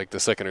anticipate like the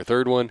second or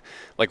third one.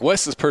 Like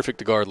Wes is perfect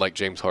to guard like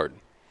James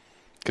Harden,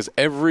 because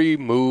every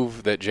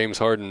move that James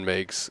Harden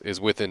makes is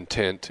with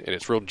intent, and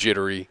it's real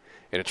jittery,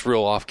 and it's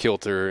real off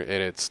kilter,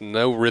 and it's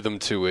no rhythm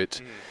to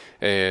it.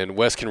 And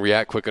Wes can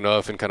react quick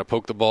enough and kind of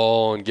poke the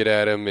ball and get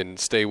at him and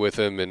stay with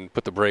him and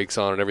put the brakes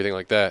on and everything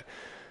like that.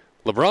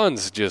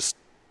 LeBron's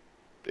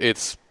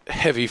it's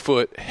heavy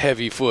foot,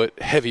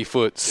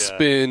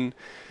 spin.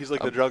 He's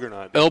like the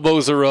juggernaut.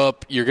 Elbows are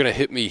up. You're going to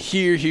hit me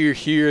here,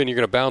 and you're going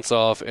to bounce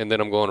off, and then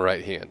I'm going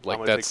right hand. Like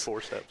I'm going to take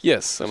 4 steps.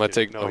 Yes, I'm going to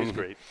take. No, he's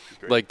great.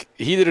 Like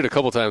he did it a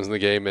couple times in the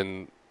game,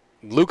 and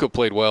Luka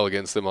played well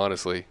against him.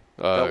 Honestly,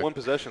 that one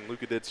possession,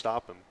 Luka did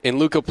stop him. And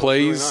Luka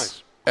plays. Really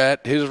nice.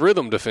 At his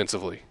rhythm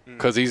defensively,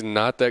 because he's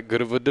not that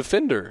good of a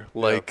defender.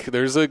 Like,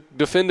 there's a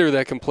defender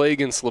that can play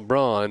against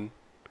LeBron.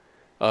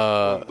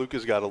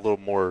 Luka's got a little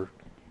more.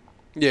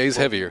 Yeah, he's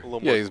heavier.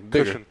 Yeah, he's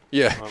bigger.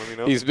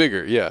 Yeah, he's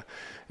bigger. Yeah,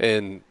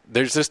 and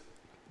there's just.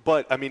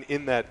 But I mean,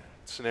 in that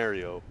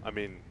scenario,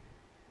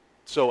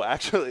 so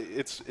actually,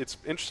 it's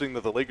interesting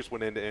that the Lakers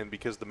went end to end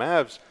because the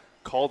Mavs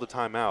called a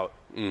timeout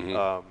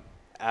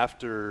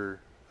after.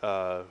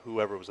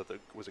 Whoever was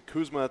was it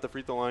Kuzma at the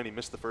free throw line? He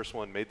missed the first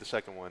one, made the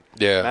second one.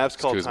 Yeah, Mavs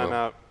called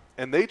timeout,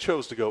 and they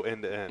chose to go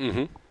end to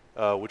end,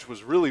 which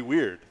was really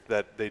weird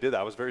that they did that.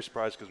 I was very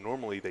surprised because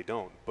normally they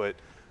don't, but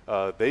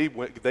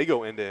they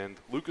go end to end.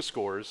 Luka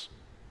scores,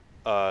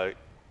 and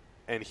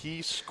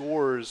he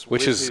scores,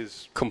 which with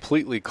is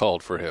completely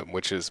called for him,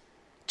 which is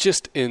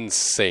just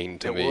insane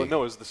to me. Well,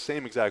 no, it was the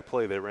same exact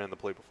play they ran the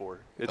play before.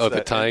 It's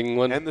the tying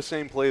one, and the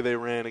same play they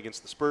ran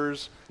against the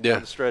Spurs down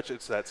the stretch.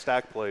 It's that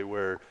stack play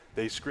where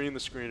they screen the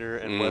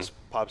screener and West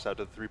pops out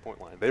to the 3-point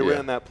line. They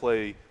ran that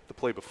play the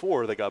play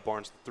before. They got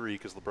Barnes the 3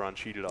 because LeBron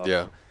cheated off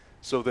him.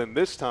 So then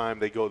this time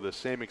they go the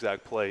same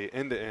exact play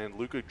end to end.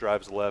 Luka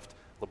drives left.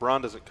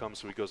 LeBron doesn't come,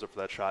 so he goes up for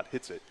that shot,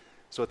 hits it.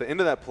 So at the end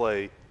of that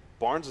play,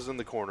 Barnes is in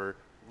the corner.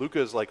 Luka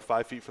is like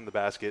 5 feet from the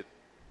basket.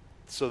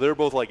 So they're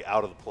both like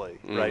out of the play,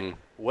 right?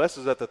 Wes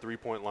is at the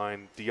 3-point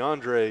line.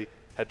 DeAndre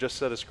had just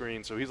set a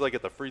screen, so he's like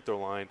at the free throw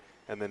line.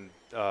 And then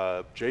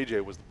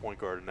JJ was the point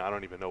guard, and I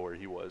don't even know where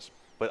he was.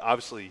 But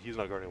obviously, he's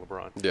not guarding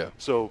LeBron. Yeah.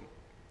 So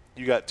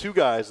you got 2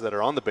 guys that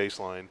are on the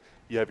baseline.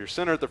 You have your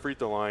center at the free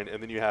throw line,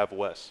 and then you have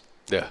Wes.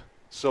 Yeah.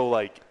 So,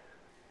 like.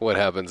 What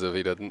happens if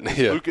he doesn't?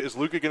 Is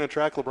Luka going to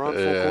track LeBron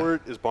full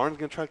court? Is Barnes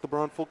going to track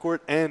LeBron full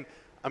court? And,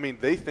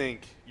 they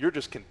think you're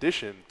just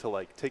conditioned to,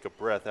 like, take a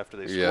breath after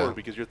they score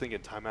because you're thinking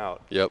timeout.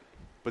 Yep.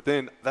 But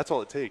then that's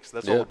all it takes.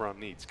 That's all LeBron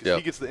needs because Yep.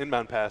 he gets the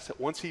inbound pass.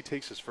 Once he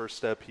takes his first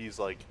step, he's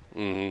like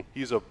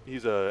he's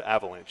a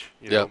avalanche.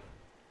 You Yep. know?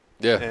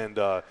 Yeah.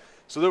 And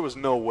so there was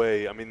no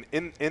way. I mean,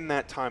 in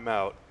that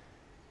timeout,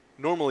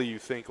 normally you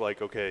think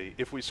like, okay,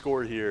 if we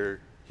score here,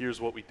 here's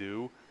what we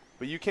do.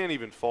 But you can't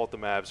even fault the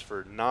Mavs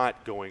for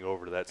not going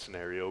over to that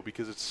scenario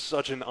because it's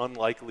such an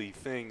unlikely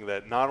thing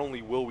that not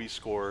only will we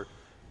score,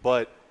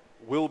 but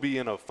we'll be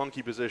in a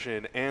funky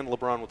position and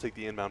LeBron will take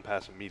the inbound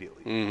pass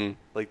immediately. Mm-hmm.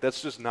 Like,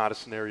 that's just not a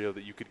scenario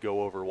that you could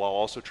go over while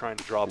also trying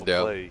to draw up a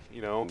play,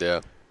 you know? Yeah.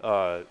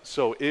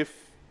 So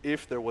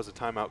if there was a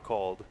timeout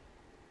called,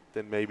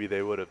 then maybe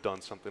they would have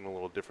done something a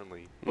little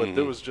differently. But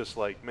there was just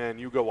like, man,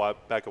 you go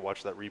back and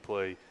watch that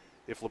replay.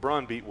 If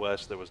LeBron beat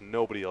West, there was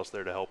nobody else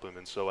there to help him.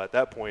 And so at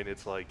that point,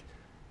 it's like,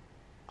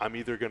 I'm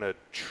either going to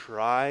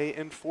try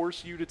and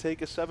force you to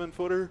take a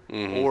 7-footer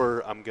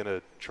or I'm going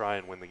to try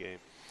and win the game.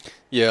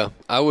 Yeah,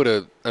 I would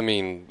have. I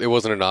mean, it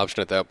wasn't an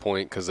option at that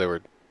point because they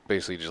were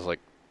basically just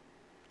like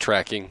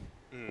tracking.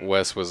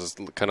 Wes was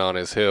kind of on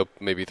his hip,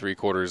 maybe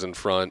 3/4 in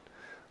front.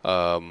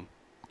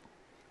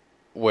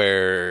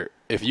 Where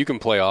if you can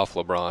play off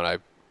LeBron,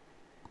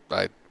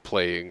 I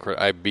play.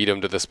 I beat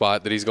him to the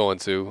spot that he's going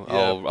to.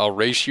 Yeah. I'll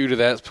race you to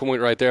that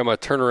point right there. I'm gonna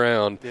turn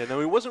around. Yeah, no,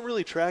 he wasn't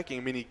really tracking.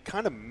 I mean, he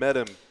kind of met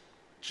him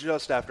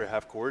just after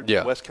half court.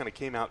 Yeah. West kind of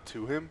came out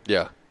to him.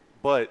 Yeah.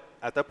 But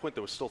at that point,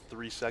 there was still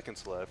 3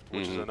 seconds left,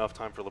 which is enough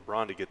time for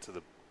LeBron to get to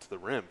the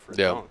rim for a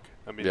dunk.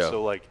 I mean,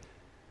 so like,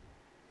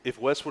 if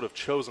West would have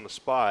chosen a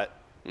spot,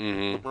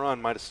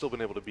 LeBron might have still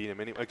been able to beat him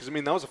anyway. Because I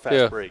mean, that was a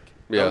fast break.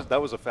 That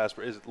was a fast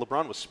break.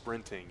 LeBron was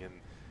sprinting, and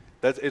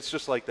it's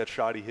just like that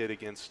shot he hit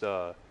against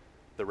the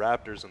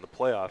Raptors in the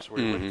playoffs,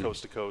 where he went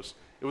coast to coast.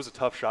 It was a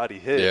tough shot he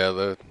hit.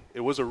 Yeah.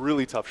 It was a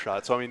really tough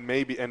shot. So I mean,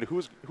 maybe. And who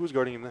was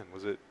guarding him then?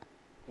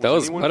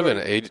 Might have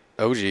been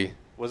OG.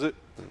 Was it?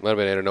 Might have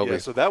been Anunoby. Yeah,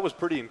 so that was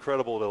pretty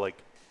incredible to, like,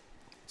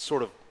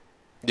 sort of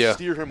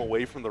steer him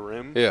away from the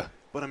rim. Yeah.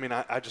 But, I mean,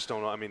 I just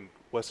don't know. I mean,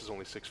 West is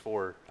only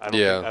 6'4". I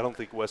don't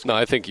think West No,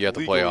 I think you have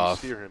to play off.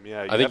 Steer him.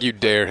 Yeah, I think you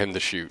dare him to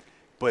shoot.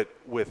 But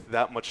with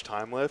that much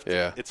time left,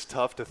 it's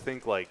tough to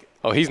think, like,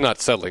 oh, he's not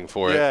settling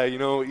for it. Yeah, you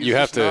know, you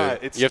have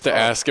to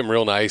ask him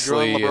real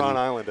nicely. You're on LeBron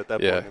Island at that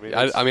point.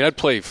 I mean, I'd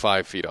play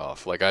 5 feet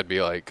off. Like, I'd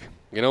be like,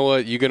 you know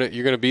what, you're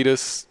gonna beat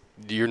us.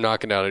 You're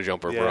knocking down a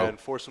jumper, bro. Yeah, and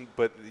force him.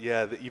 But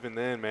even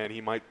then, man,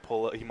 he might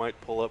pull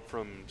up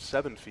from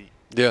 7 feet.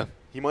 Yeah,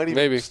 he might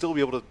even still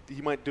be able to.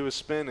 He might do a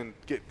spin and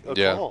get a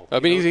call. I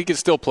mean, he could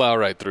still plow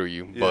right through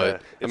you.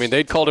 But I mean,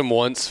 they'd called him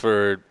once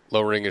for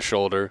lowering his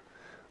shoulder,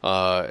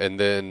 and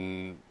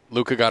then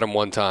Luka got him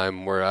one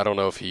time where I don't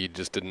know if he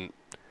just didn't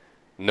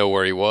know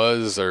where he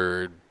was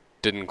or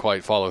didn't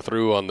quite follow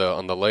through on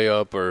the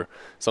layup or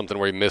something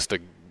where he missed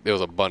it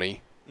was a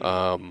bunny.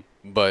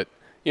 But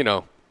you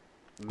know.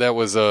 That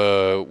was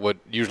what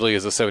usually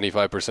is a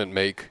 75%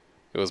 make.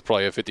 It was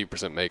probably a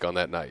 50% make on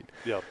that night.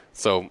 Yep.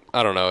 So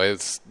I don't know.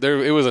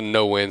 It was a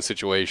no-win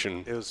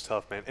situation. It was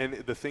tough, man. And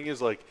the thing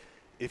is, like,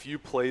 if you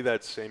play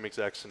that same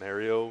exact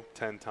scenario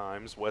 10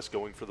 times, West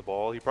going for the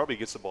ball, he probably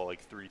gets the ball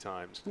like 3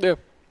 times. Yeah.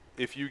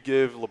 If you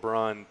give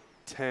LeBron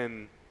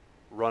 10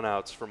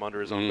 runouts from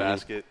under his own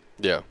basket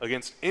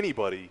against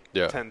anybody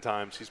 10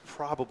 times, he's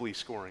probably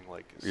scoring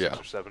like 6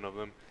 or 7 of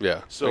them.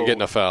 Yeah. So and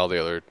getting a foul the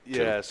other.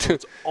 Yeah. So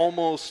it's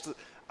almost.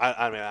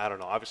 I mean, I don't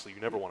know. Obviously,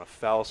 you never want to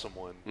foul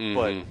someone,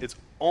 but it's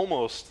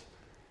almost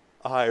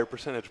a higher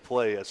percentage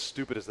play, as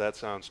stupid as that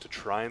sounds, to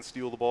try and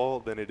steal the ball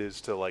than it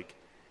is to, like,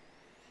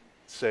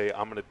 say,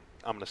 I'm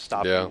gonna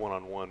stop you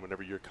one-on-one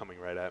whenever you're coming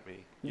right at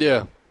me.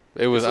 Yeah.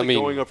 It was. It's like I mean,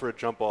 going up for a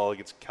jump ball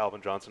against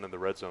Calvin Johnson in the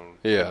red zone.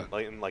 Yeah.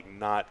 And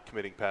not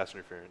committing pass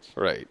interference.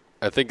 Right.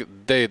 I think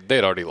they'd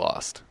already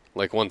lost.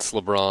 Like once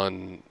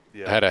LeBron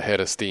had a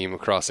head of steam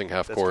crossing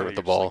half court with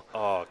the ball. Like,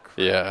 oh, crap.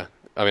 Yeah.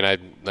 I mean,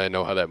 I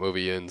know how that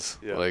movie ends.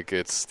 Yeah. Like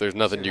there's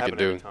nothing you can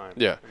do.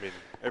 Yeah. I mean,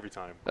 every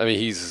time. I mean,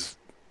 he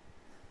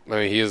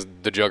is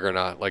the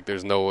juggernaut. Like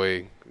there's no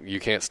way you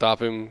can't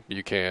stop him.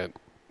 You can't.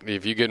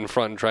 If you get in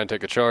front and try and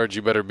take a charge,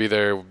 you better be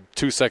there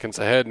 2 seconds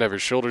ahead and have your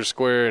shoulders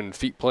square and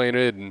feet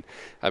planted. And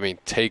I mean,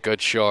 take a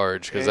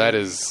charge because that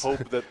is.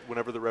 Hope that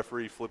whenever the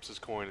referee flips his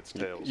coin, it's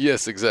tails.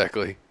 Yes,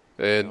 exactly.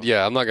 And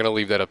I'm not going to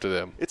leave that up to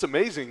them. It's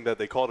amazing that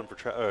they called him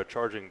for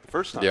charging the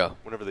first time. Yeah.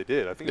 Whenever they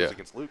did, I think it was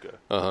against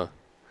Luka.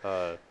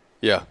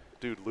 Yeah.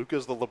 Dude,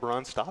 Luka's the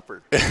LeBron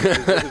stopper. Is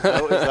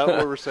that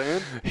what we're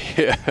saying?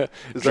 Yeah.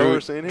 Is that what we're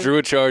saying here? Drew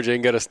a charge,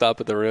 ain't got to stop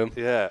at the rim.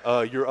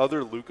 Yeah. Your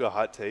other Luka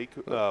hot take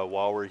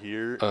while we're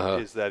here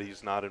is that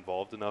he's not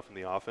involved enough in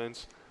the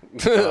offense.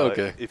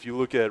 Okay. If you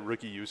look at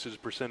rookie usage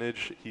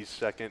percentage, he's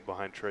second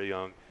behind Trae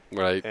Young.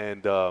 Right.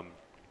 And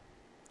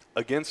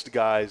against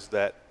guys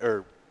that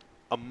are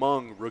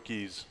among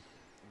rookies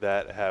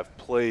that have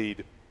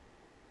played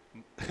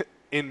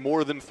in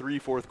more than 3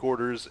 fourth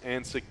quarters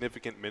and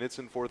significant minutes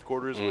in fourth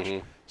quarters,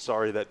 which,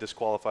 sorry, that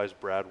disqualifies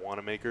Brad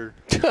Wanamaker.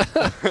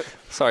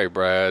 Sorry,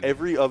 Brad.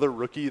 Every other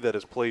rookie that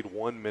has played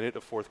 1 minute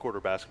of fourth quarter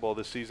basketball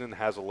this season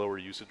has a lower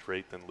usage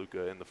rate than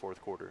Luka in the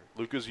fourth quarter.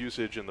 Luka's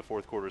usage in the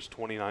fourth quarter is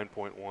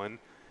 29.1.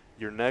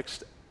 Your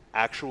next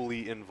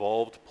actually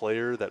involved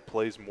player that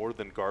plays more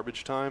than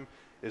garbage time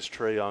is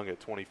Trae Young at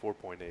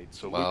 24.8.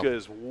 So Wow. Luka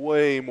is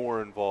way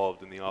more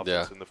involved in the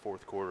offense in the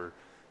fourth quarter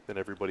than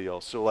everybody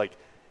else. So like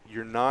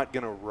you're not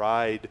gonna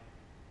ride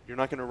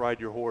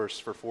your horse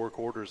for 4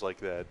 quarters like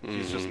that.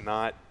 He's just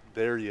not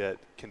there yet,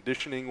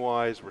 conditioning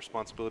wise,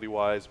 responsibility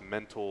wise,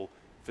 mental,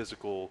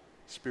 physical,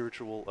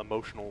 spiritual,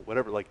 emotional,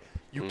 whatever. Like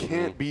you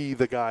can't be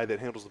the guy that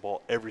handles the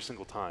ball every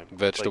single time.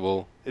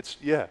 Vegetable. Like,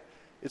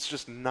 it's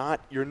just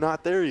not. You're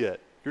not there yet.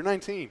 You're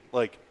 19.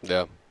 Like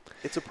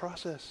it's a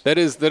process. That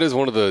is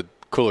one of the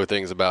cooler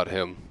things about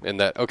him, and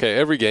that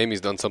every game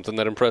he's done something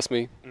that impressed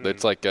me.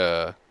 It's like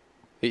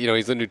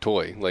he's a new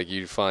toy. Like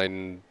you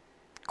find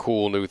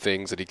cool new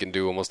things that he can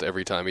do almost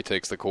every time he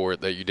takes the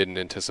court that you didn't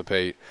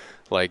anticipate.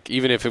 Like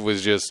even if it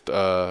was just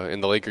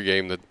in the Laker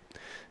game that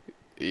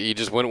he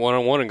just went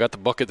one-on-one and got the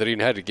bucket that he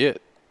had to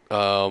get.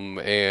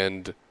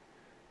 And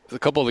a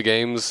couple of the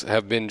games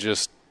have been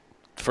just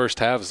first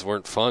halves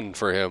weren't fun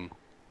for him.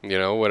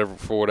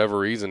 For whatever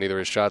reason, either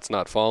his shot's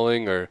not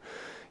falling or,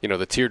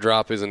 the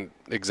teardrop isn't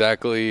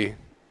exactly,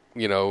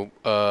 hitting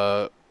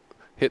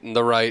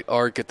the right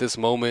arc at this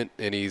moment,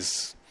 and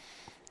he's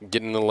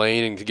getting in the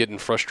lane and getting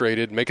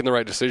frustrated, making the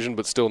right decision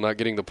but still not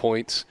getting the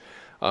points.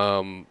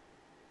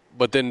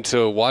 But then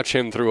to watch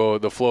him through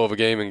the flow of a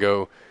game and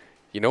go,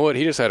 you know what,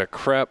 he just had a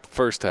crap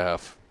first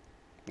half.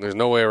 There's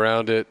no way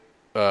around it.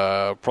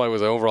 Probably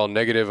was an overall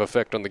negative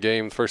effect on the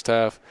game first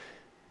half.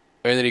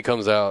 And then he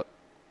comes out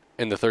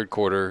in the third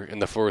quarter, in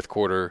the fourth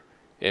quarter,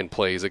 and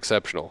plays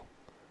exceptional.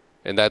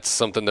 And that's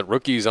something that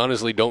rookies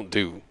honestly don't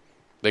do.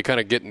 They kind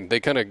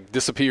of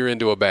disappear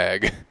into a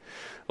bag.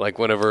 Like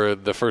whenever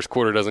the first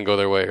quarter doesn't go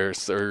their way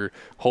or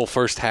whole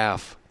first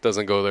half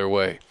doesn't go their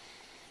way.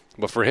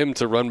 But for him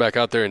to run back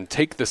out there and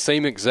take the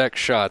same exact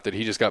shot that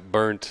he just got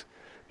burnt,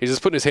 he's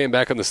just putting his hand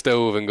back on the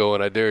stove and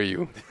going, I dare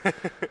you.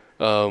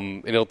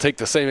 And he'll take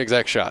the same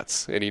exact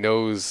shots. And he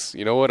knows,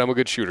 you know what, I'm a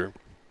good shooter.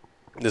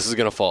 This is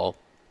going to fall.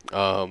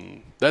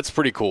 That's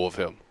pretty cool of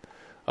him.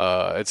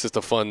 It's just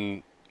a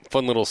fun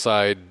little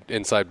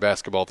inside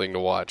basketball thing to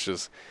watch.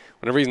 Is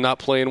whenever he's not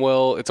playing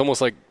well, it's almost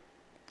like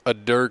a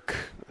Dirk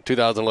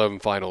 2011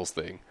 finals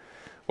thing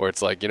where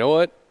it's like, you know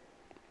what?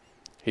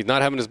 He's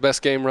not having his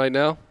best game right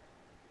now.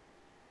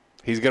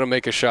 He's going to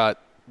make a shot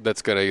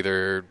that's going to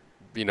either,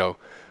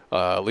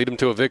 lead him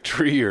to a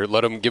victory or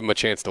give him a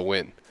chance to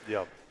win.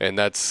 Yep. And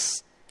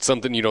that's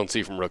something you don't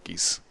see from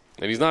rookies.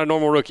 And he's not a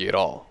normal rookie at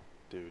all.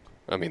 Dude.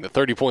 I mean, the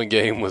 30-point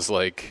game was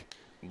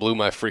blew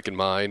my freaking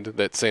mind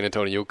that San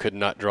Antonio could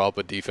not draw up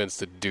a defense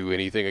to do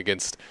anything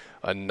against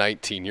a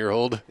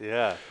 19-year-old.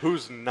 Yeah,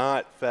 who's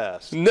not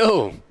fast.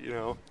 No.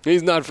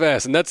 He's not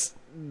fast. And that's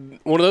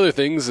one of the other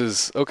things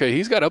is,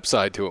 he's got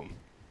upside to him.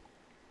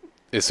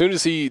 As soon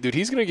as he's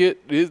going to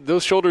get –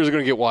 those shoulders are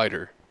going to get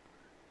wider.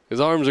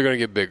 His arms are going to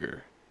get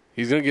bigger.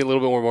 He's going to get a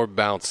little bit more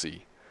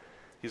bouncy.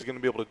 He's going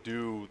to be able to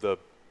do the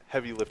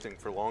heavy lifting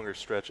for longer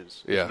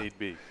stretches if need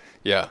be.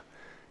 Yeah.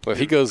 But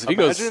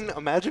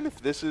Imagine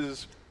if this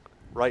is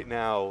right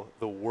now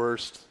the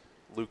worst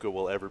Luka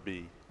will ever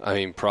be. I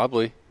mean,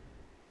 probably.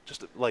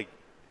 Just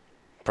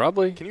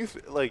probably. Can you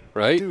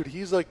right? Dude,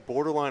 he's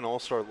borderline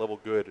all-star level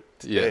good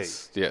today.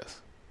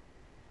 Yes.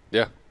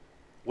 Yeah.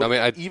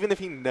 Even if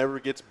he never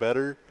gets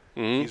better,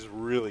 he's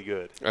really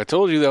good. I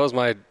told you that was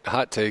my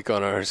hot take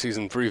on our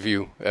season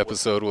preview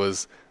episode.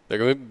 Was they're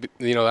going to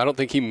be, I don't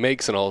think he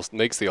makes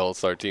the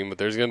All-Star team, but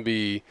there's going to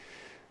be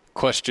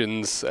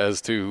questions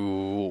as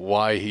to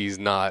why he's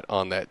not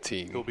on that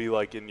team. He'll be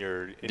in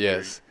your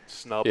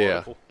snub yeah.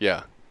 article.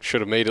 Yeah.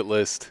 Should have made it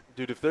list.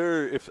 Dude, it's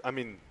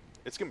going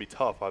to be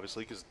tough,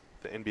 obviously, because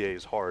the NBA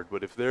is hard.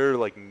 But if they're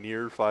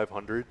near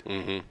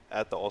 500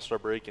 at the All-Star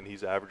break and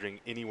he's averaging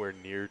anywhere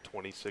near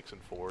 26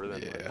 and 4,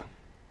 then it's going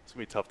to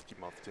be tough to keep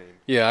him off the team.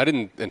 Yeah, I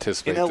didn't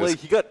anticipate in LA,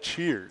 this. he got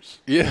cheers.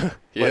 Yeah,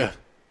 yeah.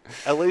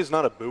 LA's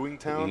not a booing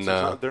town.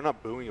 No. So they're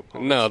not booing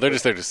opponents. No, they're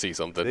just there to see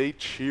something. They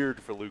cheered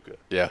for Luka.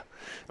 Yeah.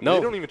 They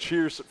don't even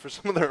cheer for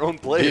some of their own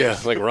players. Yeah,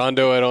 like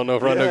Rondo. I don't know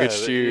if Rondo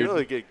gets cheered.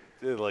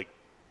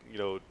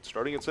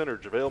 Starting at center,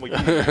 JaVale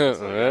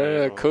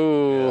McGee. Yeah,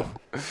 cool.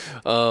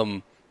 Yeah.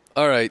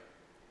 All right.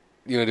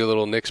 You want to do a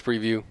little Knicks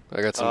preview?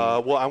 I got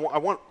some. Well, I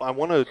want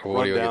to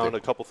run down a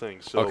couple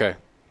things. So, okay,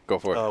 go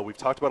for it. We've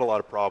talked about a lot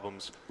of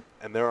problems,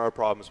 and there are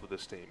problems with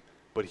this team.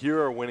 But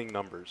here are winning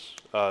numbers.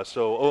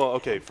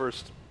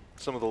 First,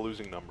 some of the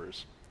losing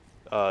numbers.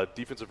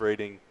 Defensive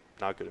rating,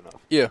 not good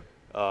enough. Yeah.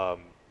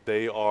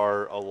 They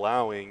are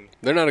allowing.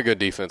 They're not a good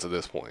defense at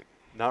this point.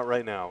 Not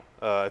right now.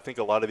 I think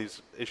a lot of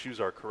these issues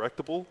are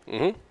correctable.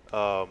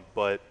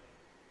 But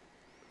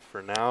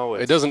for now,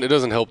 it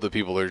doesn't help that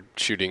people are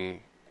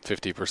shooting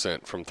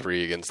 50% from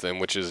three against them,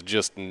 which is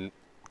just.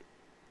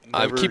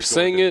 I keep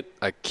saying it.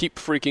 I keep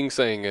freaking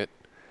saying it.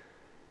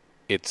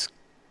 It's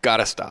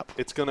gotta stop.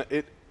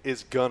 It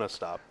is gonna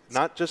stop.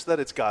 Not just that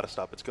it's gotta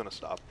stop. It's gonna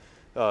stop.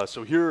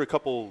 So here are a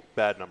couple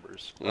bad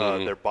numbers.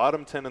 They're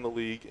bottom 10 in the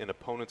league in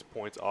opponents'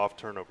 points off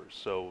turnovers.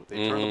 So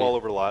they turn the ball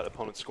over a lot.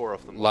 Opponents score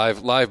off them.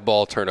 Live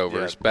ball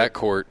turnovers,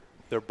 backcourt.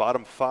 They're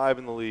bottom 5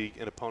 in the league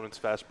in opponents'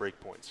 fast break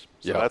points.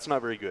 So that's not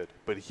very good.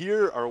 But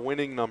here are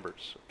winning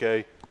numbers,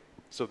 okay?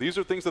 So these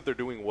are things that they're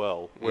doing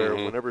well, where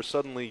whenever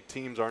suddenly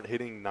teams aren't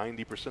hitting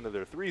 90% of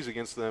their threes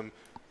against them,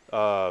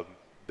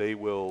 they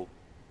will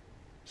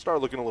start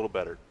looking a little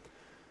better.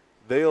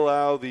 They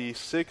allow the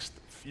 6th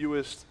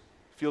fewest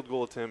field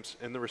goal attempts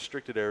in the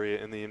restricted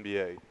area in the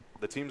NBA.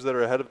 The teams that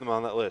are ahead of them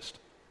on that list,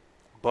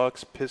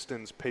 Bucks,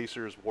 Pistons,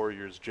 Pacers,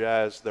 Warriors,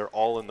 Jazz, they're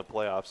all in the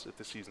playoffs if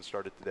the season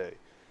started today.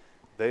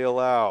 They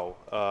allow,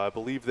 I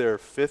believe they're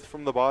 5th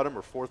from the bottom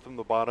or 4th from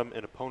the bottom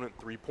in opponent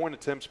three-point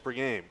attempts per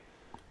game.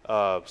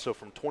 So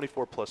from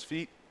 24-plus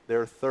feet,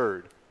 they're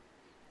 3rd.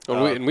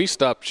 And we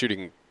stopped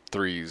shooting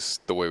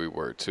threes the way we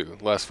were, too.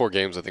 Last 4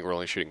 games, I think we're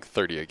only shooting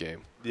 30 a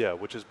game. Yeah,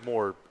 which is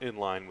more in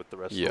line with the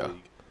rest of the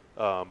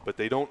league. But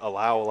they don't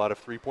allow a lot of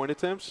three-point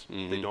attempts.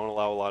 They don't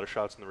allow a lot of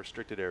shots in the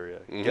restricted area.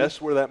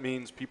 Guess where that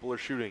means people are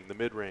shooting? The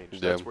mid-range.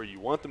 That's where you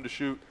want them to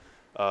shoot.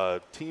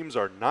 Teams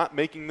are not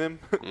making them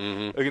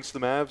against the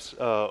Mavs.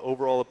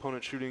 Overall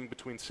opponent shooting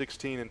between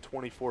 16 and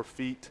 24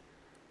 feet.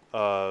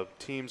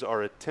 Teams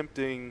are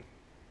attempting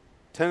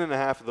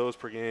 10.5 of those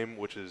per game,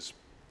 which is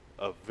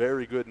a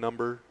very good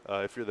number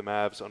if you're the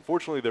Mavs.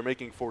 Unfortunately, they're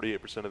making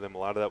 48% of them. A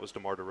lot of that was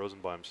DeMar DeRozan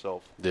by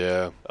himself.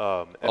 Yeah.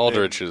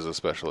 Aldridge is a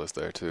specialist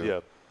there, too. Yeah.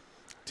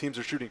 Teams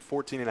are shooting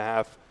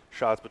 14.5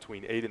 shots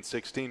between 8 and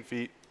 16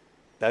 feet.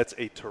 That's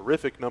a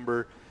terrific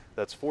number.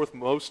 That's 4th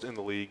most in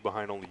the league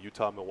behind only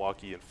Utah,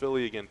 Milwaukee, and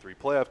Philly. Again, 3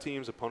 playoff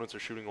teams. Opponents are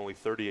shooting only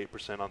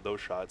 38% on those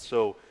shots.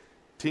 So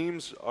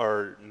teams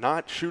are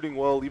not shooting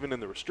well even in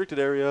the restricted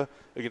area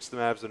against the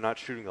Mavs. They're not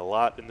shooting a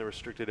lot in the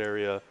restricted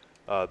area.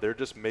 They're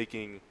just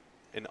making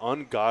an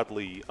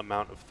ungodly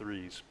amount of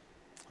threes.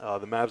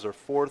 The Mavs are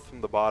 4th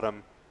from the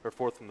bottom, or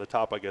 4th from the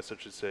top, I guess I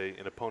should say,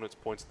 in opponents'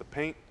 points to the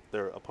paint.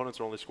 Their opponents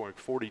are only scoring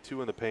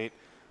 42 in the paint.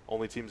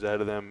 Only teams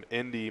ahead of them,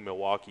 Indy,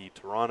 Milwaukee,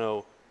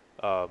 Toronto.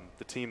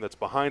 The team that's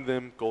behind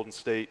them, Golden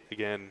State.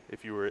 Again,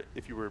 if you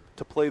were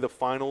to play the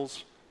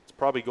finals, it's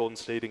probably Golden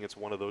State against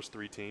one of those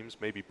 3 teams.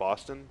 Maybe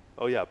Boston.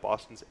 Oh yeah,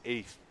 Boston's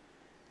 8th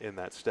in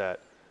that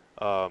stat.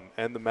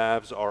 And the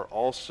Mavs are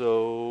also.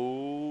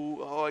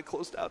 Oh, I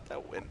closed out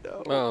that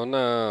window. Oh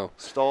no!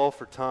 Stall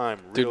for time,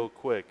 real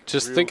quick.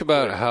 Just think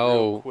about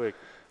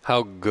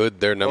how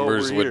good their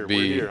numbers would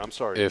be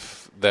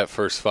if that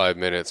first 5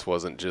 minutes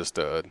wasn't just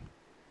a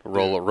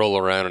roll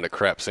around in a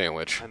crap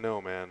sandwich. I know,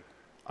 man.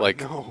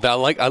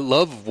 I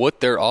love what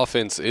their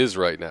offense is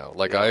right now.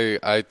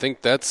 I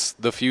think that's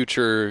the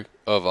future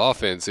of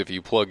offense if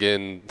you plug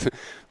in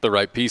the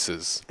right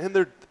pieces. And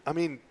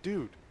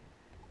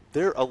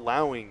they're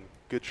allowing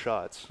good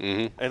shots.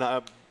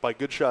 And by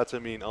good shots, I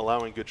mean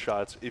allowing good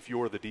shots if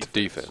you're the defense.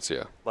 Defense,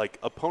 yeah. Like,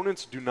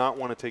 opponents do not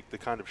want to take the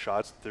kind of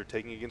shots that they're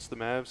taking against the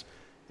Mavs.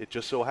 It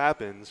just so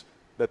happens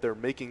that they're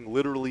making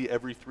literally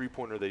every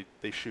three-pointer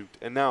they shoot.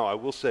 And now, I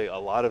will say, a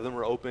lot of them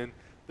are open.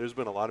 There's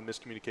been a lot of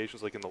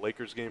miscommunications, like in the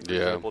Lakers game, for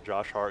example.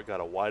 Josh Hart got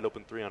a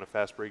wide-open 3 on a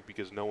fast break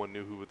because no one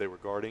knew who they were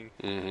guarding.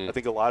 I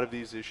think a lot of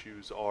these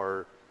issues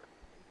are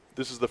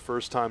this is the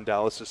first time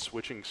Dallas is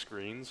switching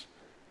screens.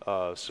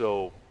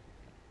 So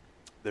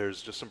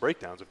there's just some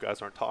breakdowns if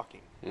guys aren't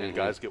talking and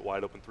guys get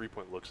wide-open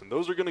three-point looks. And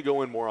those are going to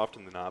go in more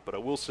often than not. But I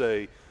will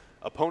say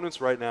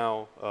opponents right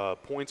now,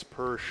 points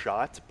per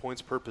shot,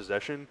 points per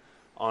possession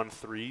on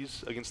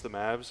threes against the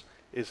Mavs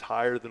is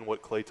higher than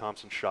what Klay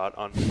Thompson shot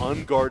on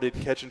unguarded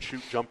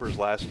catch-and-shoot jumpers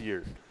last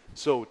year.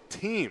 So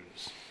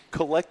teams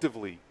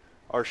collectively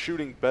are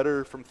shooting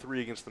better from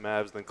 3 against the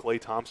Mavs than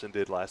Klay Thompson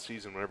did last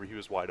season whenever he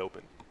was wide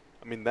open.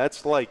 I mean,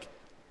 that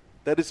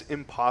is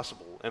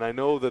impossible. And I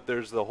know that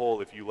there's the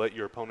whole if you let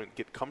your opponent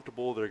get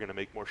comfortable, they're going to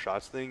make more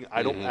shots thing.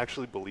 I don't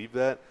actually believe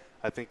that.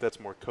 I think that's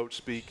more coach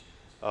speak.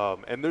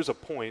 And there's a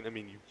point. I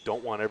mean, you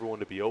don't want everyone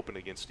to be open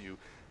against you.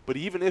 But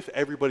even if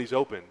everybody's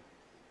open,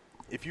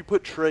 if you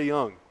put Trae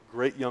Young,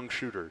 great young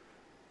shooter,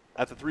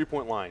 at the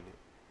three-point line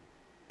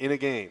in a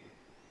game,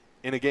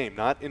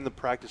 not in the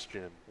practice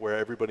gym where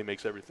everybody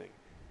makes everything,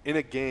 in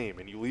a game,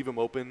 and you leave him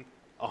open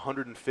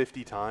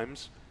 150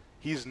 times,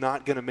 he's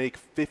not going to make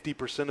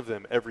 50% of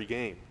them every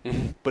game.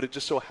 But it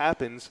just so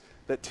happens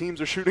that teams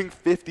are shooting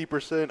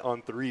 50%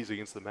 on threes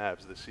against the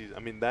Mavs this season. I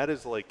mean,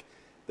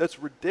 that's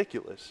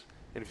ridiculous.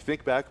 And if you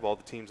think back of all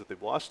the teams that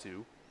they've lost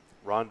to,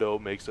 Rondo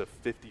makes a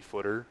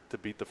 50-footer to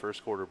beat the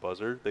first quarter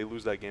buzzer. They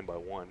lose that game by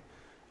 1.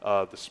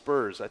 The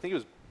Spurs, I think it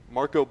was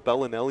Marco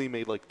Bellinelli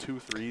made like 2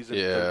 threes in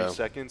 30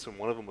 seconds, and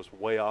one of them was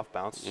way off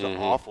balance. It's an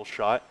awful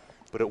shot,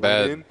 but it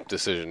went in. Bad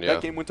decision,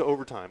 That game went to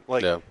overtime.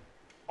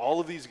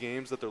 All of these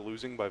games that they're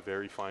losing by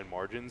very fine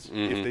margins,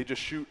 if they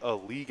just shoot a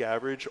league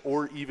average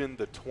or even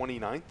the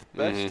 29th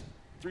best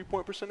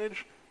three-point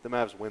percentage, the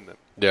Mavs win them.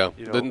 Yeah.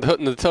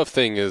 The tough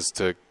thing is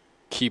to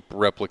keep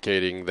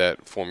replicating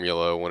that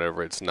formula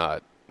whenever it's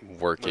not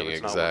working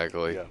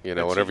exactly.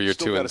 Whenever you're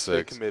 2 and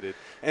 6. Committed.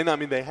 And I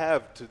mean, they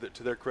have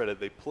to their credit,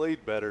 they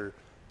played better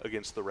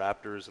against the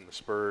Raptors and the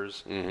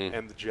Spurs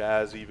and the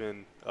Jazz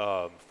even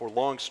for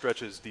long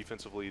stretches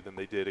defensively than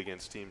they did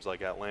against teams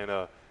like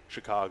Atlanta,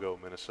 Chicago,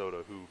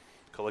 Minnesota, who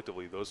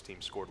collectively those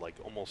teams scored like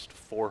almost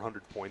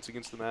 400 points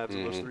against the Mavs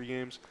in those 3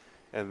 games.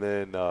 and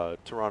then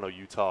Toronto,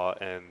 Utah,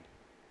 and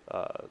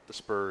the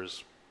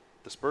Spurs.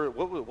 The Spurs.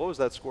 What was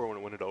that score when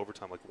it went into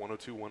overtime? Like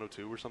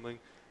 102 or something.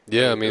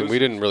 Yeah, I mean, we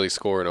didn't really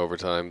score in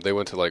overtime. They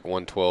went to like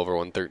 112 or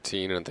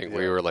 113, and I think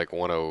we were like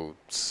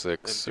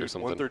 106 or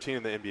something. 113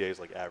 in the NBA is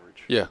like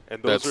average. Yeah,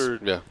 and those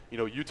are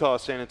Utah,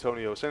 San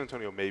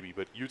Antonio maybe,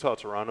 but Utah,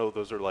 Toronto,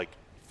 those are like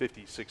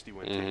 50, 60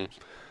 win teams.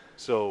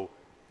 So,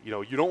 you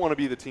don't want to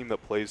be the team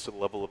that plays to the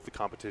level of the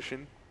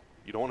competition.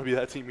 You don't want to be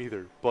that team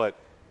either. But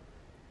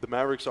the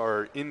Mavericks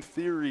are, in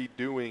theory,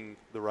 doing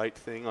the right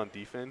thing on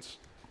defense.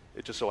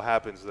 It just so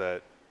happens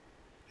that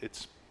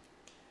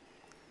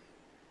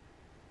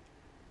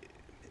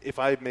if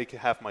I make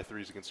half my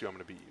threes against you, I'm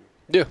going to beat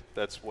you. Yeah.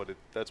 That's what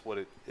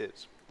it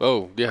is.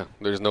 Oh, yeah.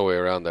 There's no way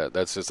around that.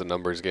 That's just a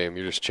numbers game.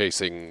 You're just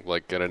chasing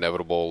like an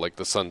inevitable, like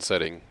the sun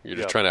setting. You're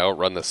just trying to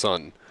outrun the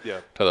sun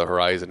to the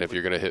horizon if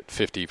you're going to hit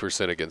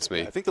 50% against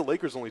me. I think the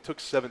Lakers only took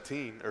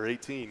 17 or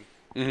 18,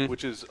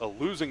 which is a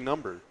losing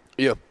number.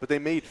 Yeah. But they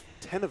made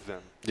 10 of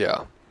them.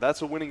 Yeah.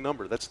 That's a winning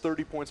number. That's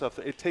 30 points off.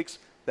 It takes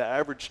the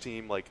average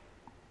team like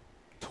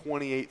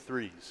 28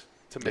 threes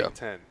to make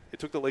 10. It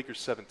took the Lakers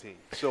 17.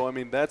 So I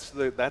mean that's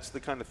the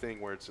kind of thing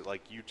where it's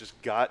like you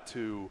got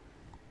to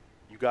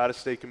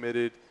stay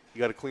committed. You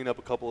got to clean up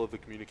a couple of the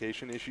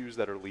communication issues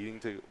that are leading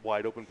to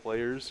wide open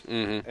players,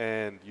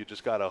 and you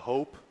just got to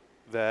hope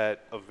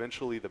that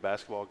eventually the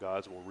basketball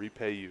gods will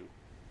repay you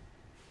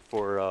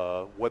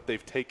for what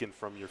they've taken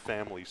from your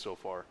family so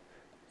far.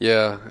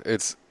 Yeah,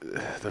 it's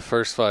the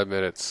first 5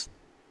 minutes.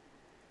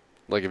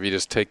 Like if you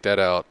just take that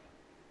out,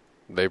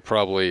 they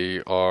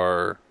probably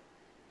are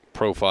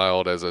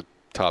profiled as a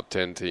top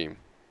 10 team.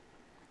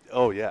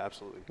 Oh, yeah,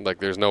 absolutely. Like,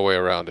 there's no way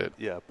around it.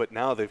 Yeah, but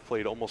now they've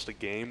played almost a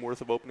game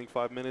worth of opening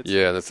 5 minutes.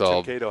 Yeah, that's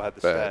all Tim Cato had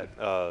the bad.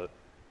 stat.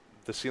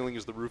 The ceiling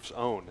is the roof's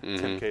own.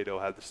 Tim Cato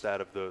had the stat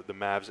of the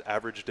Mavs'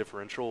 average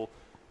differential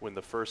when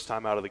the first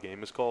time out of the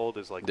game is called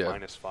is like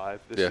 -5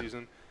 this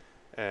season.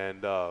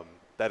 And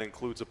that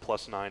includes a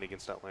 +9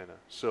 against Atlanta.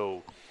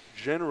 So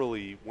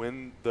generally,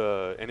 and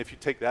if you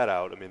take that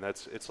out, I mean,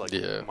 it's like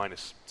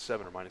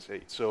 -7 or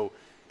 -8. So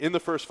in the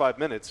first 5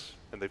 minutes,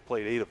 and they've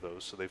played 8 of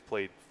those, so they've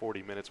played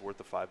 40 minutes worth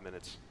of 5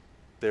 minutes,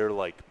 they're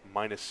like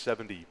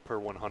 -70 per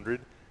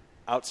 100.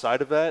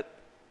 Outside of that,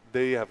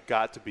 they have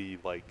got to be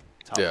like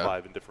top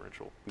 5 in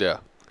differential. Yeah.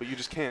 But you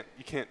can't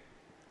take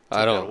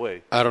that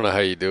away. I don't know how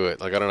you do it.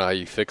 Like, I don't know how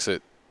you fix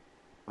it.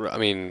 I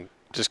mean,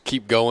 just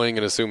keep going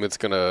and assume it's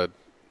going to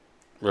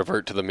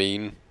revert to the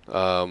mean,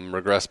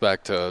 regress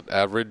back to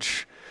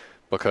average,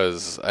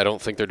 because I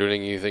don't think they're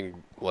doing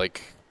anything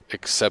like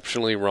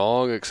exceptionally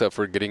wrong except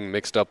for getting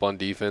mixed up on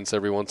defense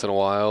every once in a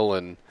while,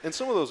 and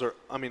some of those are,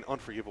 I mean,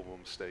 unforgivable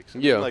mistakes. I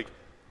mean, like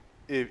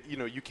if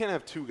you can't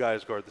have 2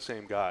 guys guard the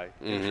same guy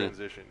in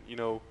transition.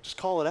 Just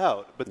call it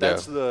out. But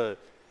that's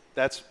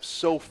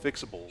so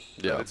fixable.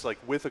 Yeah. It's like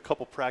with a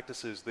couple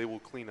practices, they will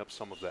clean up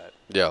some of that.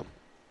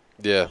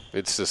 Yeah.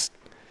 It's just,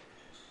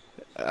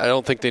 I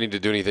don't think they need to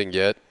do anything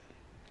yet.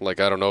 Like,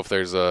 I don't know if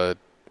there's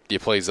do you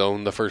play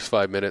zone the first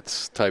 5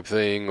 minutes type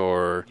thing,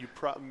 or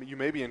you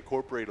maybe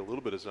incorporate a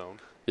little bit of zone.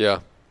 Yeah.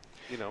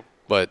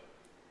 But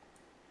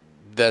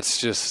that's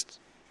just,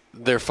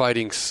 they're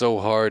fighting so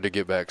hard to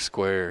get back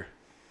square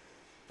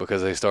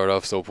because they start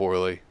off so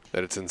poorly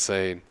that it's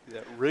insane. Yeah,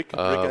 Rick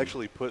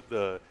actually put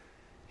the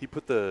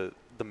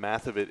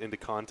math of it into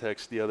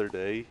context the other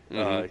day.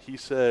 He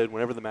said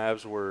whenever the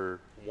Mavs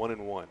were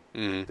 1-1,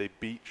 they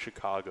beat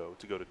Chicago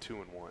to go to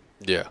 2-1.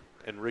 Yeah.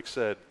 And Rick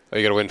said, "Oh,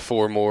 you got to win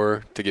 4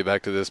 more to get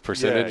back to this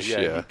percentage."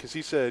 Yeah. Because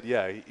he said,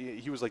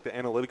 he was like, the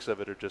analytics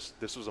of it are just,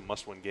 this was a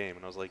must-win game,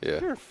 and I was like,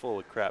 you're full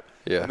of crap.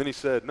 Yeah. And then he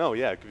said, no,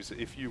 because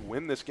if you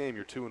win this game,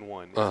 you're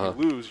 2-1. If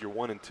you lose, you're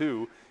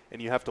 1-2,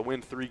 and you have to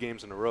win 3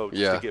 games in a row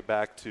just to get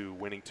back to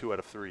winning 2 out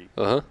of 3.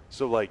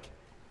 So like.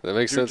 That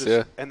makes sense,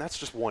 And that's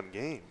just one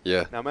game.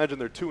 Yeah. Now imagine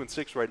they're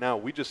 2-6 right now.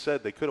 We just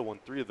said they could have won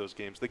 3 of those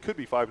games. They could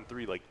be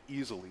 5-3 like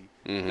easily.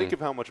 Think of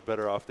how much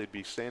better off they'd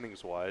be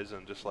standings wise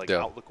and just like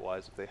outlook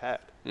wise if they had.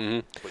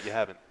 But you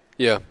haven't.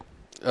 Yeah.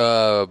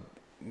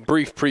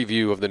 Brief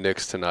preview of the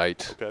Knicks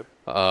tonight. Okay.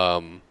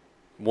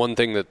 One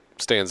thing that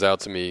stands out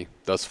to me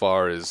thus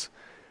far is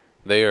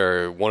they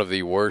are one of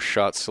the worst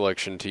shot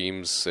selection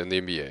teams in the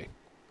NBA.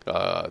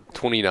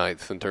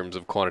 29th in terms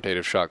of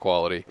quantitative shot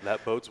quality.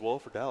 That bodes well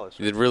for Dallas.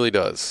 It really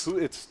does.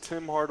 It's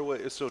Tim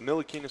Hardaway. So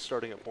Ntilikina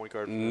starting at point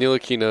guard.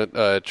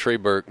 Ntilikina, Trey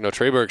Burke. No,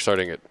 Trey Burke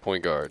starting at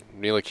point guard.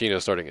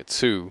 Ntilikina starting at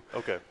 2.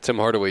 Okay. Tim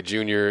Hardaway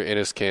Jr.,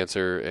 Enes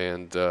Kanter,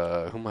 and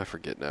who am I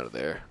forgetting out of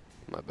there?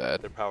 My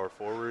bad. Their power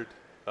forward.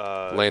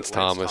 Lance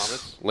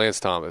Thomas.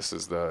 Lance Thomas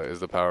is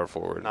the power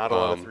forward. Not a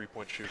lot of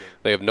 3-point shooting.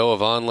 They have Noah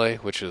Vonleh,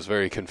 which is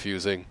very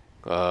confusing.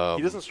 He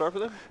doesn't start for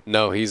them?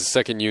 No, he's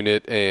second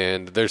unit,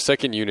 and their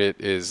second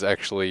unit is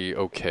actually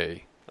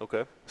okay.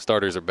 Okay.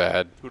 Starters are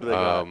bad. Who do they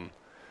got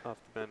off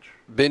the bench?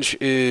 Bench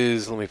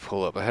is, let me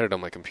pull up. I had it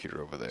on my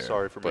computer over there.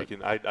 Sorry for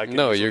making. I can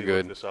no, easily you're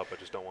good. Look this up. I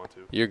just don't want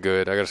to. You're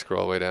good. I got to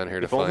scroll all the way down here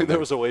to if find. If only there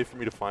was a way for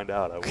me to find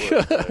out, I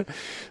would.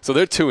 So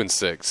they're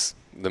 2-6.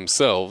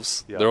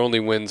 themselves. Yeah. Their only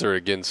wins are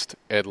against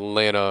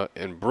Atlanta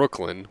and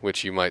Brooklyn,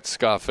 which you might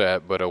scoff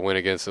at, but a win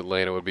against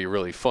Atlanta would be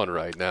really fun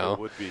right now. It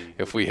would be.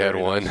 If we had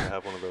one. Nice to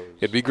have one of those.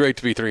 It'd be great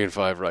to be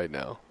 3-5 right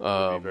now. It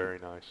would be very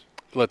nice.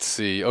 Let's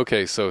see.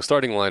 Okay, so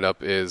starting lineup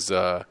is,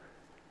 well,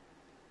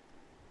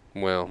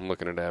 I'm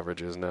looking at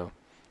averages now.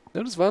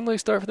 No, does Vonleh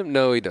start for them?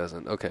 No, he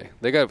doesn't. Okay.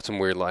 They got some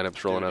weird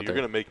lineups rolling out there.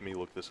 You're going to make me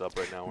look this up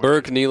right now.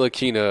 Burke,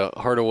 Ntilikina,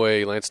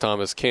 Hardaway, Lance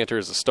Thomas, Cantor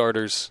as the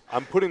starters.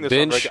 I'm putting this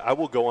Bench. on record. I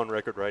will go on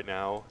record right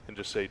now and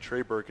just say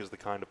Trey Burke is the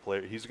kind of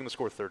player. He's going to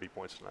score 30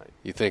 points tonight.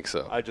 You think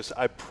so?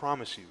 I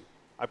promise you.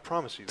 I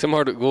promise you. Tim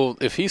Hardaway. Well,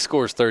 if he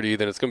scores 30,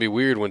 then it's going to be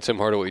weird when Tim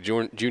Hardaway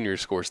Jr.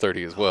 scores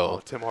 30 as well.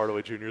 Tim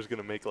Hardaway Jr. is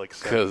going to make like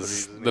 7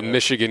 because the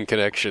Michigan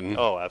connection.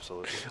 Oh,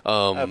 absolutely.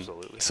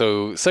 Absolutely.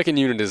 So second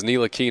unit is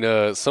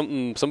Ntilikina,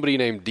 somebody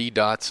named D.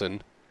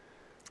 Dotson.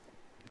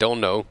 Don't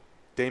know.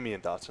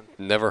 Damian Dotson.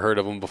 Never heard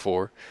of him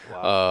before.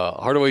 Wow.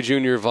 Hardaway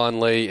Jr.,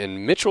 Vonleh,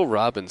 and Mitchell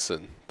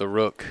Robinson, the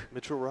rook.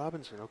 Mitchell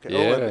Robinson, okay.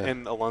 Yeah. Oh,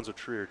 and Alonzo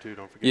Trier, too,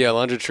 don't forget. Yeah,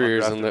 Alonzo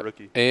Trier's in Undrafted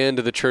rookie. and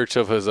the Church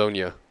of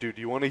Hazonia. Dude,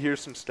 you want to hear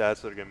some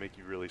stats that are going to make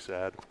you really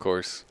sad? Of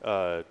course.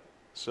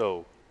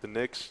 So the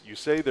Knicks, you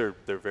say they're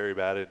very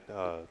bad at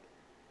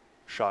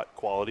shot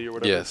quality or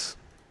whatever. Yes.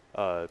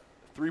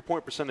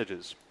 3-point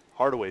percentages.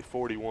 Hardaway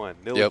 41,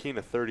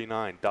 Ntilikina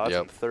 39,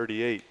 Dotson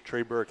 38,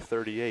 Trey Burke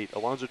 38,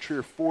 Alonzo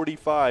Trier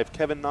 45,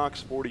 Kevin Knox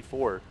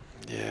 44.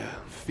 Yeah.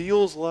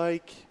 Feels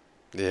like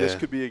this Yeah.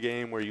 could be a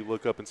game where you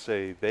look up and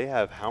say they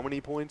have how many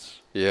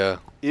points? Yeah.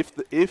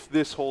 If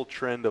this whole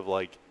trend of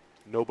like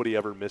nobody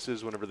ever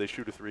misses whenever they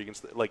shoot a three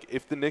against like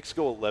if the Knicks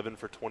go 11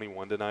 for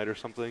 21 tonight or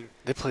something.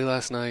 They played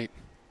last night.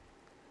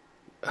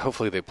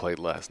 Hopefully they played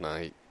last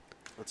night.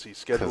 Let's see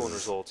schedule and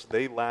results.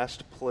 They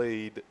last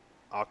played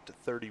Oct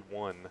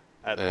 31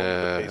 at home to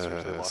the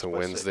Pacers. They lost so by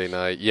Wednesday 6.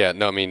 night. Yeah,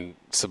 no, I mean,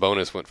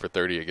 Sabonis went for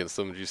 30 against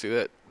them. Did you see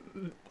that?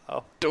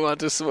 Wow.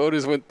 Domantas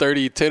Sabonis went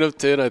 30, 10 of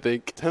 10, I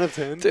think. 10 of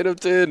 10? 10 of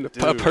 10. A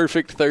Dude.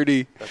 perfect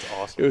 30. That's It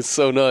awesome. was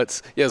so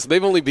nuts. Yeah, so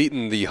they've only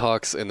beaten the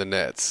Hawks and the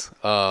Nets.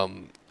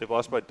 They've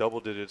lost by double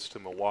digits to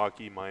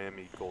Milwaukee,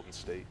 Miami, Golden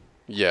State.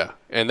 Yeah,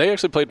 and they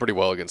actually played pretty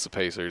well against the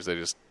Pacers. They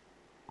just,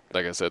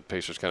 like I said, the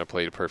Pacers kind of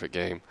played a perfect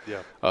game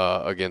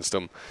against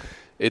them.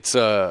 It's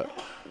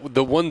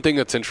the one thing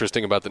that's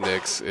interesting about the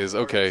Knicks is,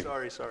 okay.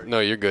 Sorry. No,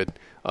 you're good.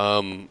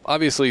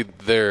 Obviously,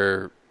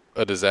 they're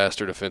a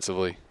disaster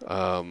defensively.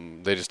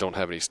 They just don't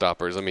have any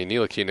stoppers. I mean,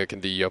 Ntilikina can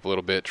D you up a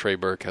little bit. Trey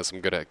Burke has some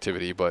good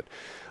activity, but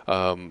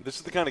This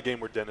is the kind of game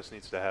where Dennis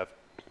needs to have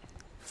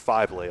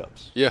 5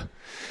 layups. yeah.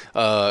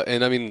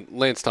 And, I mean,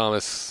 Lance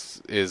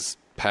Thomas is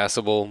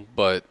passable,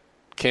 but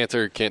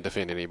Cantor can't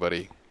defend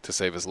anybody to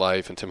save his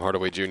life, and Tim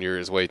Hardaway Jr.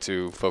 is way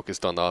too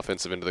focused on the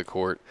offensive end of the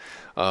court.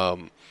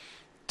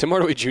 Tim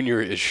Hardaway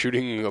Jr. is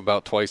shooting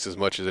about twice as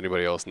much as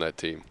anybody else in that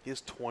team. He has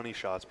 20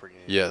 shots per game.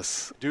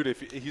 Yes. Dude, if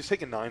he's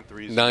taking 9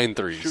 threes. 9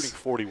 threes. Shooting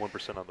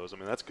 41% on those. I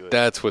mean, that's good.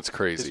 That's what's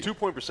crazy. His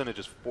 2-point percentage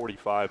is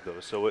 45, though.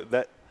 So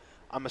that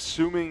I'm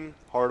assuming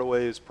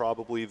Hardaway is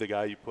probably the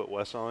guy you put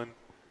Wes on.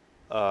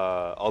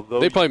 Although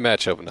They probably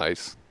match up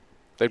nice.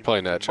 They'd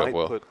probably match up might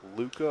well. put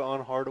Luka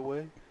on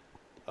Hardaway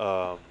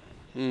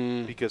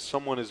because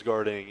someone is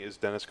guarding. Is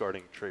Dennis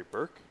guarding Trey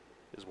Burke?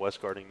 Is Wes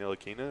guarding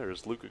Ntilikina, or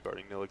is Luka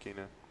guarding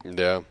Ntilikina?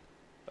 Yeah.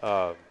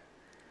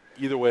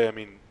 Either way, I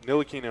mean,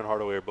 Ntilikina and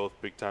Hardaway are both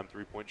big-time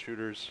three-point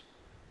shooters,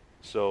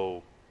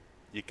 so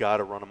you got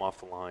to run them off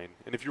the line.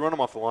 And if you run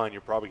them off the line,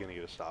 you're probably going to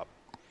get a stop.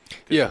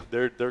 Yeah.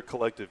 Their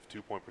collective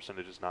 2-point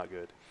percentage is not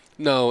good.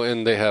 No,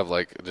 and they have,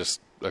 like,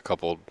 just a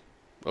couple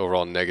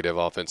overall negative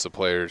offensive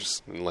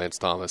players in Lance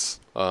Thomas.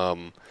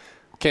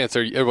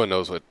 Cantor, everyone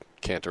knows what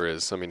Cantor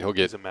is. I mean, he'll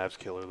He's get a Mavs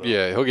killer, though.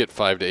 Yeah, he'll get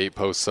 5 to 8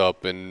 posts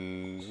up,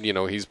 and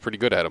he's pretty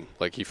good at them.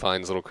 Like he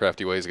finds little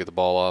crafty ways to get the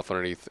ball off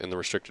underneath in the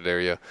restricted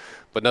area,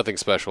 but nothing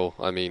special.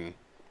 I mean,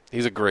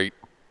 he's a great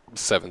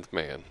 7th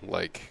man.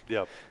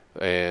 Yep.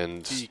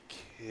 And He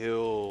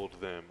killed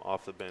them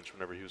off the bench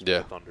whenever he was with yeah,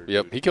 the Thunder.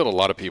 yep, dude. he killed a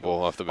lot of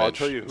people off the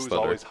bench. I'll tell you this who's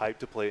Thunder. always hyped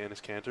to play Enes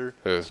Kanter.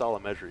 Who? Salah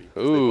Mejri.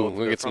 Ooh,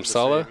 They're we get some from the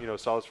Salah? same-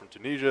 Salah's from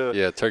Tunisia.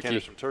 Yeah, Turkey.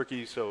 Kanter's from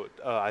Turkey. So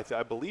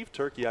I believe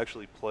Turkey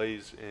actually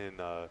plays in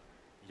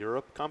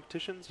Europe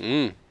competitions.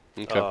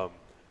 Okay.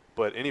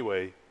 But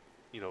anyway,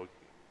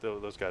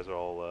 those guys are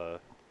all.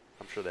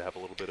 I'm sure they have a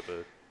little bit of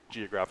a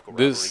geographical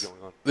rivalry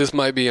going on. This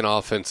might be an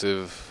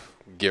offensive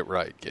get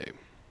right game.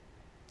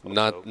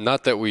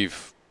 Not that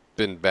we've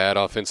been bad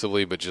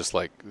offensively, but just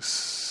like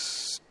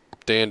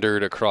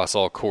standard across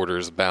all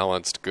quarters,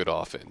 balanced good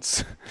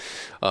offense.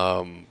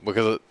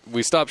 Because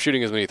we stopped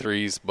shooting as many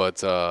threes,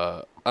 but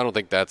I don't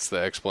think that's the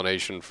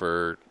explanation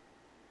for.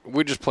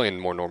 We're just playing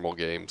more normal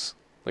games.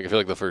 Like I feel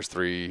like the first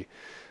 3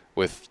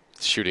 with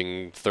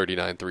shooting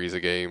 39 threes a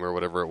game or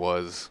whatever it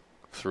was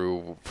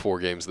through 4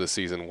 games this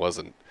season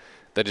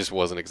that just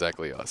wasn't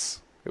exactly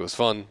us. It was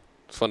fun.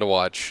 It's fun to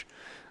watch,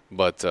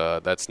 but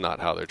that's not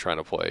how they're trying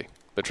to play.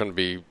 They're trying to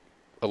be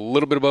a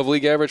little bit above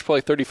league average.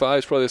 Probably 35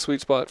 is probably the sweet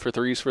spot for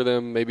threes for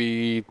them.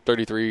 Maybe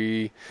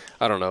 33.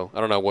 I don't know. I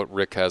don't know what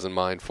Rick has in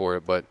mind for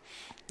it, but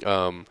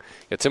Tim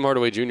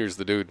Hardaway Jr. is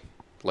the dude.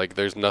 Like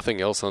there's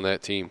nothing else on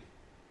that team.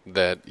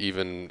 that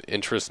even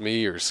interests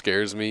me or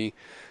scares me.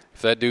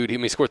 If that dude,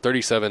 he scored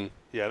 37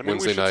 Yeah, I mean,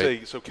 Wednesday we should night.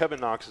 say, so Kevin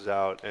Knox is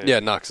out.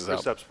 And Knox is out.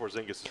 Kristaps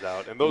Porzingis is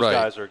out. And those Right.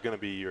 guys are going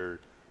to be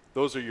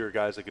those are your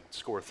guys that could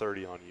score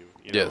 30 on you.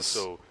 You know? Yes.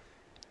 So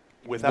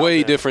without Way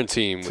them, different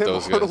team with Tim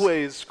those guys.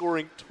 Hardaway is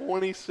scoring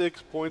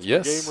 26 points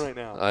per game right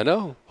now. I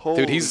know.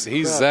 Holy Dude, he's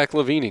crap. Zach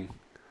LaVining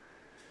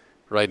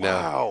right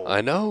Wow. now.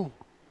 I know.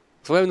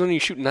 So what happens when you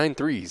shoot 9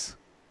 threes?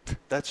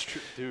 That's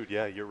true. Dude,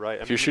 yeah, you're right.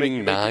 I If you're mean, shooting if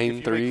you nine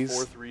make threes.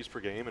 4 threes per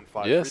game and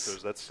 5 Yes. free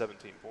throws, that's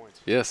 17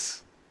 points.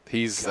 Yes.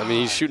 He's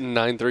shooting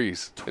 9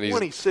 threes. And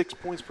 26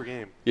 points per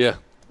game. Yeah.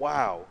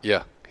 Wow.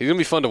 Yeah. He's going to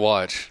be fun to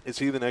watch. Is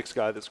he the next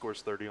guy that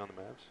scores 30 on the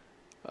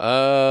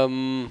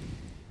Mavs? I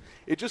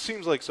It just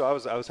seems like, so I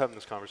was having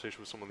this conversation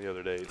with someone the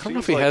other day. don't know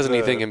if he has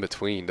anything in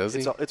between, does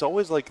he? It's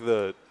always like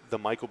the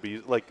Michael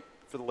B. Like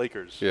for the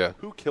Lakers. Yeah.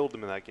 Who killed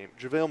him in that game?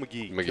 JaVale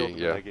McGee killed him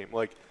yeah. in that game.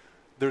 Like,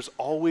 there's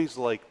always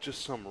like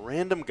just some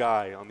random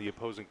guy on the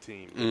opposing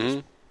team who Mm-hmm.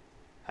 just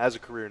has a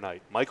career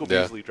night. Michael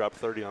Yeah. Beasley dropped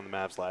 30 on the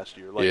Mavs last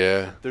year. Like,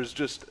 Yeah. There's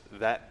just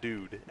that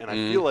dude, and I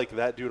feel like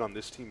that dude on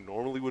this team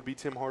normally would be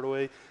Tim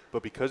Hardaway,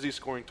 but because he's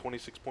scoring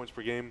 26 points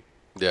per game,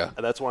 Yeah.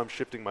 that's why I'm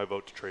shifting my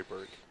vote to Trey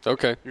Burke.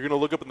 Okay. You're going to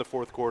look up in the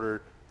fourth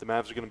quarter. The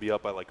Mavs are going to be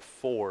up by like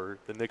 4.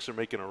 The Knicks are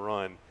making a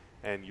run,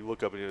 and you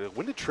look up and you're like,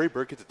 when did Trey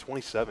Burke get to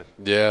 27?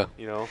 Yeah.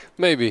 You know,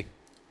 Maybe.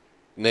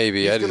 he's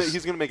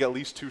going to make at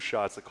least 2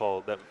 shots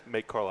that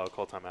make Carlisle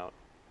call timeout.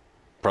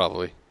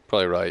 Probably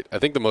right. I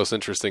think the most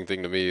interesting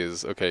thing to me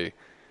is, okay,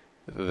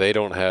 they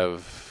don't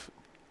have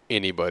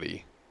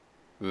anybody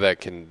that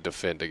can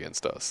defend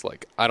against us.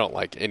 Like, I don't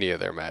like any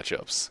of their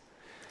matchups.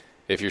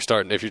 If you're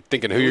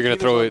thinking who you're going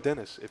to throw it.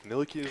 Dennis. If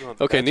Ntilikina's on, Okay,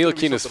 that's gonna be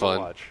Ntilikina's something to fun.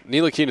 watch.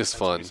 Ntilikina's That's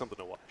gonna fun. be something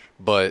to watch.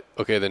 But,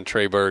 okay, then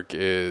Trey Burke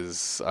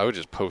is, I would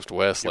just post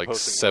West You're like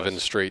posting 7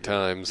 West. straight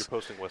times. You're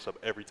posting West up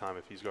every time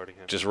if he's guarding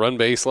him. Just run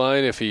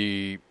baseline. If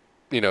he,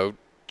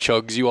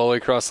 chugs you all the way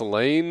across the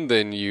lane,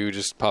 then you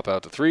just pop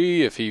out to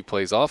 3. If he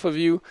plays off of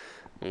you,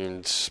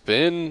 and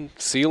spin,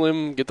 seal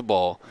him, get the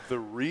ball. The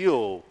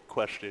real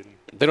question.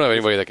 They don't have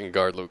anybody that can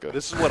guard Luka.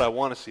 This is what I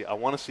want to see. I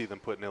want to see them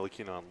put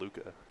Ntilikina on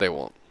Luka. They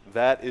won't.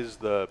 That is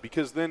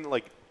because then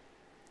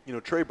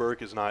Trey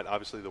Burke is not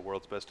obviously the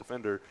world's best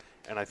defender,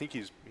 and I think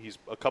he's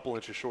a couple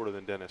inches shorter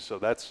than Dennis, so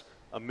that's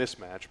a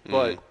mismatch.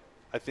 But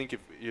I think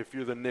if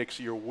you're the Knicks,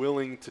 you're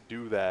willing to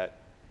do that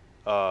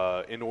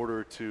in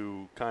order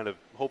to kind of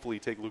hopefully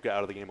take Luka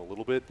out of the game a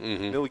little bit.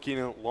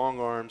 Ntilikina, long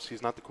arms,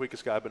 he's not the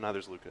quickest guy, but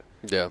neither's Luka.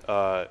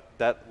 Yeah.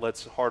 That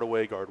lets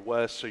Hardaway guard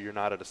West, so you're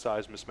not at a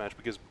size mismatch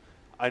because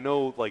I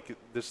know,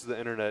 this is the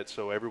internet,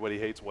 so everybody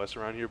hates Wes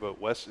around here, but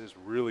Wes is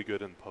really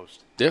good in the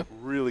post. Yeah.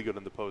 Really good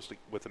in the post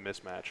with a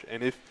mismatch.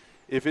 And if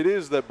it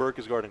is that Burke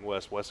is guarding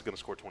Wes is going to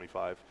score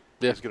 25.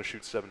 Yeah. He's going to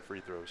shoot 7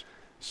 free throws.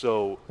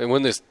 So And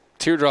when this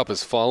teardrop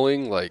is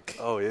falling,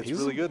 it's he's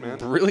really good, man.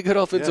 Really good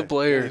offensive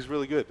player. Yeah, he's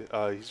really good.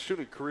 He's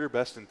shooting career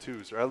best in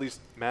 2s, or at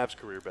least Mavs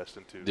career best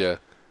in 2s.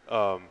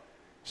 Yeah.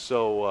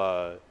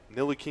 So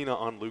Ntilikina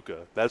on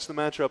Luka, that's the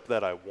matchup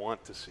that I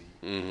want to see.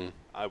 Mm-hmm.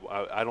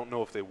 I don't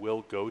know if they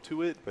will go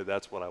to it, but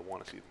that's what I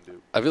want to see them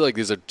do. I feel like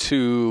these are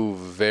 2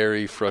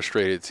 very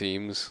frustrated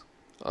teams.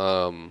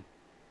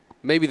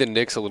 Maybe the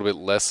Knicks a little bit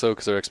less so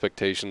because their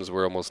expectations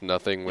were almost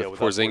nothing with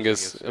without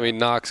Porzingis. Porzingis, I mean,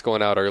 Knox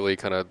going out early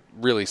kind of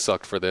really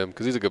sucked for them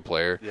because he's a good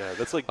player. Yeah,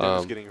 that's like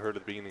Dennis getting hurt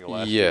at the beginning of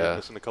last year,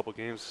 missing a couple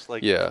games.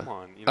 Come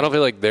on. I don't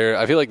feel like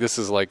I feel like this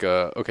is like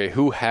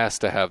who has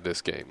to have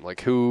this game?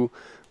 Like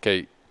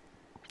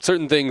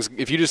certain things,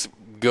 if you just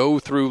go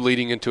through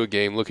leading into a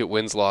game, look at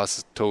wins,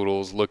 loss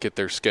totals, look at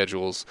their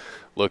schedules,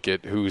 look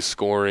at who's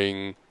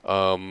scoring,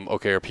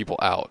 are people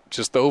out?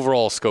 Just the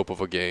overall scope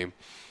of a game,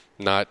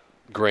 not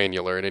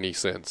granular in any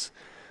sense.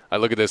 I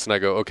look at this and I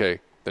go, okay,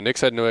 the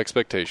Knicks had no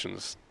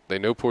expectations. They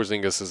know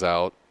Porzingis is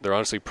out. They're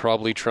honestly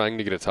probably trying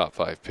to get a top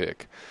 5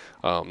 pick.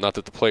 Not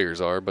that the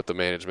players are, but the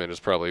management is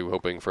probably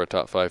hoping for a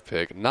top 5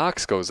 pick.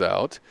 Knox goes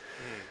out,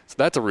 so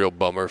that's a real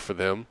bummer for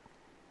them.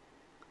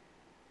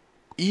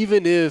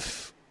 Even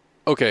if,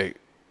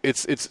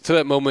 it's to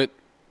that moment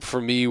for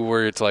me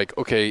where it's like,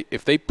 okay,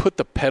 if they put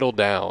the pedal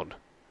down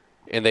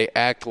and they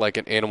act like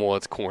an animal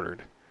that's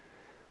cornered,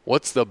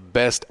 what's the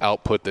best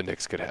output the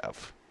Knicks could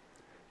have?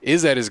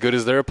 Is that as good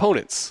as their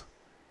opponents?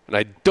 And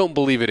I don't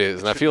believe it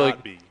is. And I feel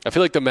like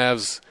the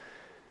Mavs,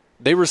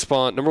 they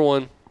respond. Number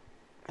one,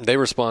 they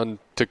respond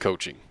to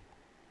coaching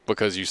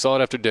because you saw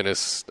it after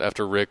Dennis,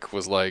 after Rick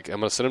was like, "I'm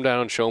going to sit him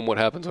down and show him what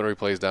happens when he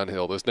plays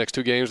downhill." Those next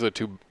 2 games are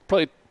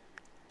probably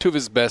 2 of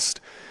his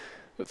best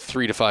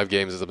 3 to 5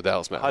 games as a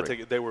Dallas Maverick. I'll take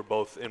it. They were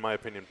both, in my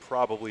opinion,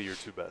 probably your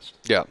 2 best.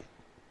 Yeah.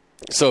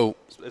 So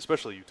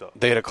especially Utah.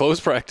 They had a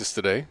closed practice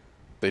today.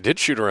 They did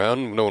shoot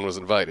around. No one was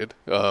invited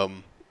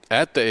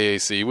at the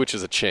AAC, which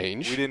is a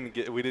change. We didn't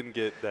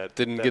get that.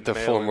 Didn't that get the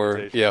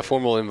invitation.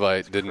 formal invite.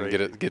 It's didn't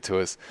crazy. get to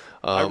us.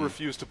 I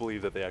refuse to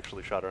believe that they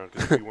actually shot around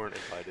because we weren't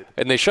invited.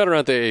 And they shot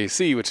around the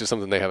AAC, which is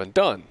something they haven't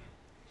done,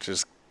 which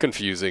is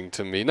confusing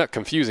to me. Not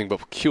confusing, but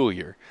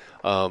peculiar.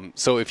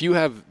 So if you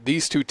have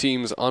these 2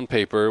 teams on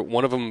paper,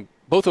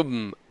 both of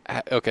them,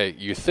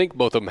 you think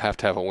both of them have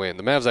to have a win.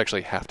 The Mavs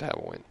actually have to have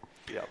a win.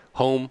 Yep.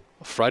 Home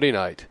Friday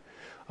night,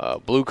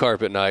 blue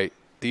carpet night,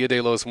 Dia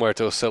de los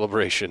Muertos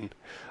celebration.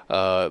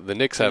 The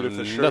Knicks have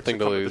nothing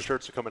to lose. The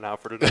shirts are coming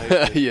out for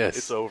tonight. Yes.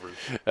 It's over.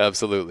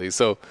 Absolutely.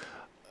 So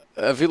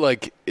I feel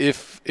like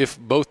if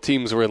both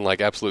teams were in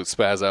like absolute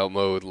spaz out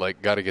mode,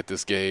 like got to get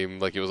this game,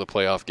 like it was a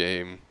playoff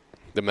game,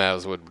 the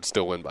Mavs would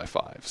still win by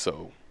 5.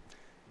 So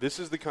this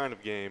is the kind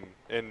of game,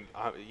 and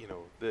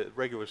the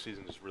regular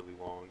season is really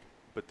long,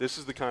 but this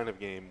is the kind of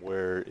game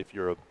where if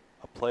you're a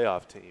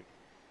playoff team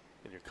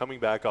and you're coming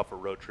back off a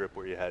road trip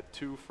where you had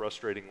 2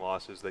 frustrating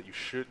losses that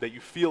you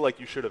feel like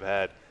you should have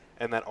had,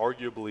 and that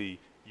arguably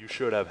you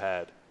should have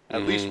had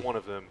at least one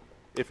of them,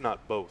 if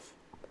not both.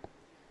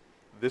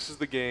 This is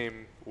the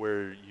game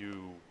where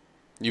you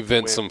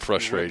vent some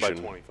frustration.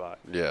 You win by 25.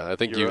 Yeah, I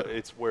think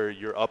it's where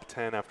you're up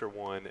 10 after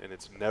 1, and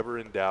it's never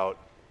in doubt.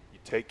 You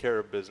take care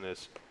of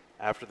business.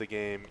 After the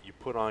game, you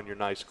put on your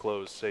nice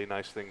clothes, say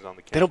nice things on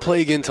the camera. They don't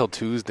play again until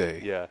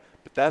Tuesday. Yeah,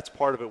 but that's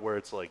part of it where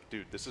it's like,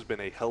 dude, this has been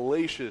a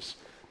hellacious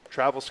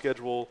travel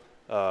schedule,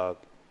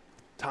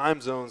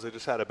 time zones. They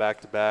just had a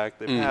back-to-back.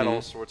 They've had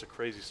all sorts of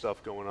crazy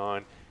stuff going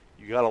on.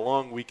 You got a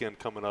long weekend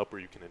coming up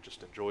where you can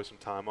just enjoy some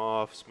time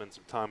off, spend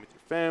some time with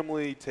your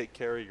family, take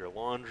care of your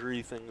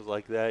laundry, things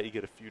like that. You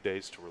get a few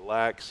days to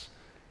relax.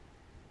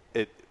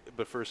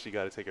 But first you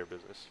got to take care of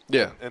business.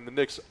 Yeah. And the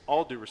Knicks,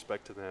 all due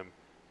respect to them,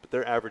 but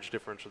their average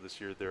differential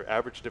this year, their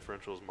average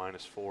differential is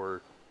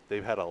 -4.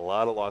 They've had a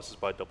lot of losses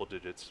by double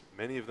digits,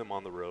 many of them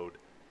on the road.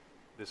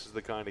 This is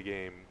the kind of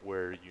game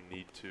where you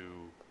need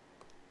to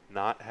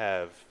not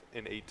have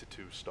an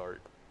 8-2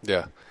 start.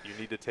 Yeah. You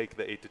need to take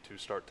the 8-2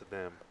 start to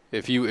them.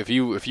 If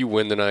you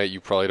win tonight,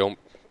 you probably don't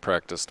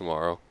practice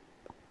tomorrow.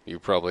 You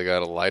probably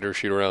got a lighter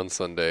shoot around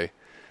Sunday.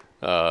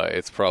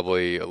 It's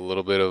probably a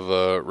little bit of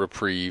a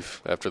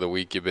reprieve after the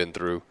week you've been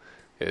through.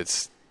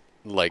 It's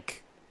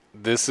like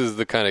this is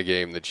the kind of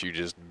game that you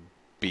just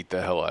beat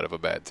the hell out of a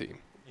bad team.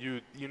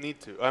 You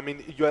need to. I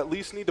mean, you at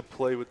least need to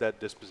play with that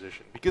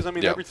disposition because, I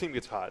mean, every team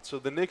gets hot. So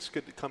the Knicks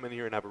could come in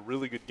here and have a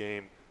really good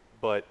game,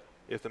 but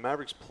if the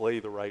Mavericks play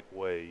the right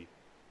way,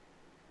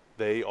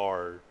 they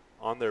are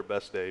on their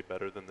best day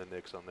better than the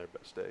Knicks on their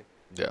best day.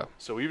 Yeah.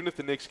 So even if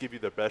the Knicks give you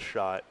their best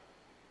shot,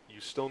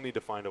 you still need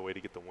to find a way to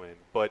get the win.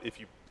 But if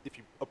you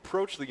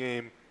approach the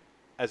game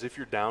as if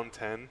you're down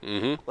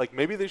 10, like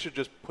maybe they should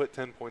just put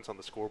 10 points on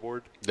the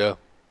scoreboard. Yeah.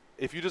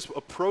 If you just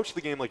approach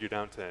the game like you're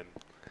down 10,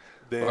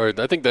 then or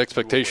I think the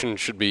expectation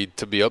should be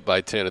to be up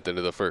by 10 at the end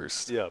of the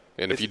first. Yeah.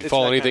 And if you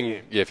fall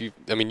anything,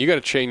 you got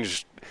to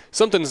change.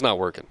 Something's not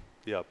working.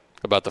 Yep.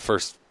 About the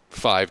first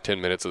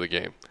 5-10 minutes of the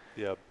game.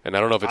 Yep. And I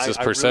don't know if it's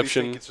just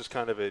perception. I really think it's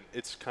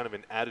just kind of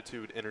an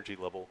attitude, energy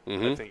level.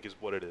 I think is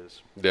what it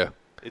is. Yeah.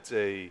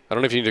 I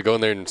don't know if you need to go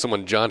in there and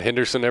someone John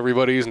Henderson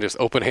everybody's and just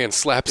open hand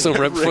slaps them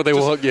right before they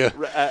walk. Yeah.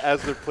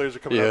 As the players are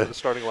coming out of the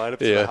starting lineup,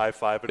 just a high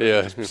five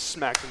and just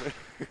smack them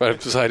right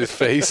beside his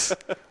face,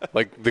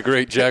 like the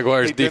great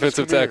Jaguars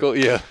defensive tackle.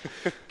 Yeah.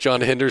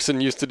 John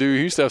Henderson used to do.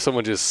 He used to have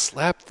someone just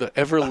slap the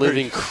ever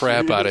living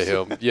crap out of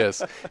him.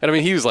 Yes. And I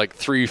mean he was like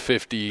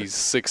 350,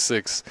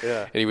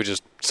 6'6",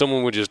 and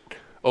someone would just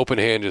open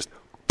hand just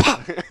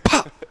pop,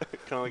 pop.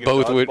 Kind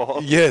of like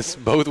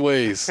both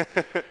ways.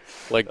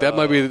 Like that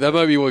might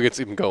be what gets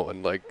him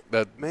going. Like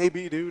that.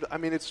 Maybe, dude. I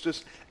mean, it's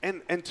just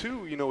and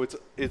two.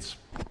 It's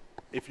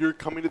if you're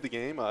coming to the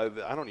game, I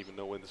don't even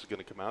know when this is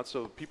going to come out,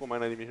 so people might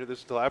not even hear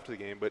this until after the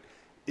game. But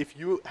if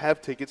you have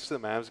tickets to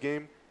the Mavs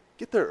game,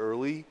 get there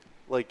early.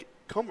 Like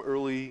come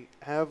early,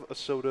 have a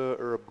soda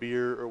or a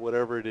beer or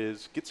whatever it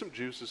is. Get some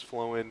juices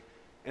flowing,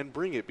 and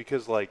bring it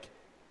because like.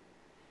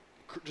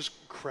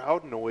 Just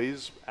crowd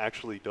noise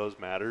actually does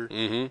matter,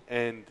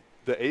 and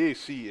the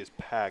AAC is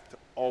packed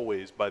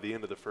always by the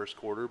end of the first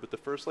quarter. But the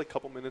first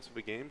couple minutes of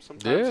a game,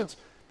 sometimes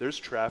there's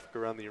traffic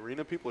around the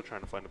arena. People are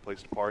trying to find a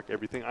place to park.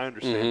 Everything. I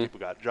understand people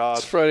got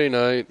jobs. It's Friday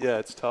night. Yeah,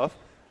 it's tough.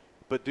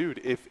 But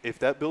dude, if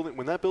that building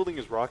when that building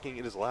is rocking,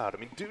 it is loud. I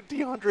mean, dude,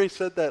 DeAndre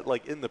said that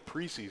in the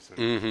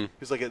preseason.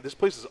 He's like, this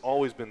place has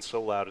always been so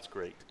loud, it's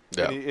great.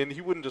 Yeah. And he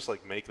wouldn't just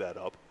make that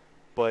up,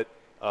 but.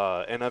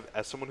 And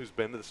as someone who's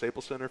been to the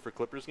Staples Center for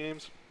Clippers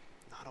games,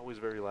 not always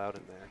very loud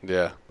in there.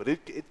 Yeah. But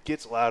it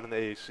gets loud in the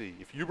AAC.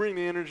 If you bring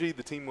the energy,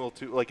 the team will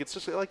too. It's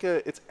just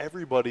it's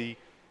everybody.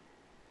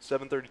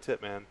 7:30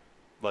 tip, man.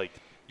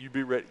 You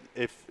be ready.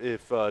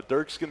 If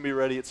Dirk's gonna be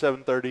ready at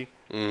 7:30,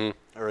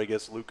 or I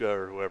guess Luka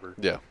or whoever.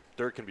 Yeah.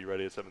 Dirk can be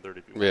ready at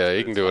 7:30. Yeah,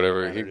 he can do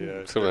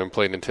whatever. Some of them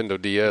play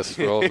Nintendo DS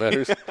for all that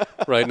matters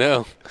right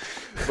now.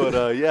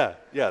 But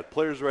yeah,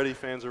 players ready,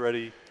 fans are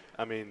ready.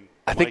 I mean,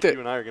 I think that you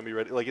and I are gonna be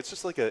ready. It's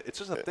just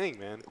a thing,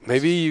 man.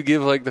 Maybe you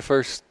give the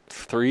first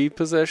 3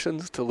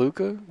 possessions to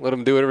Luka, let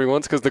him do it every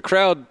once, because the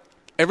crowd,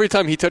 every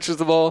time he touches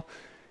the ball,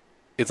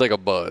 it's like a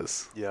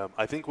buzz. Yeah,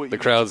 I think what the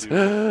crowd's.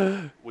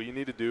 What you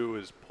need to do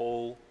is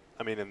pull.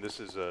 I mean, and this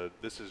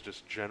is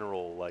just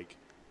general.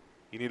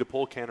 You need to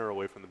pull Canner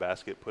away from the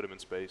basket, put him in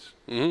space,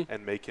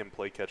 and make him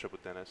play catch up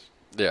with Dennis.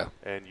 Yeah.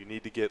 And you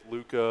need to get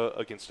Luka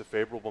against a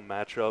favorable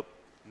matchup.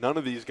 None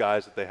of these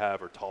guys that they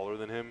have are taller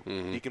than him.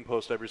 He can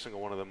post every single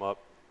one of them up.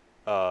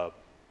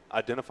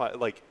 Identify,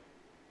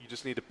 you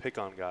just need to pick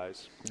on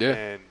guys. Yeah.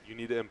 And you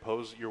need to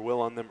impose your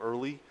will on them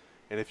early.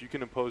 And if you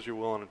can impose your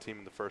will on a team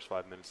in the first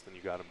 5 minutes, then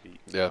you got them beat.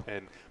 Yeah.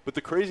 But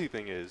the crazy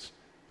thing is,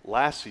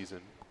 last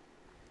season,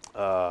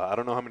 I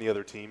don't know how many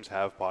other teams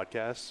have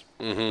podcasts,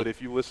 but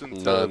if you listen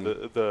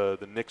to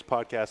the Knicks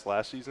podcast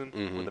last season,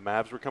 when the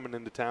Mavs were coming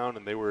into town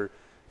and they were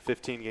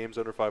 15 games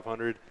under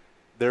 500,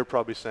 they're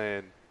probably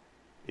saying,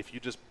 if you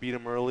just beat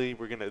them early,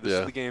 this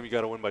is the game you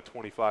got to win by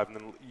 25. And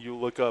then you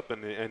look up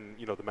and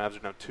the Mavs are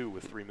down 2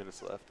 with 3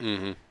 minutes left.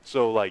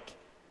 So like,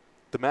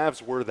 the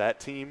Mavs were that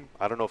team.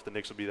 I don't know if the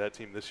Knicks will be that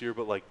team this year,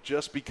 but like,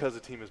 just because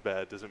a team is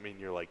bad doesn't mean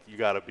you're like, you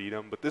got to beat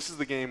them. But this is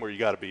the game where you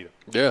got to beat them.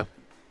 Yeah.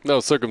 No,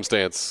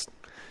 circumstance.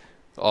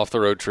 Off the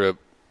road trip,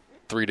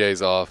 3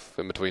 days off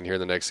in between here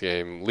and the next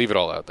game. Leave it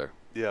all out there.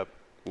 Yeah.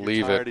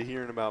 Leave tired of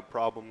hearing about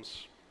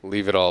problems.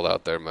 Leave it all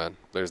out there, man.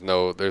 There's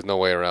no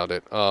way around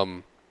it.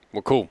 Well,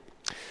 cool.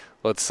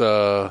 Let's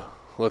go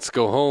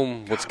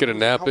home. Let's get a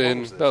nap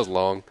in. That was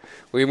long.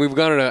 We've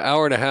gone an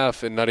hour and a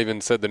half and not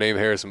even said the name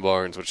Harrison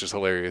Barnes, which is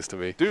hilarious to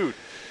me. Dude,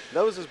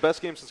 that was his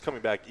best game since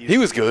coming back. Easily. He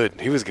was good.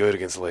 He was good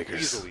against the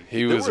Lakers. Easily.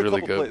 He was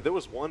really good. There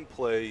was one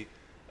play.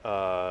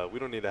 We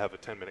don't need to have a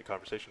 10-minute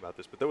conversation about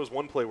this, but there was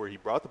one play where he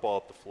brought the ball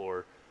up the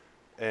floor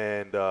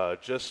and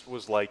just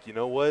was like, you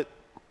know what?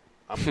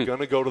 I'm going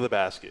to go to the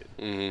basket.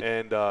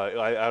 And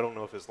I don't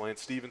know if it's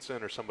Lance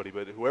Stevenson or somebody,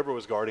 but whoever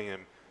was guarding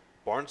him,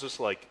 Barnes just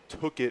like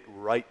took it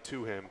right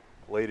to him,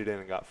 laid it in,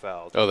 and got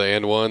fouled. Oh, the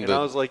and one. And I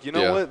was like, you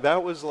know what?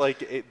 That was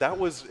that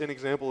was an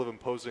example of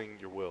imposing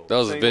your will. That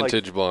was saying,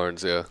 vintage like,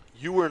 Barnes, yeah.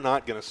 You were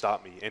not going to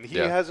stop me, and he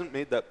hasn't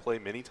made that play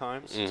many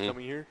times since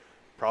coming here.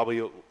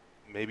 Probably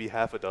maybe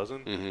half a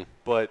dozen,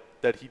 but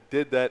that he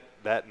did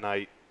that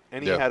night,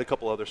 and he had a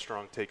couple other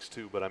strong takes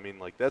too. But I mean,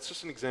 like, that's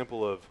just an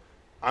example of,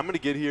 I'm going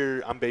to get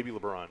here. I'm baby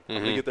LeBron. I'm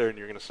going to get there, and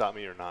you're going to stop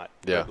me or not.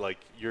 Yeah. But, like,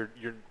 you're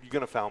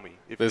going to foul me.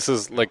 This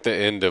is like the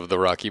end of the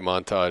Rocky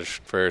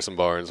montage for Harrison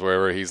Barnes,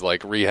 wherever he's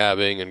like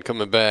rehabbing and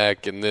coming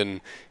back, and then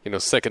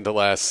second to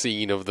last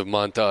scene of the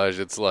montage,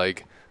 it's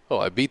like, oh,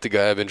 I beat the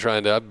guy. I've been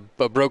trying to.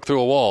 I broke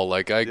through a wall.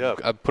 Like I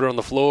put it on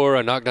the floor.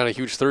 I knocked down a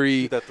huge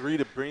three. That three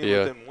to bring it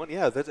within one.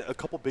 Yeah, that's a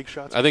couple big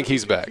shots. I think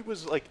he's back.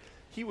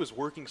 He was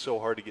working so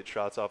hard to get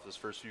shots off his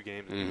first few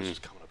games, and he was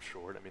just coming up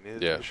short. I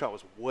mean, his shot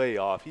was way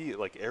off. He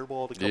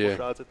airballed a couple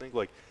shots. I think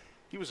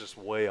he was just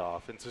way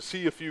off. And to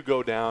see a few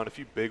go down, a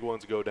few big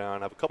ones go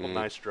down, have a couple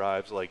nice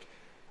drives,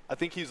 I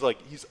think he's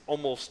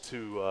almost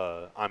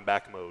to I'm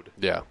back mode.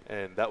 Yeah.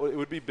 And it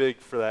would be big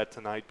for that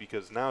tonight,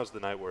 because now is the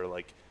night where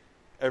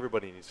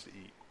everybody needs to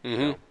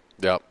eat.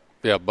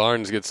 Yeah,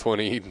 Barnes gets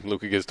 20,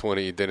 Luka gets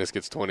 20, Dennis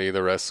gets 20,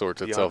 the rest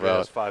sorts itself out.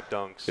 Has 5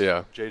 dunks.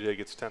 Yeah. JJ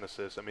gets 10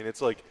 assists. I mean,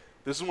 it's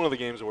this is one of the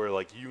games where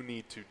you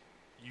need to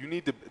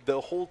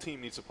the whole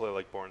team needs to play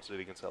like Barnes did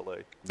against LA.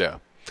 Yeah.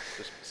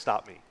 Just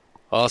stop me.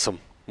 Awesome.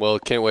 Well,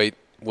 can't wait.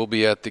 We'll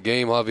be at the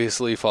game,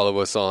 obviously. Follow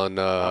us on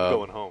I'm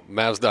going home.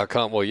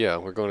 Mavs.com. Well, yeah,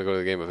 we're going to go to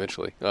the game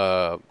eventually.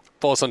 Follow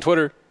us on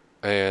Twitter.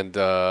 And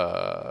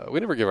we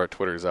never give our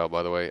Twitters out,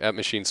 by the way. At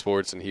Machine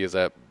Sports, and he is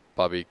at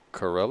Bobby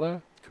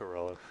Corella.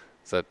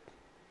 Is that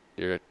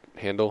your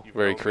handle? You've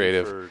Very known me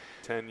creative. for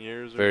 10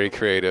 years. Very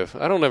creative.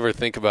 I don't ever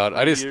think about.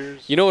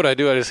 You know what I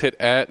do? I just hit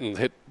at and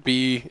hit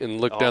B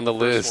and look down the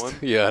list. One?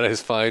 Yeah, I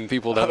just find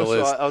people down the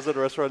list. I was at a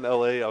restaurant in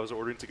L.A. I was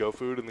ordering to-go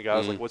food, and the guy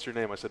was like, "What's your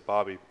name?" I said,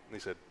 "Bobby." And he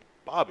said,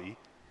 "Bobby?"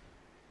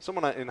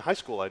 Someone in high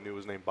school I knew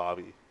was named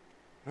Bobby.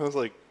 And I was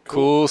like,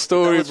 "Cool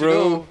story,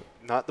 bro."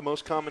 Not the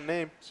most common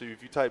name. So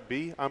if you type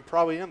B, I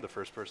probably am the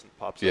first person that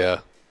pops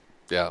up.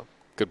 Yeah.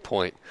 Good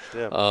point.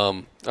 Yeah.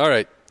 All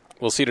right.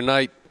 We'll see you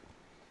tonight.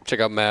 Check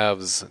out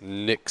Mavs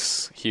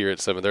Knicks here at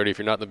 7:30. If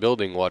you're not in the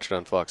building, watch it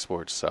on Fox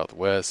Sports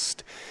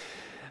Southwest.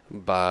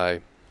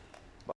 Bye.